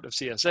the heart of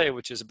CSA,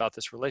 which is about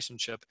this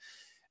relationship.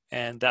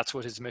 And that's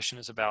what his mission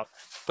is about.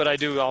 But I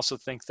do also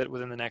think that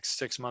within the next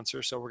 6 months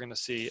or so, we're going to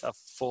see a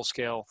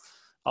full-scale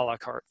a la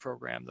carte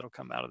program that'll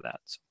come out of that.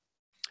 So,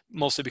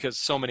 mostly because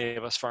so many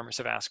of us farmers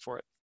have asked for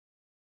it.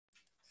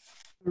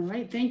 All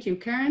right, thank you.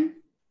 Karen?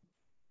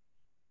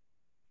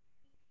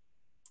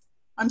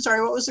 I'm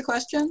sorry, what was the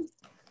question?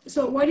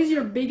 So what is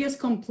your biggest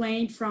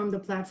complaint from the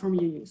platform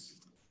you use?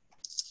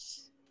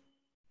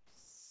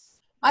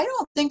 I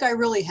don't think I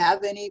really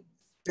have any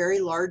very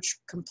large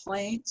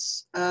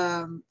complaints.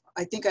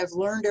 I think I've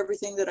learned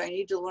everything that I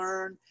need to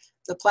learn.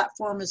 The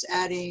platform is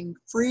adding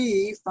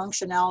free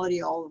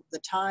functionality all of the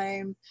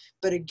time.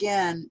 But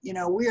again, you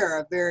know, we are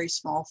a very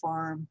small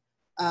farm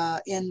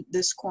in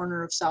this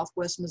corner of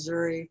Southwest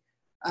Missouri.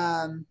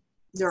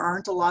 There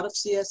aren't a lot of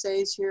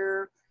CSAs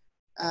here.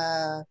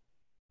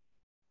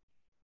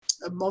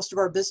 Most of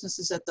our business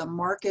is at the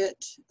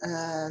market.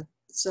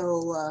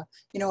 So,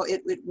 you know,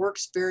 it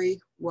works very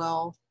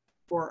well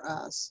for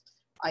us,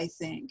 I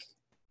think.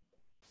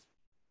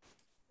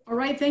 All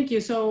right, thank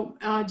you. So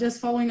just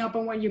following up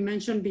on what you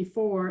mentioned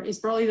before, it's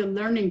probably the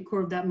learning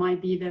curve that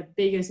might be the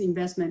biggest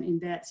investment in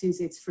that,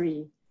 since it's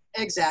free.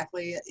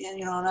 Exactly. And,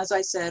 you know, and as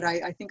I said,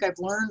 I think I've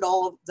learned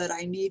all of that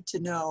I need to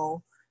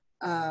know.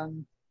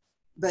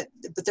 But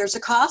there's a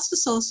cost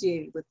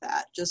associated with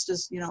that. Just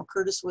as, you know,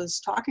 Curtis was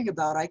talking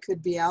about, I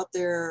could be out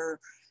there,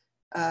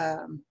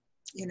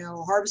 you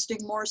know, harvesting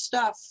more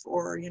stuff,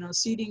 or, you know,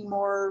 seeding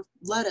more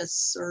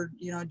lettuce, or,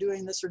 you know,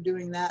 doing this or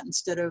doing that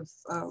instead of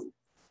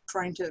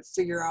trying to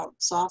figure out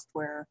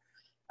software.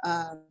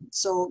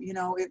 So, you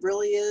know, it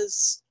really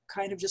is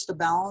kind of just a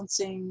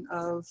balancing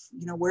of,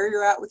 you know, where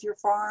you're at with your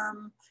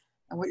farm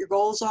and what your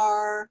goals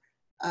are,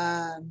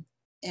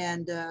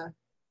 and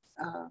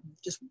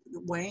just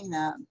weighing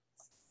that.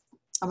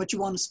 How much you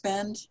want to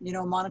spend, you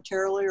know,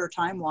 monetarily or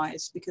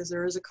time-wise, because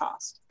there is a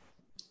cost.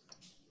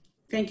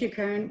 Thank you,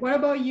 Karen. What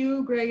about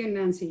you, Greg and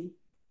Nancy?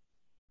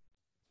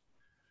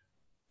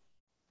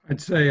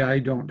 I'd say I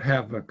don't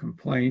have a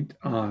complaint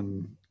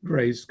on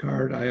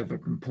GraceCart. I have a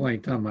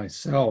complaint on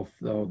myself,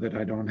 though, that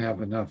I don't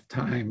have enough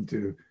time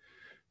to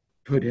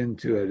put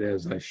into it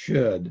as I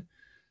should.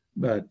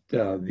 But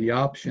the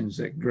options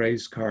that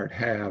GraceCart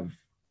have,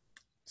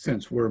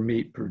 since we're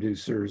meat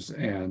producers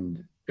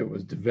and it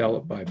was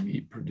developed by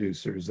meat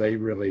producers, they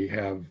really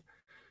have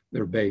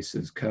their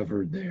bases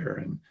covered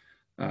there. And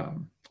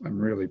I'm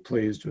really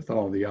pleased with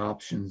all the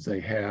options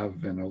they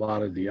have, and a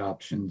lot of the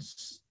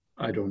options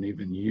I don't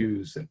even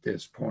use at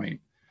this point.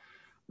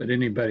 But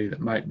anybody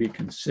that might be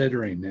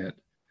considering it,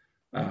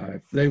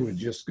 if they would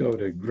just go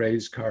to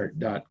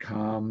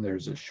grazecart.com,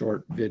 there's a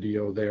short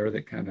video there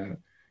that kind of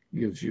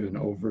gives you an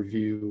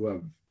overview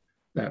of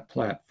that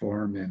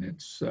platform, and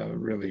it's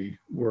really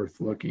worth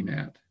looking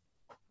at.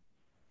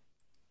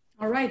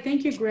 All right,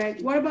 thank you,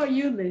 Greg. What about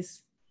you,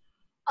 Liz?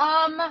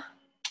 I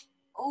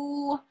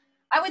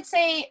would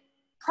say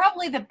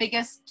probably the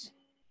biggest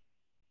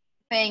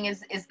thing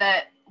is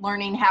that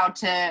learning how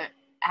to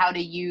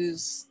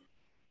use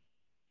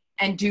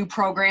and do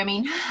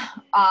programming.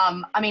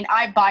 I mean,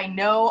 I by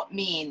no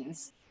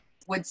means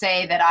would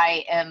say that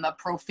I am a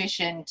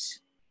proficient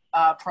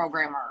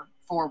programmer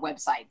for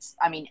websites.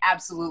 I mean,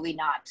 absolutely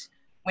not.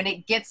 When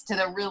it gets to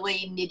the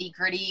really nitty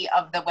gritty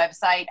of the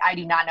website, I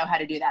do not know how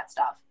to do that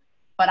stuff.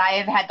 But I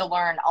have had to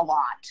learn a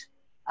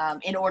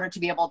lot in order to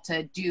be able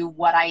to do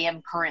what I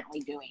am currently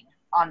doing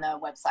on the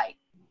website.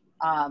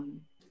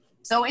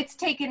 So it's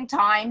taken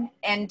time,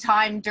 and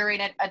time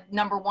during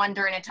number one,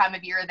 during a time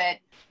of year that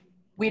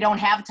we don't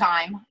have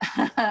time.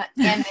 And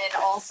then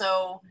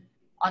also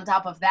on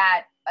top of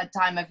that, a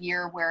time of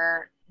year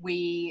where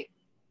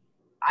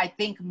I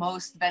think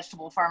most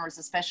vegetable farmers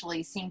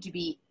especially seem to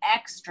be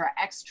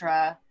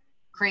extra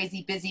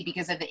crazy busy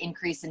because of the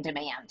increase in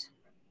demand.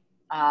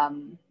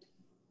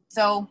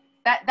 So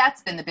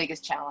that's been the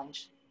biggest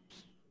challenge.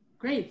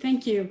 Great,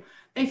 thank you.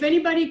 If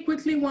anybody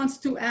quickly wants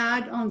to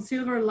add on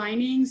silver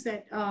linings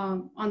that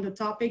on the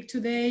topic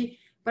today,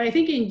 but I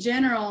think in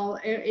general,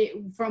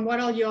 from what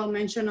all you all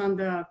mentioned on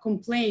the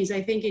complaints,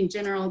 I think in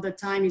general, the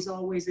time is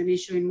always an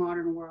issue in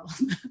modern world.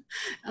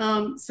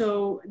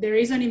 So there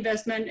is an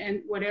investment,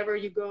 and whatever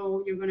you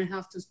go, you're gonna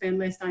have to spend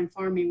less time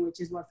farming,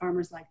 which is what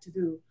farmers like to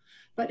do.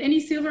 But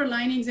any silver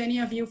linings any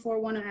of you four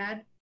wanna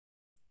add?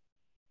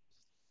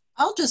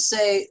 I'll just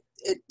say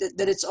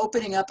that it's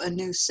opening up a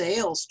new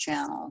sales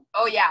channel.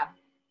 Oh yeah.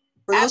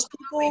 For those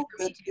Absolutely, people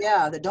for me that, too.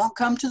 yeah, that don't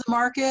come to the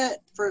market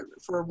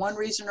for one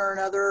reason or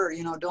another, or,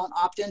 you know, don't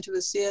opt into a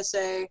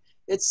CSA,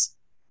 it's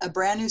a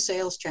brand new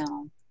sales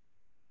channel.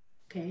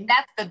 Okay.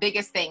 That's the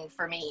biggest thing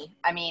for me.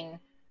 I mean,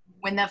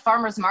 when the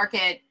farmer's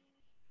market,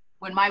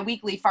 when my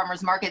weekly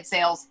farmer's market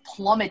sales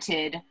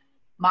plummeted,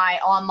 my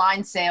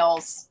online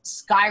sales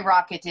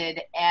skyrocketed,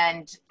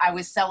 and I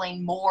was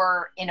selling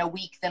more in a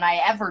week than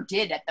I ever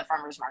did at the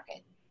farmer's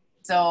market.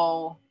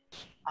 So,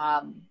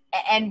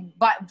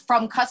 but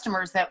from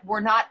customers that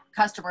were not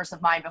customers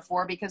of mine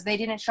before because they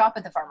didn't shop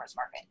at the farmer's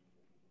market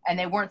and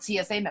they weren't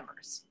CSA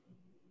members.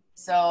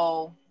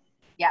 So,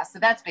 yeah, so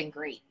that's been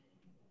great.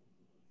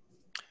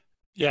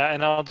 Yeah,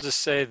 and I'll just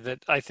say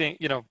that I think,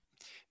 you know,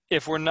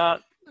 if we're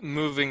not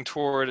moving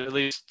toward at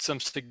least some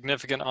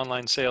significant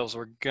online sales,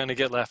 we're going to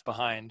get left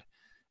behind.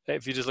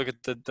 If you just look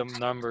at the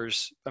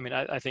numbers, I mean,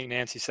 I think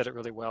Nancy said it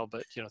really well,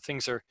 but you know,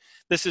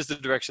 this is the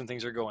direction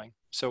things are going.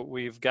 So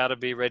we've got to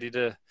be ready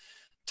to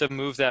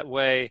move that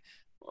way.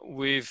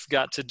 We've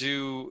got to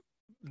do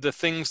the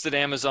things that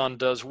Amazon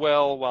does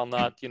well while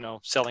not, you know,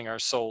 selling our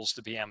souls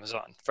to be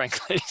Amazon,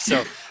 frankly.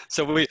 So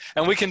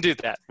we can do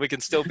that. We can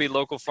still be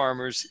local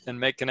farmers and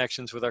make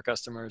connections with our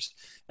customers,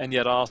 and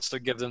yet also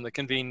give them the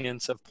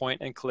convenience of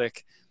point and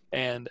click,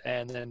 and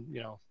then,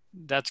 you know,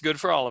 that's good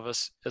for all of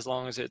us as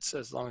long as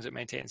it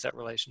maintains that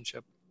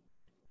relationship.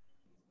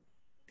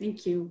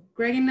 Thank you.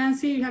 Greg and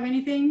Nancy, you have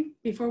anything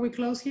before we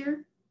close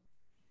here?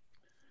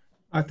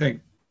 I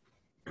think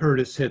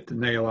Curtis hit the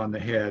nail on the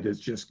head.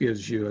 It just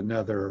gives you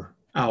another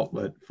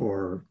outlet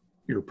for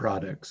your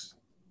products.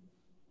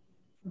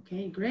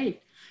 Okay,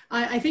 great.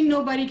 I think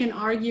nobody can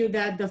argue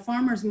that the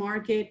farmer's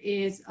market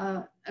is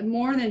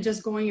more than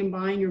just going and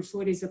buying your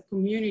food. Is a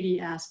community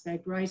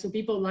aspect, right? So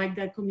people like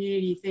that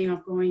community thing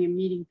of going and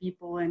meeting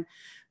people.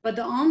 But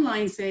the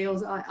online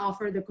sales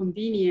offer the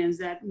convenience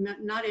that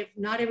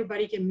not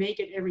everybody can make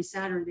it every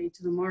Saturday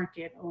to the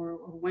market or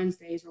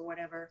Wednesdays or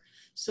whatever.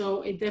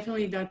 So it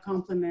definitely does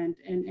complement,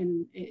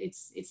 and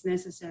it's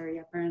necessary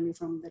apparently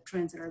from the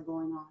trends that are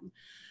going on.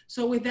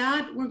 So with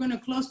that, we're going to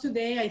close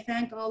today. I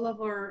thank all of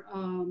our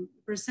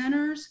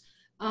presenters.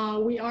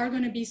 We are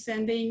going to be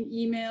sending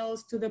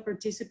emails to the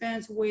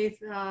participants with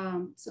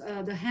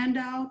the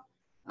handout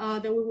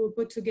that we will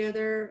put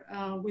together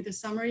with a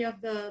summary of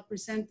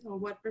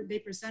what they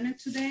presented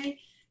today.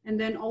 And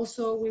then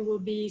also we will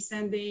be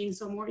sending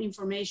some more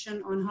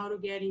information on how to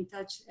get in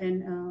touch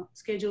and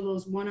schedule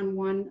those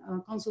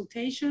one-on-one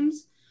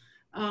consultations.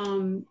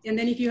 And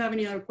then if you have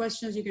any other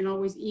questions, you can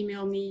always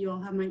email me.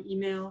 You'll have my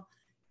email.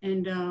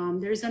 And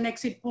there's an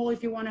exit poll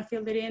if you want to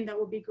fill it in. That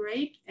would be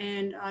great.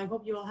 And I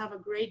hope you all have a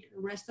great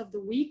rest of the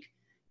week.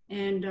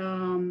 And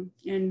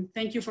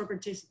thank you for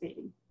participating.